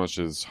them as much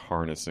as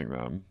harnessing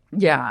them.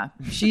 Yeah,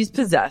 she's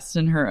possessed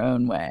in her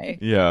own way.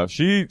 Yeah,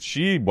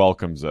 she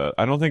welcomes it.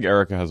 I don't think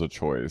Erica has a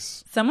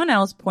choice. Someone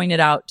else pointed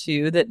out,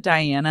 too, that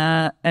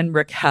Diana and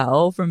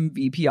Raquel from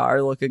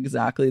VPR look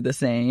exactly the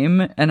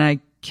same, and I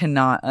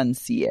cannot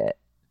unsee it.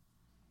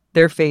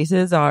 Their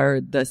faces are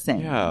the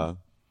same. Yeah.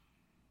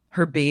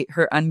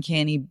 Her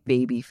uncanny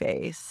baby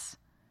face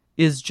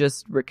is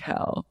just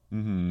Raquel.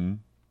 Mm-hmm.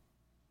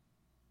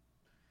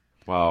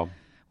 Wow.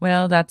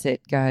 Well, that's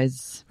it,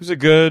 guys. It was a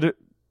good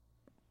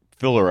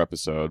filler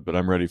episode, but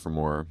I'm ready for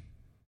more.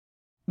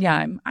 Yeah,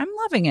 I'm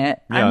loving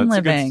it. Yeah, I'm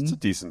living. It's a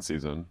decent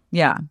season.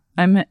 Yeah,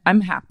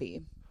 I'm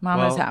happy.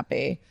 Mama's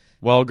happy.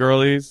 Well,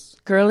 girlies,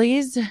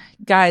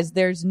 guys,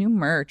 there's new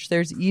merch.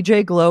 There's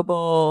EJ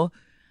Global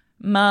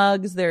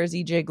mugs. There's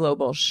EJ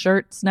Global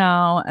shirts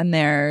now, and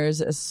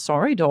there's a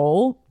Sorry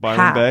Doll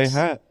Byron Bay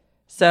hat.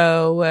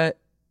 So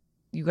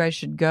you guys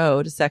should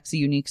go to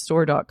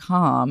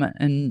sexyuniquestore.com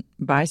and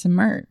buy some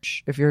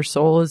merch if your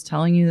soul is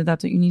telling you that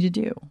that's what you need to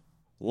do.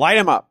 Light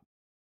them up.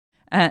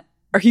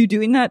 Are you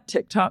doing that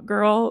TikTok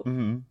girl?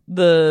 Mm-hmm.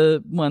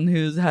 The one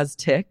who has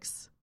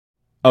tics?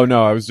 Oh,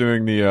 no, I was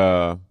doing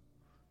the...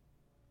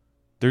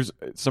 there's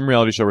some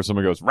reality show where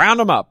someone goes, round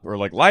them up, or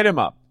like, light them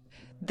up.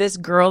 This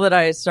girl that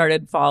I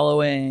started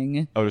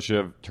following. Oh, does she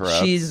have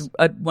Tourette's? She's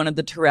one of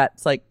the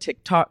Tourette's like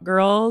TikTok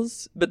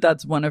girls, but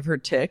that's one of her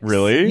tics.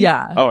 Really?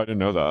 Yeah. Oh, I didn't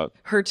know that.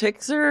 Her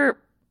tics are,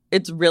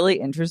 it's really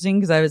interesting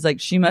because I was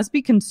like, she must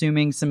be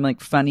consuming some like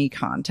funny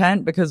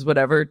content because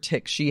whatever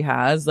tic she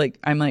has, like,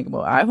 I'm like,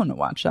 well, I want to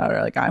watch that,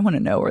 or like, I want to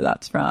know where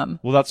that's from.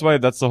 Well, that's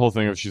the whole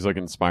thing of she's like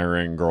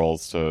inspiring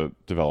girls to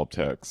develop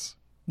tics.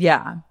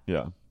 Yeah.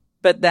 Yeah.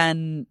 But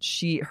then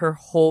her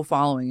whole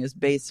following is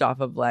based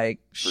off of like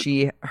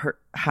it's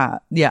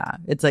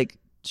like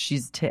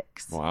she's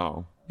tics.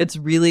 Wow. It's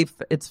really,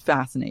 it's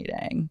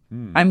fascinating.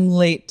 I'm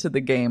late to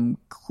the game.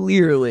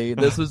 Clearly,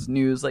 this was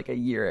news like a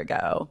year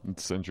ago.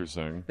 It's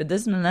interesting. But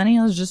this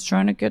millennial is just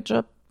trying to catch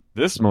up.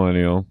 This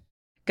millennial.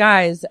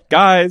 Guys.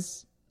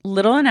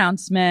 Little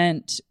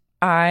announcement.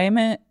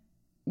 I'm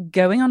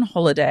going on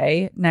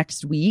holiday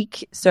next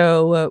week.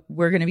 So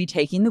we're going to be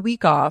taking the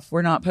week off.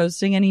 We're not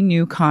posting any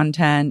new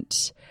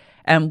content.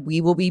 And we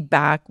will be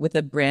back with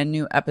a brand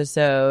new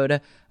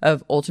episode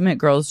of Ultimate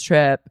Girls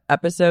Trip,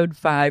 episode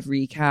 5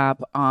 recap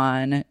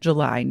on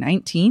July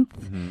 19th.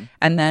 Mm-hmm.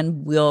 And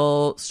then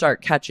we'll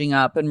start catching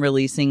up and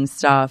releasing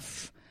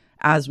stuff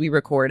as we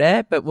record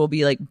it. But we'll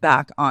be like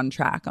back on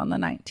track on the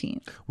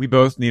 19th. We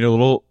both need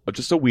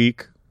just a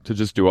week to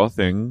just do our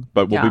thing,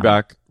 but we'll be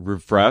back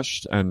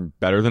refreshed and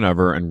better than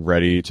ever and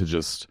ready to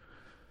just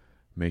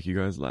make you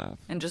guys laugh.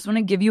 And just want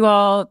to give you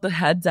all the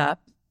heads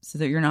up so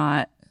that you're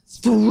not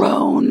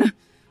thrown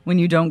when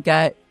you don't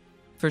get,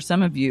 for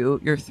some of you,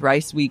 your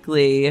thrice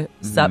weekly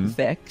sup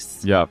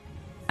fix. Yep.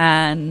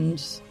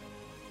 And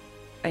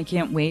I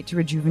can't wait to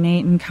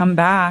rejuvenate and come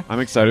back. I'm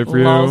excited for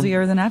you.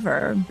 Ballsier than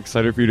ever.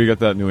 Excited for you to get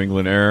that New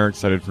England air.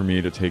 Excited for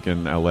me to take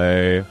in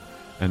LA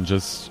and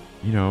just,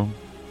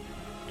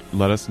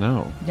 let us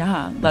know.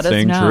 Yeah, let us know.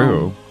 Staying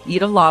true.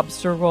 Eat a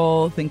lobster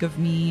roll. Think of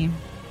me.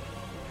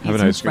 Have Eat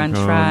some French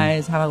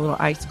fries. Have a little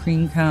ice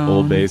cream cone.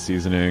 Old Bay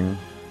seasoning.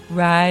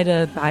 Ride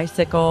a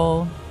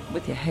bicycle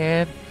with your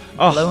hair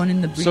blowing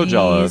in the breeze. So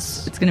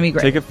jealous. It's going to be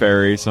great. Take a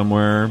ferry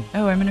somewhere.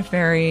 Oh, I'm in a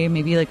ferry.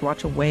 Maybe like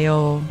watch a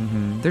whale.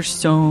 Mm-hmm. There's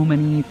so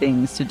many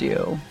things to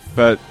do.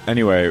 But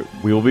anyway,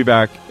 we will be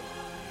back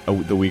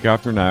the week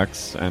after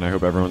next. And I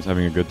hope everyone's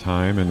having a good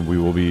time. And we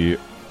will be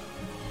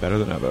better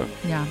than ever.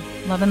 Yeah.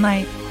 Love and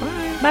light.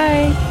 Bye.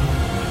 Bye.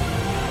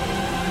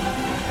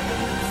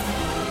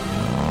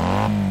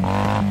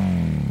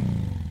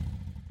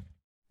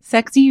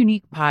 Sexy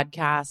Unique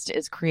Podcast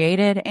is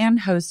created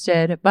and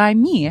hosted by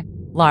me,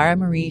 Lara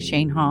Marie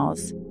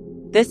Shane-Halls.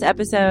 This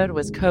episode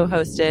was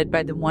co-hosted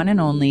by the one and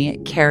only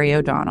Carrie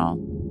O'Donnell.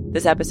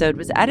 This episode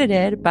was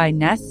edited by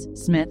Ness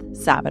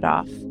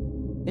Smith-Savadoff.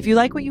 If you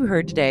like what you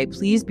heard today,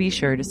 please be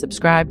sure to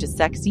subscribe to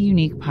Sexy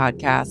Unique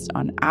Podcast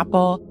on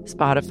Apple,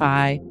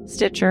 Spotify,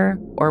 Stitcher,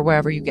 or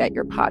wherever you get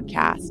your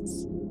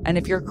podcasts. And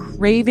if you're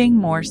craving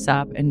more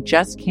sup and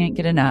just can't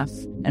get enough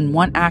and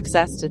want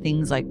access to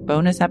things like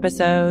bonus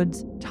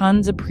episodes,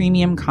 tons of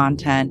premium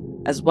content,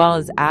 as well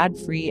as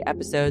ad-free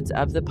episodes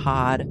of the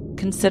pod,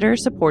 consider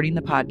supporting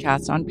the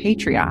podcast on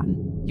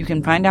Patreon. You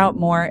can find out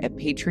more at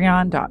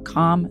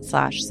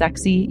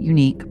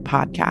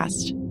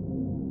patreon.com/sexyuniquepodcast.